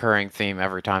reoccurring theme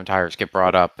every time tires get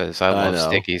brought up. Is I love know.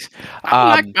 stickies.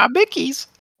 I like my Mickeys.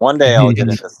 One day I'll get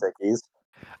into stickies.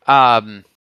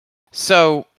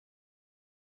 So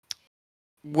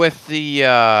with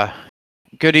the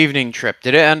good evening trip,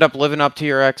 did it end up living up to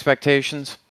your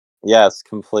expectations? Yes,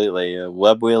 completely.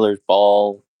 Web Wheeler's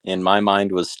ball, in my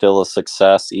mind, was still a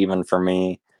success, even for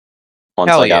me. Once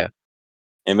Hell I got yeah.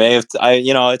 it, may have.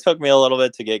 It took me a little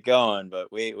bit to get going, but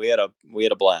we had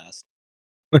a blast.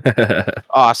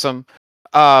 Awesome.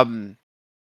 So And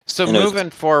it was moving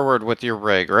forward with your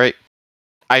rig, right?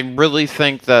 I really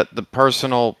think that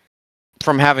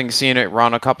from having seen it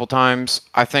run a couple times,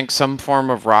 I think some form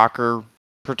of rocker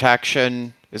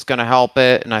protection is going to help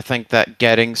it, and I think that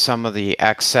getting some of the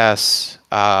excess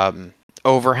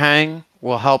overhang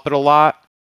will help it a lot.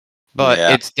 But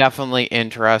Yeah. it's definitely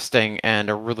interesting and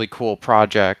a really cool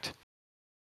project.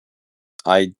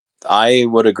 I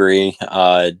would agree.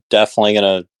 Definitely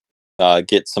gonna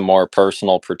get some more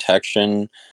personal protection.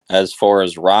 As far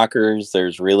as rockers,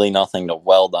 there's really nothing to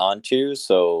weld onto.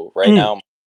 So right now,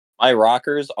 my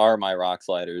rockers are my rock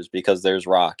sliders because there's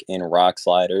rock in rock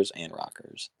sliders and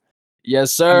rockers.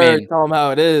 Yes, sir. I mean, tell them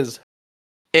how it is.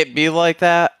 it be like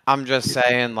that. I'm just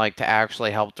saying, like, to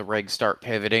actually help the rig start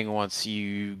pivoting once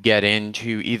you get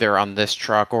into either on this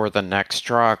truck or the next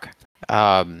truck,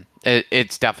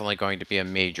 it's definitely going to be a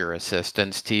major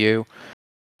assistance to you.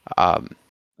 I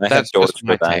have That's doors just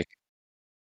my for that. take.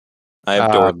 I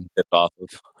have doors to tip off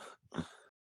of.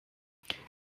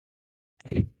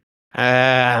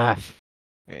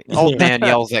 Old man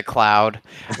yells at cloud.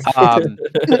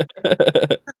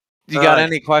 You got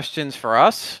any questions for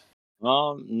us?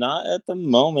 Not at the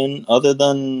moment, other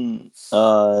than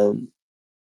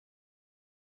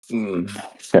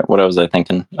shit, what was I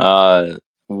thinking?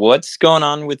 What's going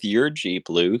on with your Jeep,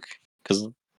 Luke?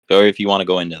 Or if you want to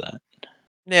go into that.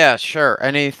 Yeah, sure.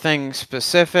 Anything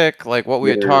specific, like what we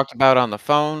had talked about on the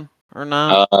phone, or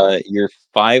not? Your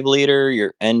 5 liter,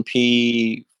 your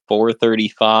NP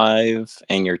 435,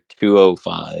 and your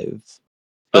 205.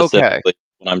 Okay. Specifically,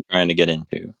 what I'm trying to get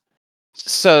into.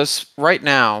 So right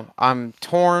now, I'm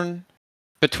torn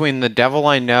between the devil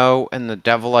I know and the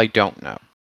devil I don't know.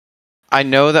 I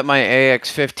know that my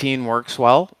AX15 works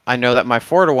well. I know that my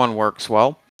 4-to-1 works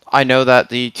well. I know that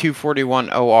the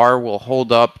 241 OR will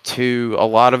hold up to a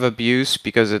lot of abuse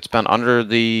because it's been under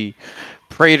the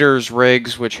Praetor's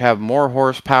rigs, which have more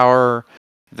horsepower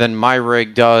than my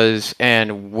rig does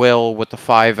and will with the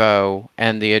 5.0,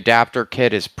 and the adapter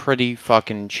kit is pretty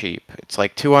fucking cheap. It's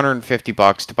like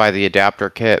 $250 to buy the adapter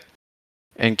kit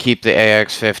and keep the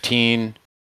AX15.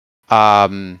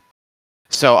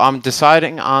 So I'm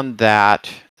deciding on that.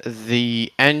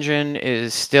 The engine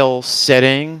is still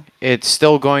sitting. It's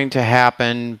still going to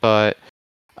happen, but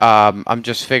I'm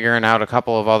just figuring out a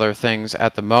couple of other things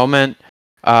at the moment.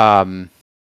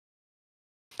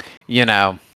 You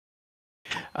know,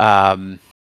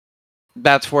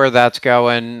 that's where that's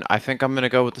going. I think I'm going to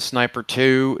go with the Sniper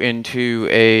 2 into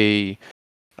a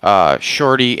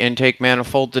shorty intake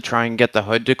manifold to try and get the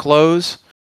hood to close.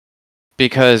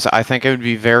 Because I think it would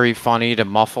be very funny to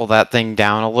muffle that thing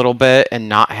down a little bit and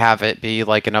not have it be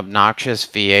like an obnoxious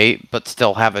V8, but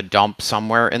still have a dump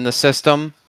somewhere in the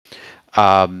system.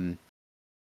 And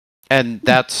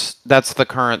that's the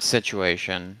current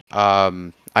situation.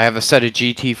 I have a set of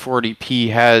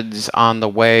GT40P heads on the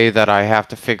way that I have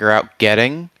to figure out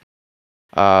getting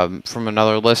from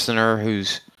another listener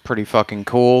who's pretty fucking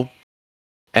cool.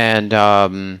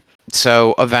 And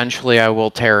so eventually I will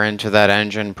tear into that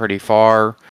engine pretty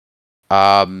far.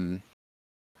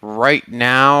 Right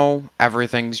now,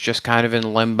 everything's just kind of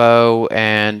in limbo,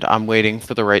 and I'm waiting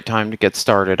for the right time to get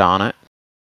started on it.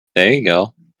 There you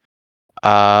go.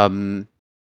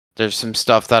 There's some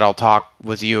stuff that I'll talk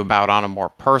with you about on a more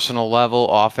personal level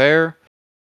off air.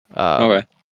 Okay.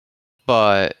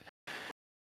 But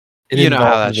It know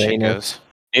how that involves shit anus. goes.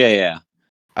 Yeah.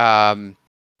 And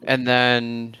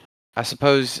then I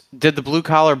suppose, did the Blue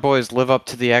Collar Boys live up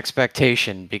to the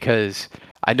expectation? Because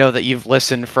I know that you've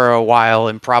listened for a while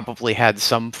and probably had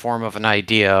some form of an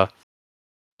idea.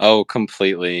 Oh,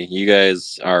 completely. You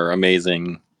guys are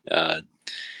amazing. What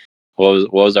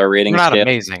was our rating We're not scale?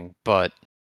 amazing, but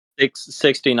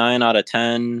 69 out of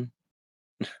 10.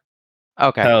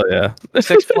 okay. Hell yeah.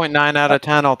 6.9 out of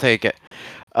 10, I'll take it.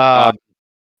 9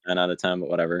 out of 10, but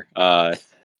whatever. I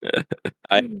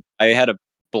had a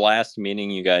blast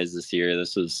meeting you guys this year.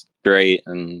 This was great,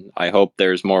 and I hope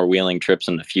there's more wheeling trips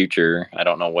in the future. I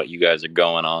don't know what you guys are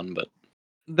going on, but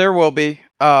There will be.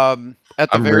 At the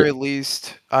I'm very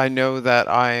least, I know that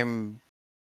I'm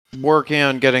working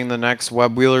on getting the next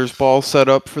Web Wheelers ball set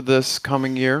up for this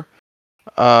coming year.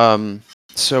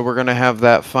 So we're going to have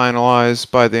that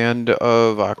finalized by the end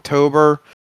of October,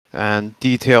 and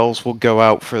details will go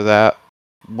out for that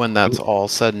when that's all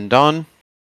said and done.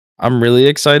 I'm really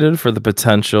excited for the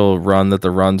potential run that the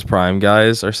Runs Prime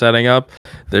guys are setting up.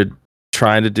 They're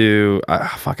trying to do. I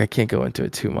can't go into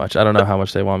it too much. I don't know how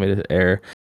much they want me to air.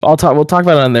 We'll talk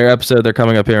about it on their episode. They're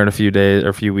coming up here in a few days or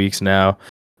a few weeks now.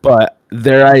 But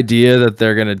their idea that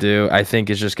they're gonna do, I think,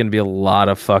 is just gonna be a lot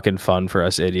of fucking fun for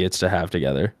us idiots to have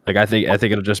together. Like I think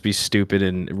it'll just be stupid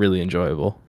and really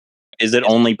enjoyable. is it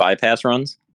only bypass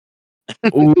runs?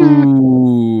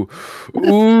 Ooh,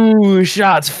 ooh,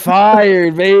 shots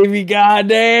fired, baby.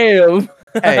 Goddamn.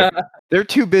 Hey, they're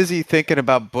too busy thinking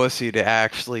about Bussy to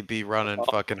actually be running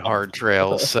fucking hard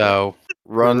trails. So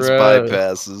Runs Gross.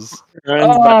 bypasses.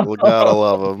 Oh. We gotta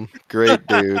love them. Great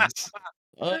dudes.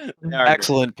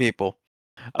 excellent people.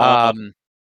 Uh,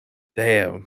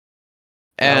 Damn.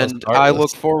 And I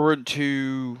look forward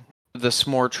to the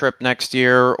s'more trip next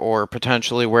year, or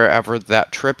potentially wherever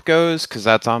that trip goes, because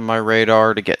that's on my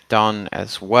radar to get done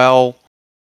as well.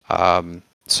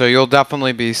 So you'll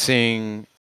definitely be seeing,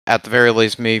 at the very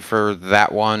least, me for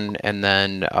that one, and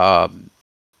then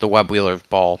the Web Wheelers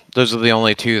Ball. Those are the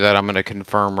only two that I'm going to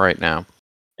confirm right now.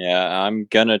 yeah, I'm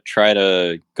gonna try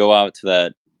to go out to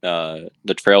that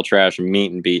the Trail Trash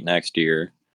meet and beat next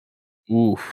year.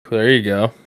 Ooh, there you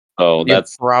go. So You'll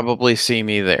that's probably see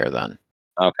me there then.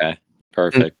 okay.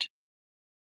 Perfect.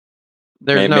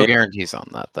 There's no Maybe- guarantees on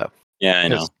that, though. Yeah, I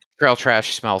know. Because trail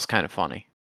trash smells kind of funny.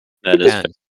 That is And,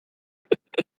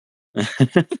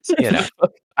 you know,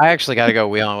 I actually got to go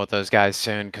wheeling with those guys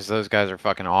soon, because those guys are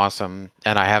fucking awesome,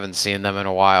 and I haven't seen them in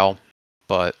a while.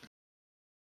 But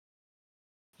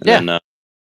And then,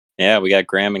 yeah, we got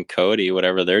Graham and Cody,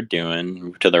 whatever they're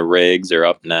doing to their rigs or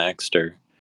up next or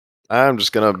I'm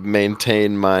just gonna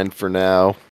maintain mine for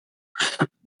now.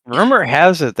 rumor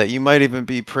has it that you might even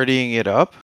be prettying it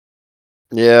up.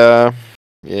 Yeah.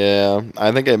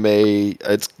 I think I may.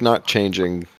 It's not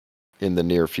changing in the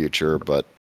near future, but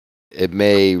it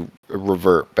may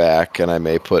revert back, and I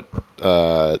may put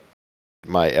my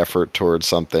effort towards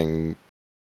something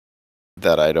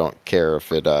that I don't care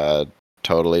if it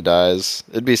totally dies.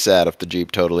 It'd be sad if the Jeep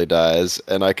totally dies,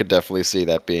 and I could definitely see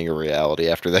that being a reality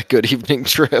after that good evening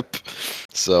trip.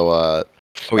 So I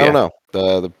don't know.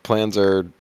 The plans are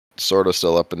sort of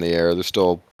still up in the air. There's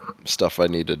still stuff I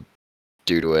need to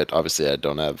do to it. Obviously, I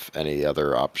don't have any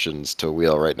other options to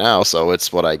wheel right now, so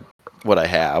it's what I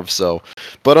have. So,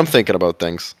 but I'm thinking about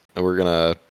things, and we're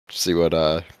gonna see what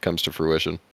comes to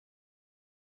fruition.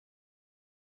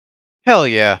 Hell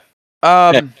yeah.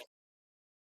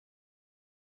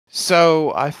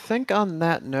 So I think on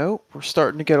that note, we're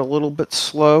starting to get a little bit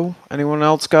slow. Anyone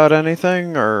else got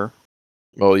anything, or?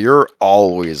 Well, you're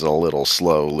always a little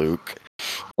slow, Luke.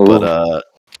 But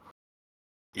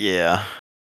yeah.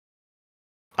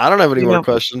 I don't have any more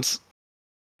questions.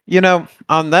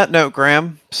 On that note,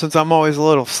 Graham, since I'm always a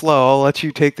little slow, I'll let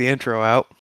you take the intro out.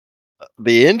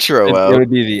 The intro It out. would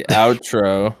be the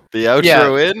outro. The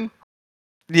outro in?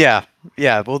 Yeah,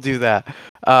 we'll do that.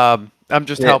 I'm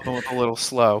just helping with a little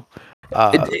slow.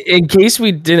 In case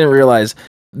we didn't realize,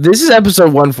 this is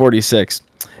episode 146.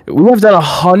 We have done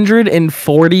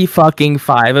 140 fucking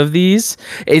 5 of these,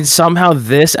 and somehow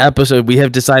this episode we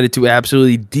have decided to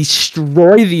absolutely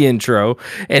destroy the intro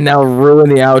and now ruin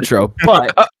the outro.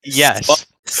 But yes,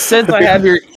 since I have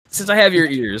your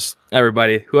ears,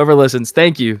 everybody, whoever listens,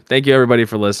 thank you everybody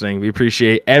for listening. We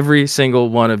appreciate every single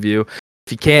one of you.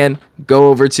 If you can, go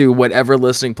over to whatever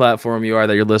listening platform you are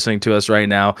that you're listening to us right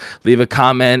now. Leave a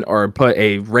comment or put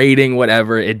a rating,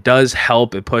 whatever. It does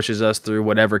help. It pushes us through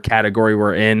whatever category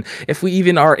we're in. If we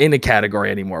even are in a category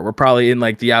anymore, we're probably in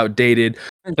like the outdated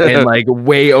and like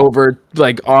way over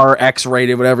like our X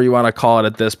rated, whatever you want to call it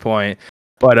at this point.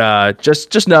 But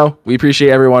just know we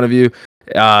appreciate every one of you.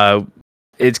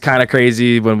 It's kind of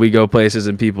crazy when we go places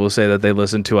and people say that they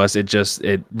listen to us.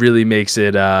 It really makes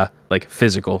it like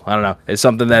physical. I don't know. It's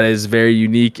something that is very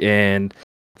unique, and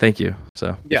thank you.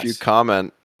 So If you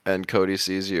comment and Cody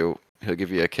sees you, he'll give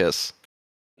you a kiss.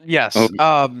 yes.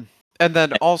 Oh. And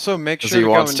then also make Because sure he to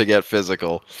wants to get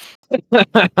physical.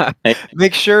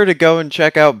 make sure to go and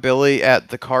check out Billy at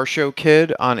the Car Show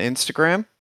Kid on Instagram.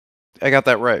 I got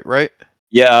that right?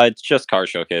 Yeah, it's just Car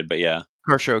Show Kid, but yeah.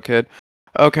 Car Show Kid.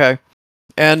 Okay.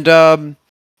 And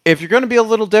if you're going to be a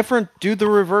little different, do the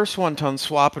reverse one-ton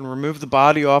swap and remove the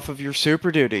body off of your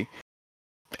Super Duty.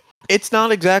 It's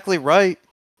not exactly right,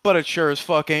 but it sure as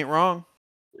fuck ain't wrong.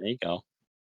 There you go.